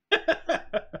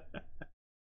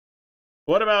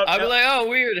 What about... I'd be like, oh,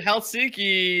 weird,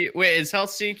 Helsinki. Wait, is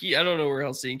Helsinki... I don't know where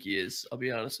Helsinki is. I'll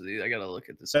be honest with you. I gotta look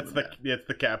at this. That's it's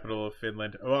the capital of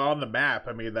Finland. Well, on the map,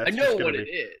 I mean, that's I know just what be, it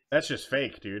is. That's just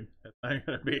fake, dude. That's not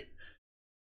gonna be...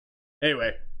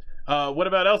 Anyway, what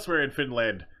about elsewhere in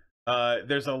Finland?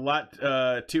 There's a lot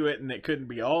to it, and it couldn't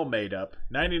be all made up.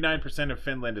 99% of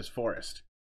Finland is forest.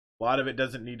 A lot of it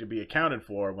doesn't need to be accounted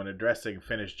for when addressing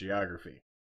Finnish geography.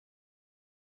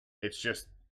 It's just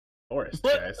forest,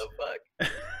 guys. What the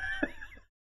fuck?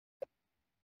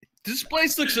 This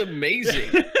place looks amazing.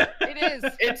 It is.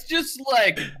 It's just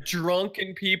like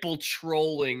drunken people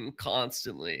trolling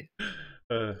constantly.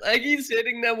 Like he's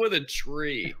hitting them with a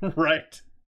tree. Right.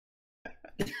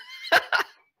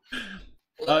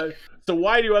 So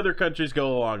why do other countries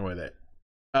go along with it?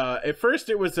 At first,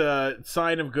 it was a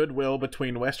sign of goodwill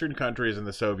between Western countries and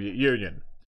the Soviet Union,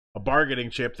 a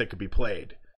bargaining chip that could be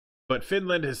played. But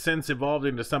Finland has since evolved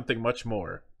into something much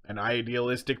more, an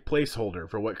idealistic placeholder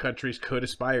for what countries could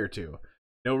aspire to.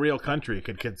 No real country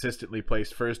could consistently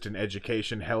place first in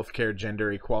education, healthcare,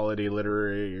 gender equality,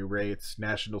 literary rates,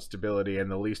 national stability, and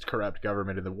the least corrupt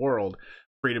government in the world,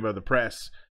 freedom of the press.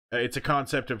 It's a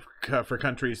concept of for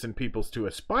countries and peoples to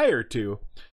aspire to,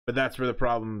 But that's where the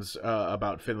problems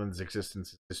about Finland's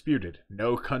existence is disputed.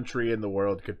 No country in the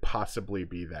world could possibly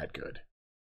be that good.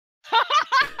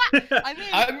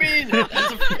 I mean,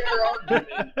 that's a fair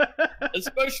argument.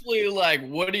 Especially, like,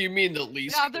 what do you mean the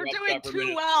least? Yeah, they're doing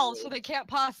too well, so they can't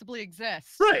possibly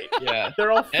exist. Right. Yeah,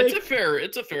 they're all fake.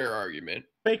 It's a fair argument.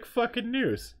 Fake fucking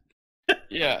news.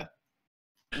 Yeah.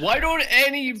 Why don't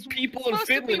any people in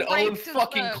Finland own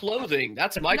fucking clothing?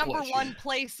 That's my question. Number one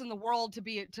place in the world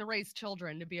to raise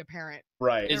children, to be a parent.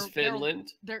 Right. Is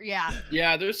Finland? Yeah.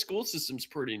 Yeah, their school system's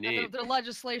pretty neat. Their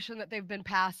legislation that they've been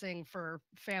passing for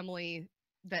family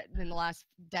that in the last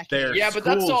decade. Their but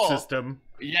that's all system.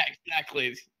 Yeah,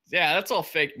 exactly. Yeah, that's all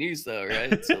fake news though,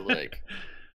 right? So like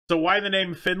So why the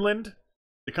name Finland?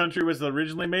 The country was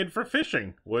originally made for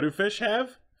fishing. What do fish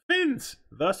have? Fins.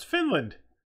 Thus Finland.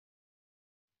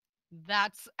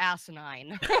 That's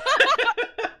asinine.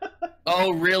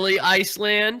 Oh, really?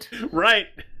 Iceland? Right.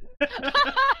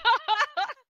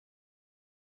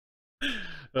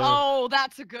 Oh,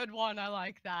 that's a good one. I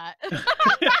like that.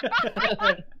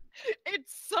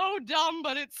 It's so dumb,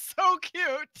 but it's so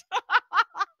cute.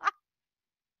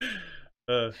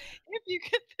 If you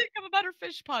could think of a better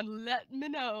fish pun, let me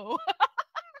know.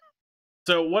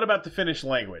 So what about the Finnish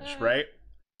language, right?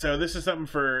 So this is something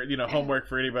for, homework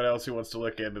for anybody else who wants to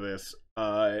look into this.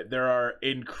 There are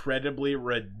incredibly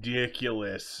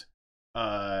ridiculous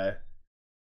oh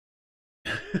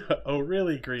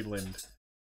really, Greenland?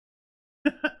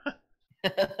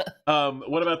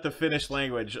 What about the Finnish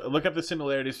language? Look up the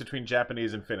similarities between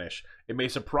Japanese and Finnish. It may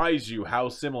surprise you how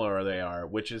similar they are,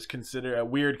 which is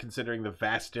weird considering the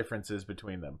vast differences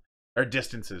between them, or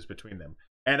distances between them.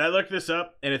 And I looked this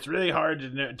up, and it's really hard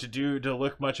to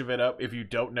look much of it up if you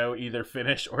don't know either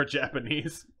Finnish or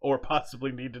Japanese, or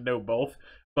possibly need to know both.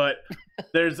 But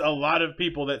there's a lot of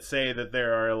people that say that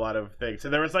there are a lot of things.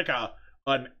 And there was like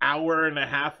an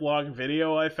hour-and-a-half long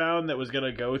video I found that was going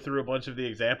to go through a bunch of the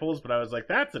examples, but I was like,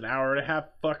 that's an hour-and-a-half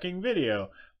fucking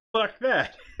video. Fuck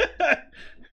that.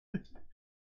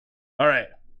 All right.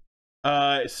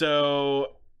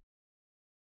 So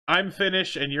I'm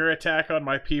Finnish, and your attack on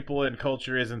my people and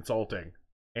culture is insulting.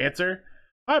 Answer: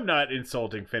 I'm not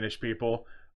insulting Finnish people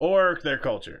or their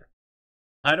culture.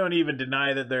 I don't even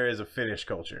deny that there is a Finnish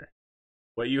culture.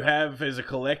 What you have is a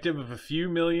collective of a few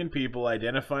million people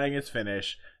identifying as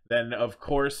Finnish, then of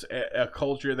course a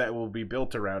culture that will be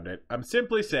built around it. I'm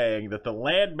simply saying that the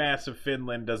landmass of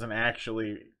Finland isn't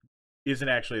actually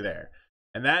there.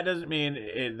 And that doesn't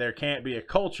mean there can't be a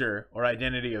culture or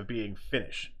identity of being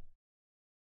Finnish.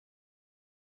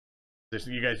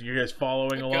 You guys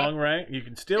following along, right? You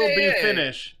can still be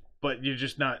Finnish, but you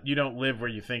don't live where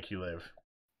you think you live.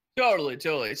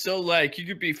 Totally. So like you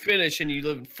could be Finnish and you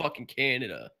live in fucking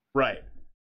Canada. Right.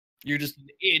 You're just an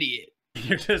idiot.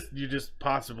 You're just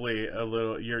possibly a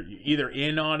little, you're either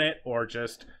in on it or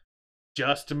just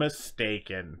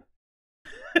mistaken.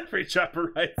 Every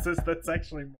chopper writes this, that's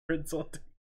actually more insulting.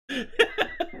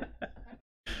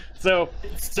 So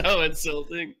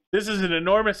insulting. This is an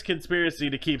enormous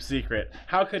conspiracy to keep secret.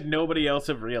 How could nobody else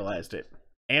have realized it?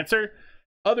 Answer: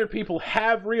 other people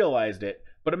have realized it,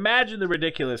 but imagine the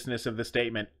ridiculousness of the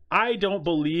statement, I don't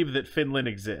believe that Finland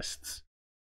exists.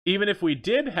 Even if we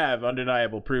did have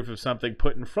undeniable proof of something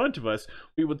put in front of us,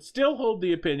 we would still hold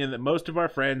the opinion that most of our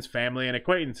friends, family, and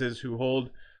acquaintances who hold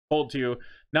to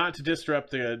not to disrupt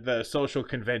the social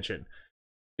convention.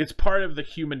 It's part of the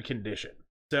human condition.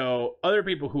 So other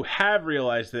people who have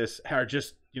realized this are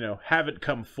just, haven't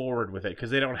come forward with it because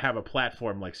they don't have a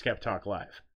platform like Skeptalk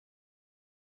Live.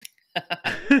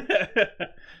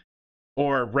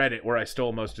 Or Reddit, where I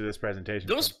stole most of this presentation.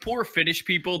 Those poor Finnish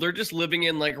people, they're just living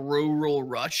in like rural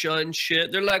Russia and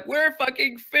shit. They're like, we're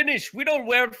fucking Finnish. We don't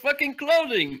wear fucking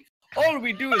clothing. All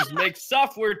we do is make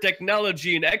software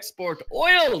technology and export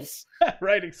oils.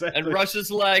 Right, exactly. And Russia's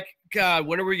like, God,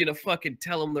 when are we going to fucking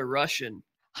tell them they're Russian?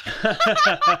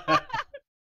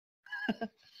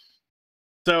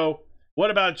 So,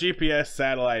 what about GPS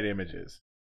satellite images?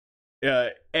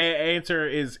 Answer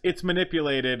is it's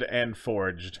manipulated and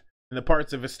forged. In the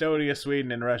parts of Estonia,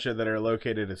 Sweden, and Russia that are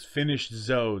located as Finnish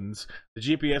zones, the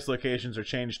GPS locations are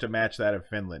changed to match that of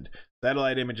Finland.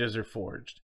 Satellite images are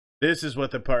forged. This is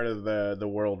what the part of the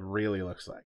world really looks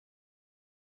like.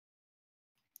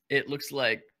 It looks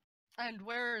like and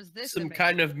where is this some image?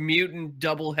 kind of mutant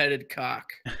double-headed cock.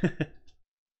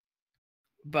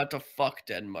 About to fuck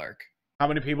Denmark. How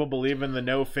many people believe in the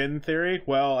no Finn theory?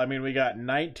 Well, I mean, we got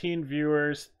 19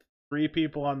 viewers, 3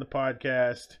 people on the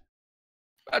podcast.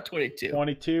 About 22.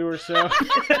 22 or so.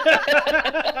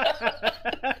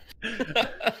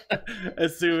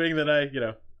 Assuming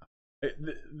that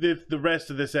The rest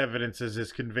of this evidence is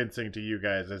as convincing to you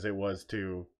guys as it was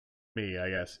to me, I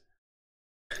guess.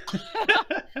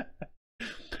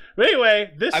 But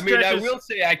anyway, this I mean, I will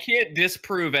say I can't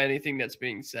disprove anything that's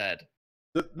being said.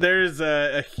 There's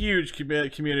a huge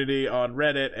community on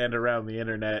Reddit and around the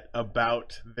internet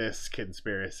about this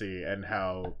conspiracy and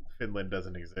how Finland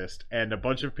doesn't exist, and a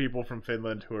bunch of people from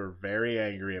Finland who are very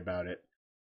angry about it.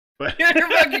 But You're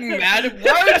fucking mad.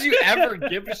 Why would you ever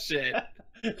give a shit?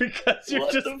 Because you're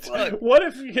What just. the fuck? What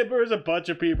if there was a bunch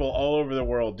of people all over the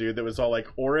world, dude, that was all like,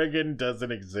 Oregon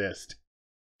doesn't exist?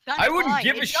 That's I wouldn't lying.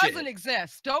 give a it shit. doesn't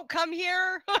exist. Don't come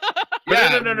here.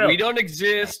 Yeah, No. we don't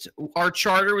exist. Our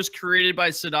charter was created by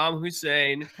Saddam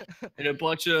Hussein and a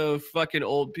bunch of fucking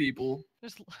old people.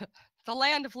 It's the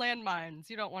land of landmines.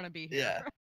 You don't want to be here. Yeah.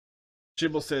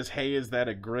 Jibble says, hey, is that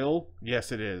a grill?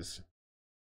 Yes, it is.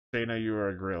 Shayna, you are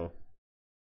a grill.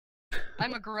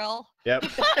 I'm a grill. Yep.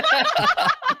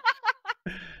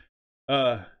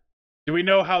 Do we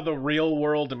know how the real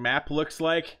world map looks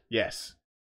like? Yes.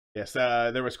 Yes,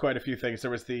 there was quite a few things.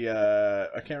 There was the,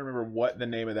 I can't remember what the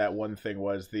name of that one thing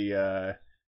was, the,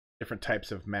 different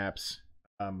types of maps.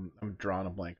 I'm drawing a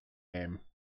blank name.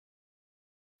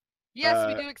 Yes,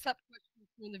 we do accept questions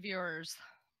from the viewers.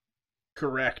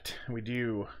 Correct, we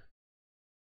do.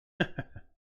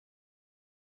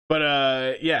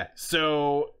 But, yeah,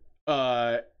 so,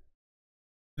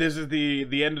 this is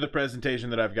the end of the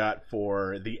presentation that I've got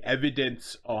for the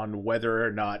evidence on whether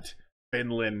or not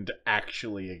Finland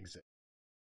actually exists.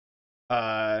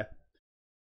 Vile,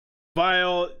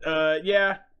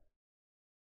 yeah,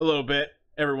 a little bit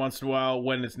every once in a while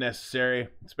when it's necessary,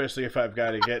 especially if I've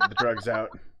got to get the drugs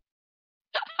out.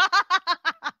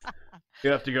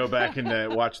 You have to go back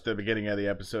and watch the beginning of the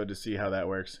episode to see how that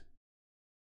works.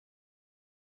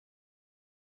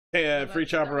 Hey, Free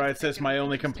Chopper Ride says, my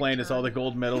only complaint is all the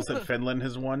gold medals that Finland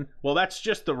has won. Well, that's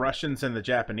just the Russians and the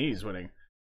Japanese winning.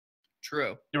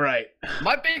 True. Right.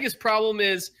 My biggest problem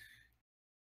is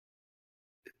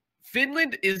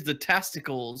Finland is the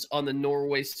testicles on the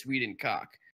Norway-Sweden cock.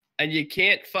 And you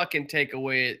can't fucking take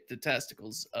away the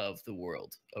testicles of the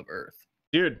world, of Earth.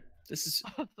 Dude, This is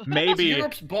maybe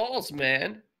Europe's balls,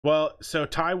 man. Well, so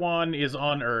Taiwan is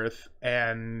on Earth,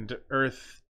 and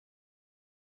Earth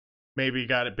maybe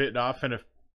got it bitten off in a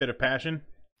bit of passion.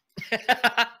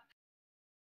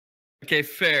 Okay,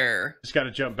 fair. Just got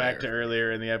to jump back to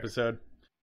earlier in the episode.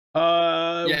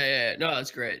 Yeah. No,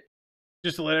 that's great.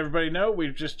 Just to let everybody know,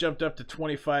 we've just jumped up to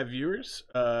 25 viewers.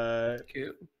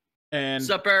 Cute. And What's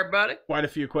up, everybody? quite a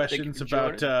few questions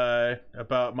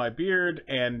about my beard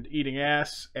and eating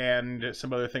ass and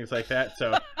some other things like that.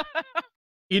 So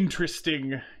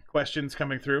interesting questions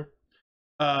coming through.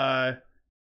 Am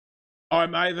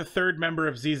I the third member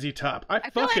of ZZ Top? I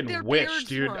feel fucking like their wish, beards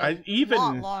dude. were I a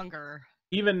lot longer.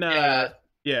 Yeah.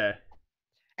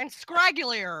 And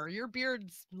scragglier. Your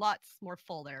beard's lots more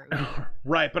full there.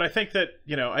 Right, but I think that,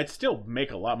 I'd still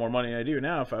make a lot more money than I do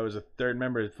now if I was a third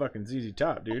member of fucking ZZ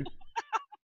Top, dude.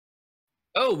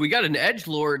 Oh, we got an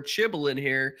edgelord Chibble in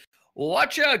here.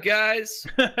 Watch out, guys.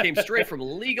 Came straight from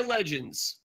League of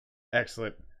Legends.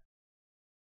 Excellent.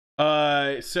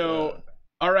 All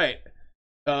right.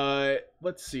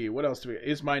 Let's see. What else do we...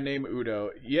 Is my name Udo?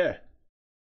 Yeah.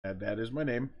 That is my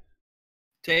name.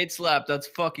 Taint slap, that's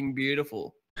fucking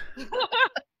beautiful.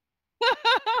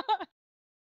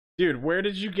 Dude, where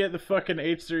did you get the fucking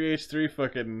H3H3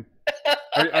 fucking...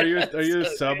 Are you a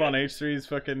sub on H3's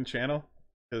fucking channel?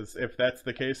 Because if that's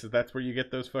the case, that's where you get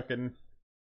those fucking...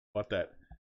 What that?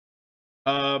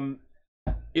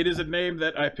 It is a name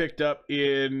that I picked up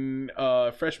in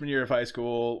freshman year of high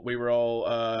school. We were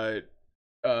all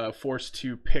forced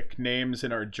to pick names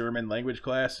in our German language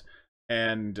class,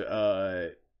 and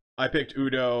I picked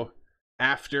Udo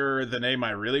after the name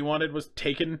I really wanted was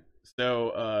taken.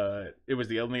 So it was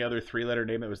the only other three-letter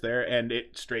name that was there, and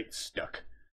it straight stuck.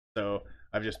 So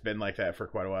I've just been like that for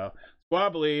quite a while.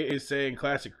 Squabbly is saying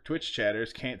classic Twitch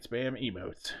chatters can't spam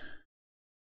emotes.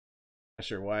 Not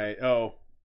sure why. Oh,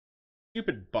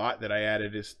 stupid bot that I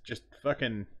added is just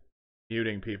fucking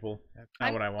muting people. That's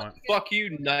not what I want. Fuck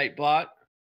you, Nightbot.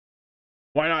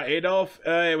 Why not Adolf?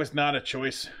 It was not a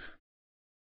choice.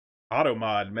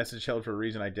 Automod, message held for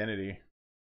reason identity.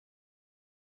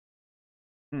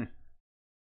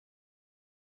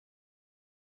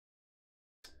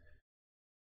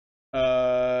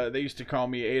 They used to call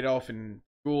me Adolf in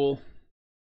school.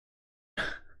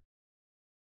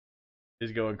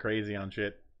 He's going crazy on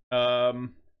shit. All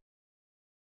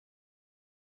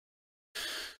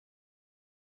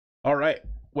right.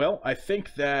 Well, I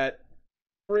think that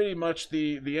pretty much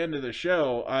the end of the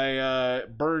show. I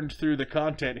burned through the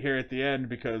content here at the end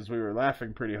because we were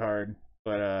laughing pretty hard.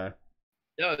 But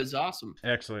no, it was awesome.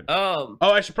 excellent. Oh,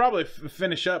 I should probably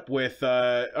finish up with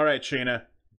all right, Shayna.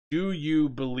 Do you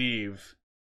believe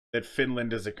that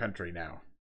Finland is a country now?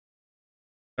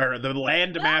 Or the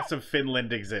land mass of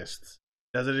Finland exists?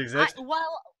 Does it exist?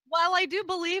 While I do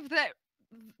believe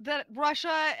that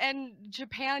Russia and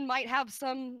Japan might have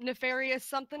some nefarious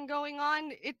something going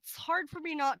on, it's hard for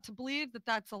me not to believe that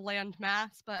that's a land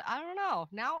mass, but I don't know.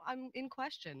 Now I'm in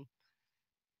question.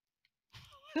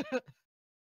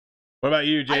 What about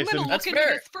you, Jason? I'm gonna look into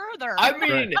this further. I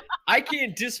mean, I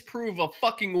can't disprove a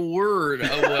fucking word of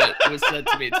what was said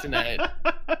to me tonight.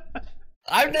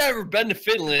 I've never been to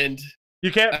Finland.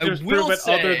 You can't disprove it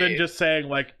other than say- just saying,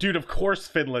 like, dude, of course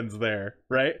Finland's there,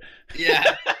 right?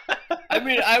 Yeah. I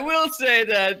mean, I will say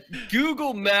that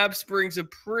Google Maps brings a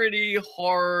pretty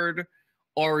hard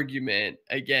argument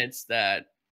against that.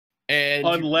 And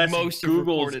Unless most of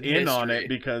Google's recorded in on history. it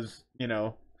because, you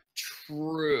know,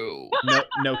 True.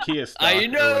 Nokia stock I or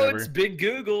know whatever. it's big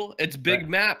Google. It's big Right.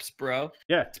 maps, bro.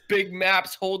 Yeah. It's big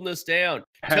maps holding us down.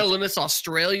 Telling us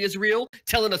Australia's real.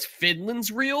 Telling us Finland's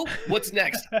real. What's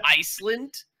next?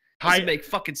 Iceland? Does it make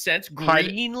fucking sense?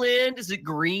 Greenland? Is it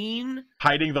green?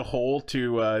 Hiding the hole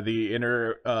to the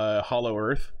inner hollow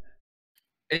Earth.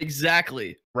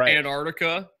 Exactly. Right.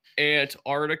 Antarctica.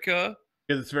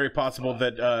 Because it's very possible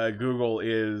that Google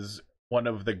is one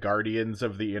of the guardians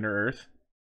of the inner Earth.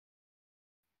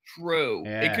 True.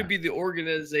 Yeah. It could be the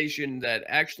organization that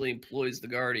actually employs the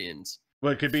Guardians.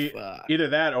 Well, it could be Fuck. either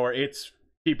that or it's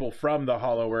people from the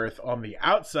hollow Earth on the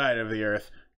outside of the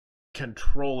Earth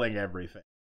controlling everything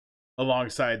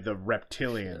alongside the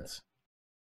reptilians.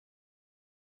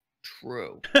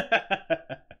 True.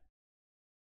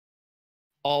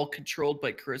 All controlled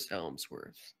by Chris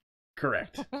Helmsworth.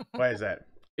 Correct. Why is that?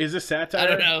 Is this satire? I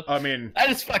don't know. I mean, I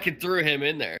just fucking threw him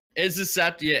in there. Is this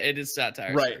satire? Yeah, it is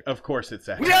satire. right. Sir. Of course it's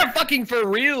satire. We are fucking for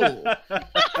real.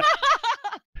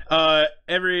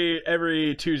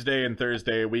 Every Tuesday and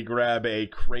Thursday we grab a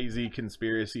crazy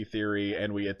conspiracy theory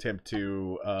and we attempt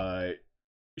to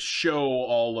show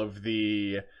all of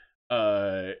the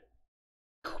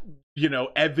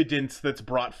evidence that's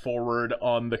brought forward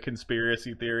on the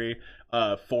conspiracy theory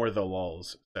for the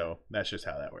lulz. So that's just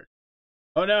how that works.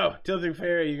 Oh no, Tilting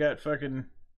Fairy, you got fucking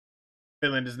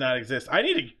Finland does not exist. I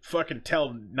need to fucking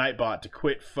tell Nightbot to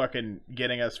quit fucking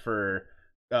getting us for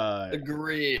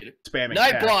Agreed. spamming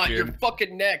Nightbot, chat, dude. you're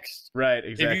fucking next. Right,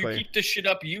 If exactly. you keep this shit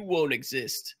up, you won't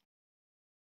exist.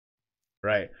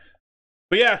 Right.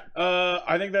 But yeah,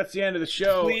 I think that's the end of the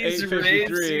show. Please raise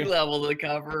 8:53. sea level to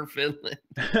cover Finland.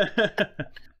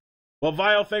 Well,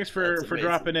 Vile, thanks for That's amazing.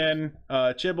 dropping in.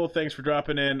 Chibble, thanks for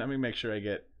dropping in. Let me make sure I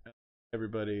get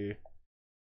everybody.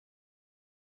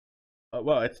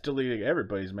 Well, it's deleting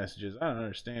everybody's messages. I don't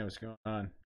understand what's going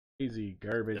on. Easy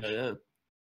garbage.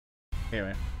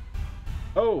 Anyway.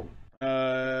 Oh,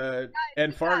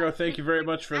 and Fargo, thank you very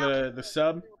much for the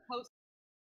sub.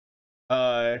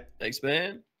 Thanks,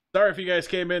 man. Sorry if you guys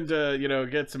came in to,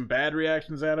 get some bad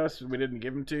reactions at us. We didn't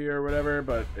give them to you or whatever,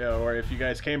 but, or if you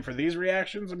guys came for these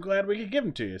reactions, I'm glad we could give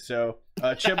them to you. So,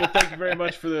 Chibble, thank you very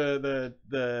much for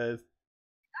the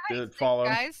follow.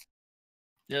 Guys.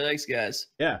 Yeah, thanks, guys.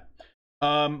 Yeah.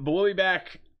 But we'll be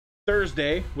back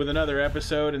Thursday with another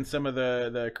episode and some of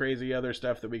the crazy other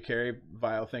stuff that we carry.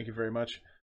 Vile, thank you very much.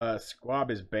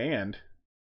 Squab is banned.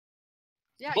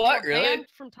 Yeah, What, you're really? banned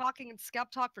from talking in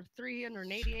Skeptalk for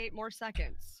 388 more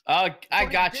seconds. I Go to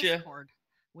got you. Discord.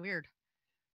 Weird.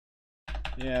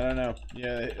 Yeah, I don't know.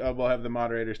 Yeah, we'll have the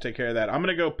moderators take care of that. I'm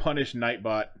gonna go punish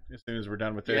Nightbot as soon as we're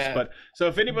done with this. Yeah. But so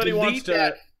if anybody wants to,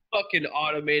 that fucking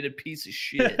automated piece of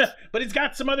shit. but he's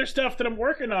got some other stuff that I'm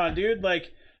working on, dude.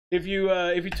 Like if you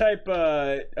type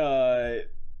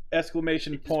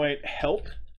exclamation point help,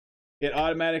 it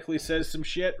automatically says some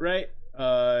shit, right?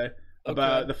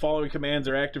 About the following commands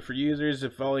are active for users,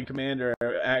 the following command are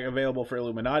available for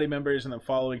Illuminati members, and the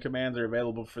following commands are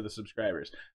available for the subscribers.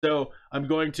 So I'm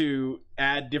going to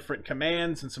add different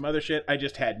commands and some other shit. I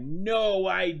just had no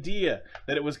idea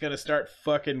that it was going to start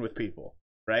fucking with people,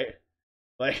 right?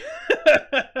 Like,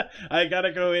 I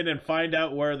gotta go in and find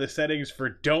out where the settings for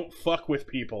don't fuck with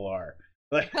people are.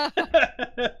 Like,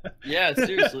 Yeah,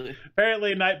 seriously.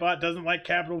 apparently Nightbot doesn't like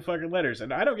capital fucking letters,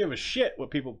 and I don't give a shit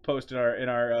what people post in our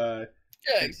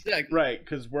Yeah, exactly. right,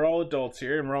 because we're all adults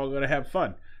here and we're all gonna have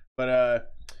fun.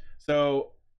 But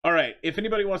so all right, if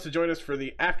anybody wants to join us for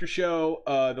the after show,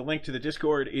 the link to the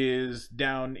Discord is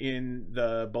down in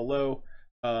the below.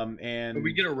 And Are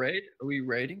we gonna raid? Are we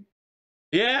raiding?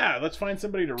 yeah, let's find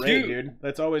somebody to raid, dude.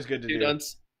 That's always good to do.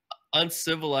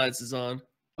 Uncivilized is on.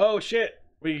 Oh shit,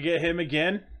 we can get him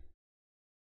again.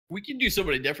 We can do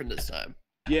somebody different this time.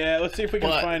 Yeah, let's see if we can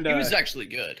But find. he was actually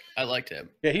good. I liked him.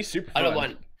 Yeah, he's super fun. I don't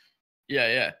mind.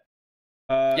 Yeah.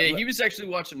 Yeah, he was actually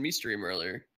watching me stream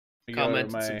earlier.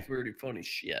 Commented some pretty funny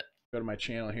shit. Go to my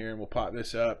channel here and we'll pop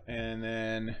this up and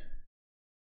then.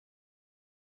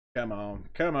 Come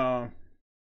on.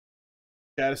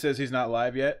 Data says he's not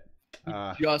live yet.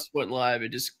 Just went live.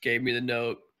 It just gave me the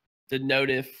note. The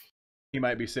notif. He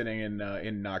might be sitting in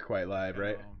not quite live,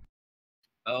 right?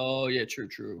 Oh yeah,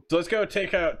 true. So let's go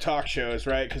take out talk shows,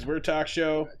 right? Because we're a talk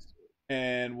show,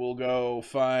 and we'll go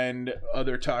find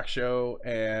other talk show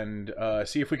and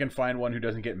see if we can find one who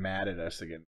doesn't get mad at us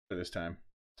again for this time.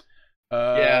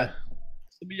 Yeah.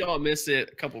 Some of y'all missed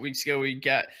it a couple weeks ago. We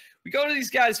go to these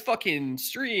guys' fucking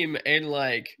stream and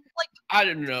like I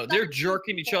don't know, they're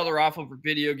jerking each other off over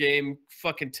video game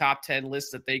fucking top 10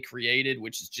 lists that they created,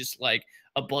 which is just like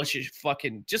a bunch of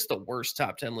fucking just the worst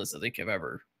top 10 lists I think I've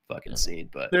ever fucking seen.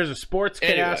 But there's a sports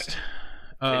cast.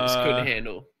 I just couldn't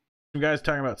handle. Some guys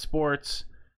talking about sports.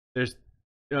 There's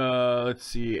let's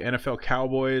see, NFL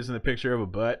Cowboys in the picture of a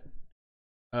butt.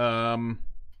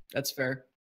 That's fair.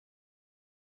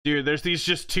 Dude, there's these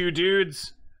just two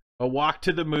dudes. A walk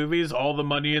to the movies, all the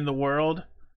money in the world.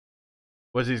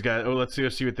 What's these guys? Oh, let's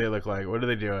see what they look like. What are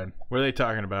they doing? What are they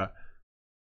talking about?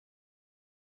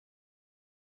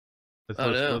 Let's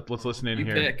listen in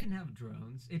here. You can have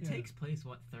drones. It takes place,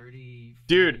 what, 30...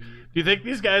 Dude, do you think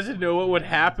these guys would know what would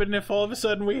happen if all of a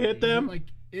sudden we hit them? Like,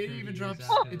 it even drops...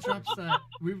 It drops that...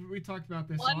 We talked about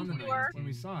this on the night when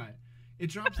we saw it. It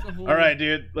drops the whole... All right,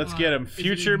 dude. Let's get him.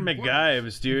 Future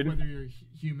MacGyves, dude. Whether you're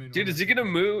human. Dude, is he gonna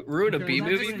ruin a B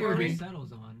movie for me?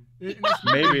 Settles on.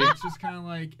 Maybe. It's just kind of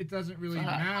like it doesn't really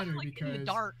matter because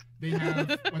they have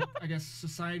what I guess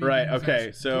society. Right.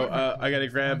 Okay. So I gotta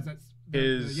grab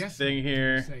his thing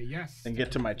here and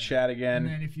get to my chat again.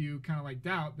 And then if you kind of like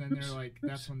doubt, then they're like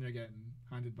that's when they're getting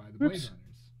haunted by the Blade Runners.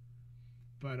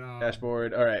 But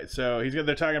dashboard. All right. So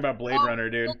they're talking about Blade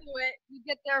Runner, dude. We'll do it. You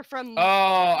get there from. Oh,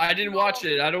 I didn't watch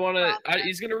it. I don't want to.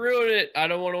 He's gonna ruin it. I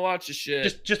don't want to watch the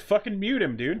shit. Just fucking mute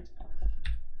him, dude.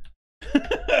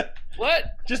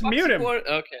 What? Just mute him. Okay,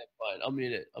 fine. I'll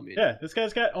mute it. Yeah, this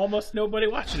guy's got almost nobody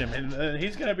watching him, and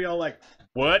he's gonna be all like,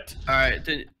 "What?" All right,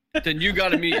 then you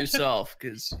gotta mute yourself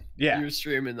because yeah, you're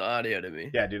streaming the audio to me.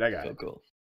 Yeah, dude, I got it. Cool.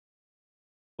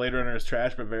 Blade Runner is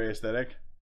trash, but very aesthetic.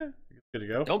 Good to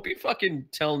go. Don't be fucking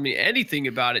telling me anything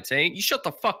about it, Tank. You shut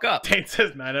the fuck up. Tank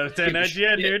says 9 out of 10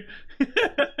 IGN, dude.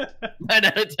 9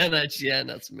 out of 10 IGN.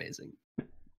 That's amazing.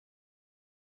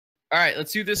 All right,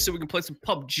 let's do this so we can play some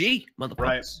PUBG, motherfuckers.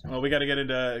 Right. Well, we got to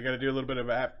do a little bit of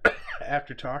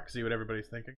after talk, see what everybody's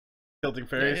thinking. Tilting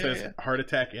Fairy says heart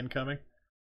attack incoming.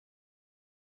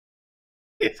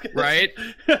 Right?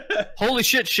 Holy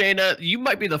shit, Shayna, you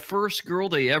might be the first girl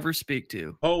they ever speak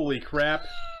to. Holy crap.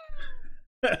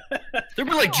 They'll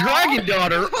be like, Dragon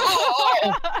Daughter.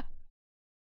 Oh,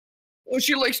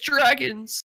 she likes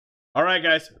dragons. All right,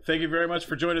 guys. Thank you very much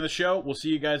for joining the show. We'll see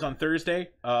you guys on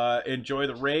Thursday. Enjoy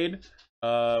the raid.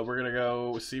 We're going to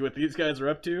go see what these guys are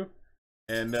up to.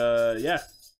 And, yeah.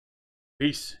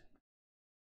 Peace.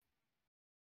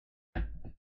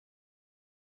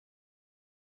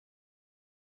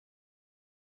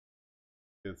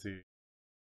 Let's see.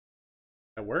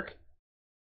 That work?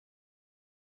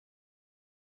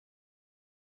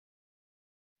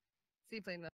 See if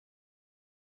they know.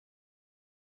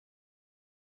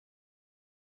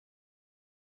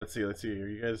 Let's see. Are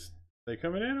you guys they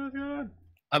coming in? What's going on?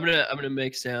 I'm gonna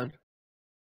make sound.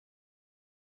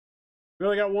 We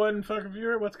only got one fucking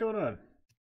viewer. What's going on?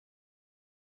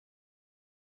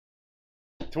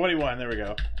 21. There we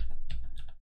go.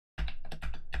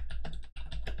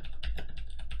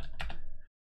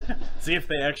 See if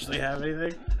they actually have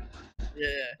anything.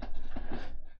 Yeah.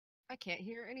 I can't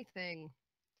hear anything.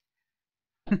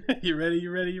 You ready?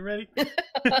 You ready?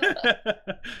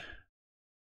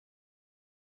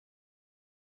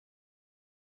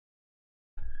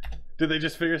 Did they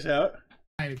just figure us out?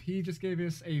 He just gave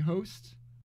us a host.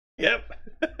 Yep.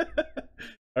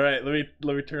 All right, let me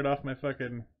turn off my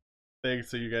fucking thing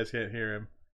so you guys can't hear him.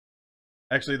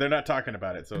 Actually, they're not talking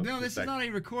about it, so no, this is not a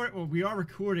record. Well, we are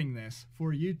recording this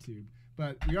for YouTube,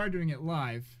 but we are doing it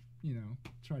live. You know,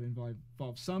 try to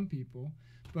involve some people.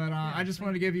 But yeah, I just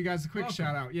wanted to give you guys a quick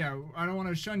shout out. Yeah, I don't want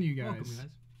to shun you guys. Welcome, guys.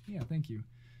 Yeah, thank you.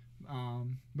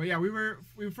 But yeah, we were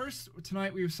first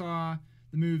tonight. We saw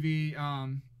the movie.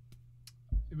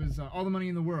 It was All the Money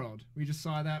in the World. We just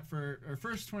saw that for our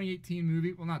first 2018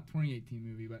 movie. Well, not 2018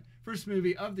 movie, but first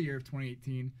movie of the year of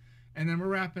 2018. And then we're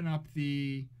wrapping up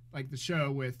the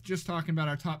show with just talking about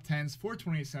our top 10s for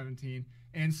 2017.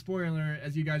 And spoiler,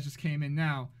 as you guys just came in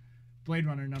now, Blade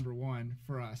Runner #1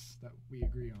 for us that we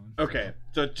agree on. Okay,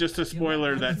 so just a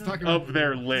spoiler let's that talk about of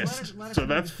their the- list, let us so know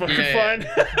that's the- fucking Yeah.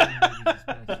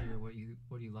 fun.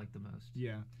 What do you like the most?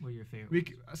 Yeah. What are your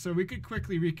favorite? So we could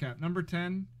quickly recap. Number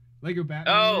 10, Lego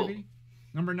Batman Oh. movie.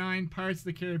 Number 9, Pirates of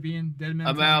the Caribbean, Dead Men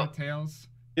I'm Tell No out. Tales.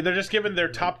 Yeah, they're just giving their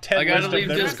top 10 I gotta list leave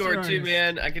of their. Discord too,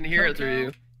 man. I can hear it through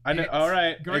you. I know. It's All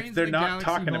right, Guardians they're of the not Galaxy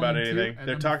talking about Volume 2 anything. at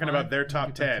They're number talking about 5. their We'll top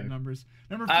get back to 10. Numbers.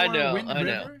 Number 4, I know, Wind I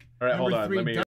know. River. All right, hold Number on. 3, Let me.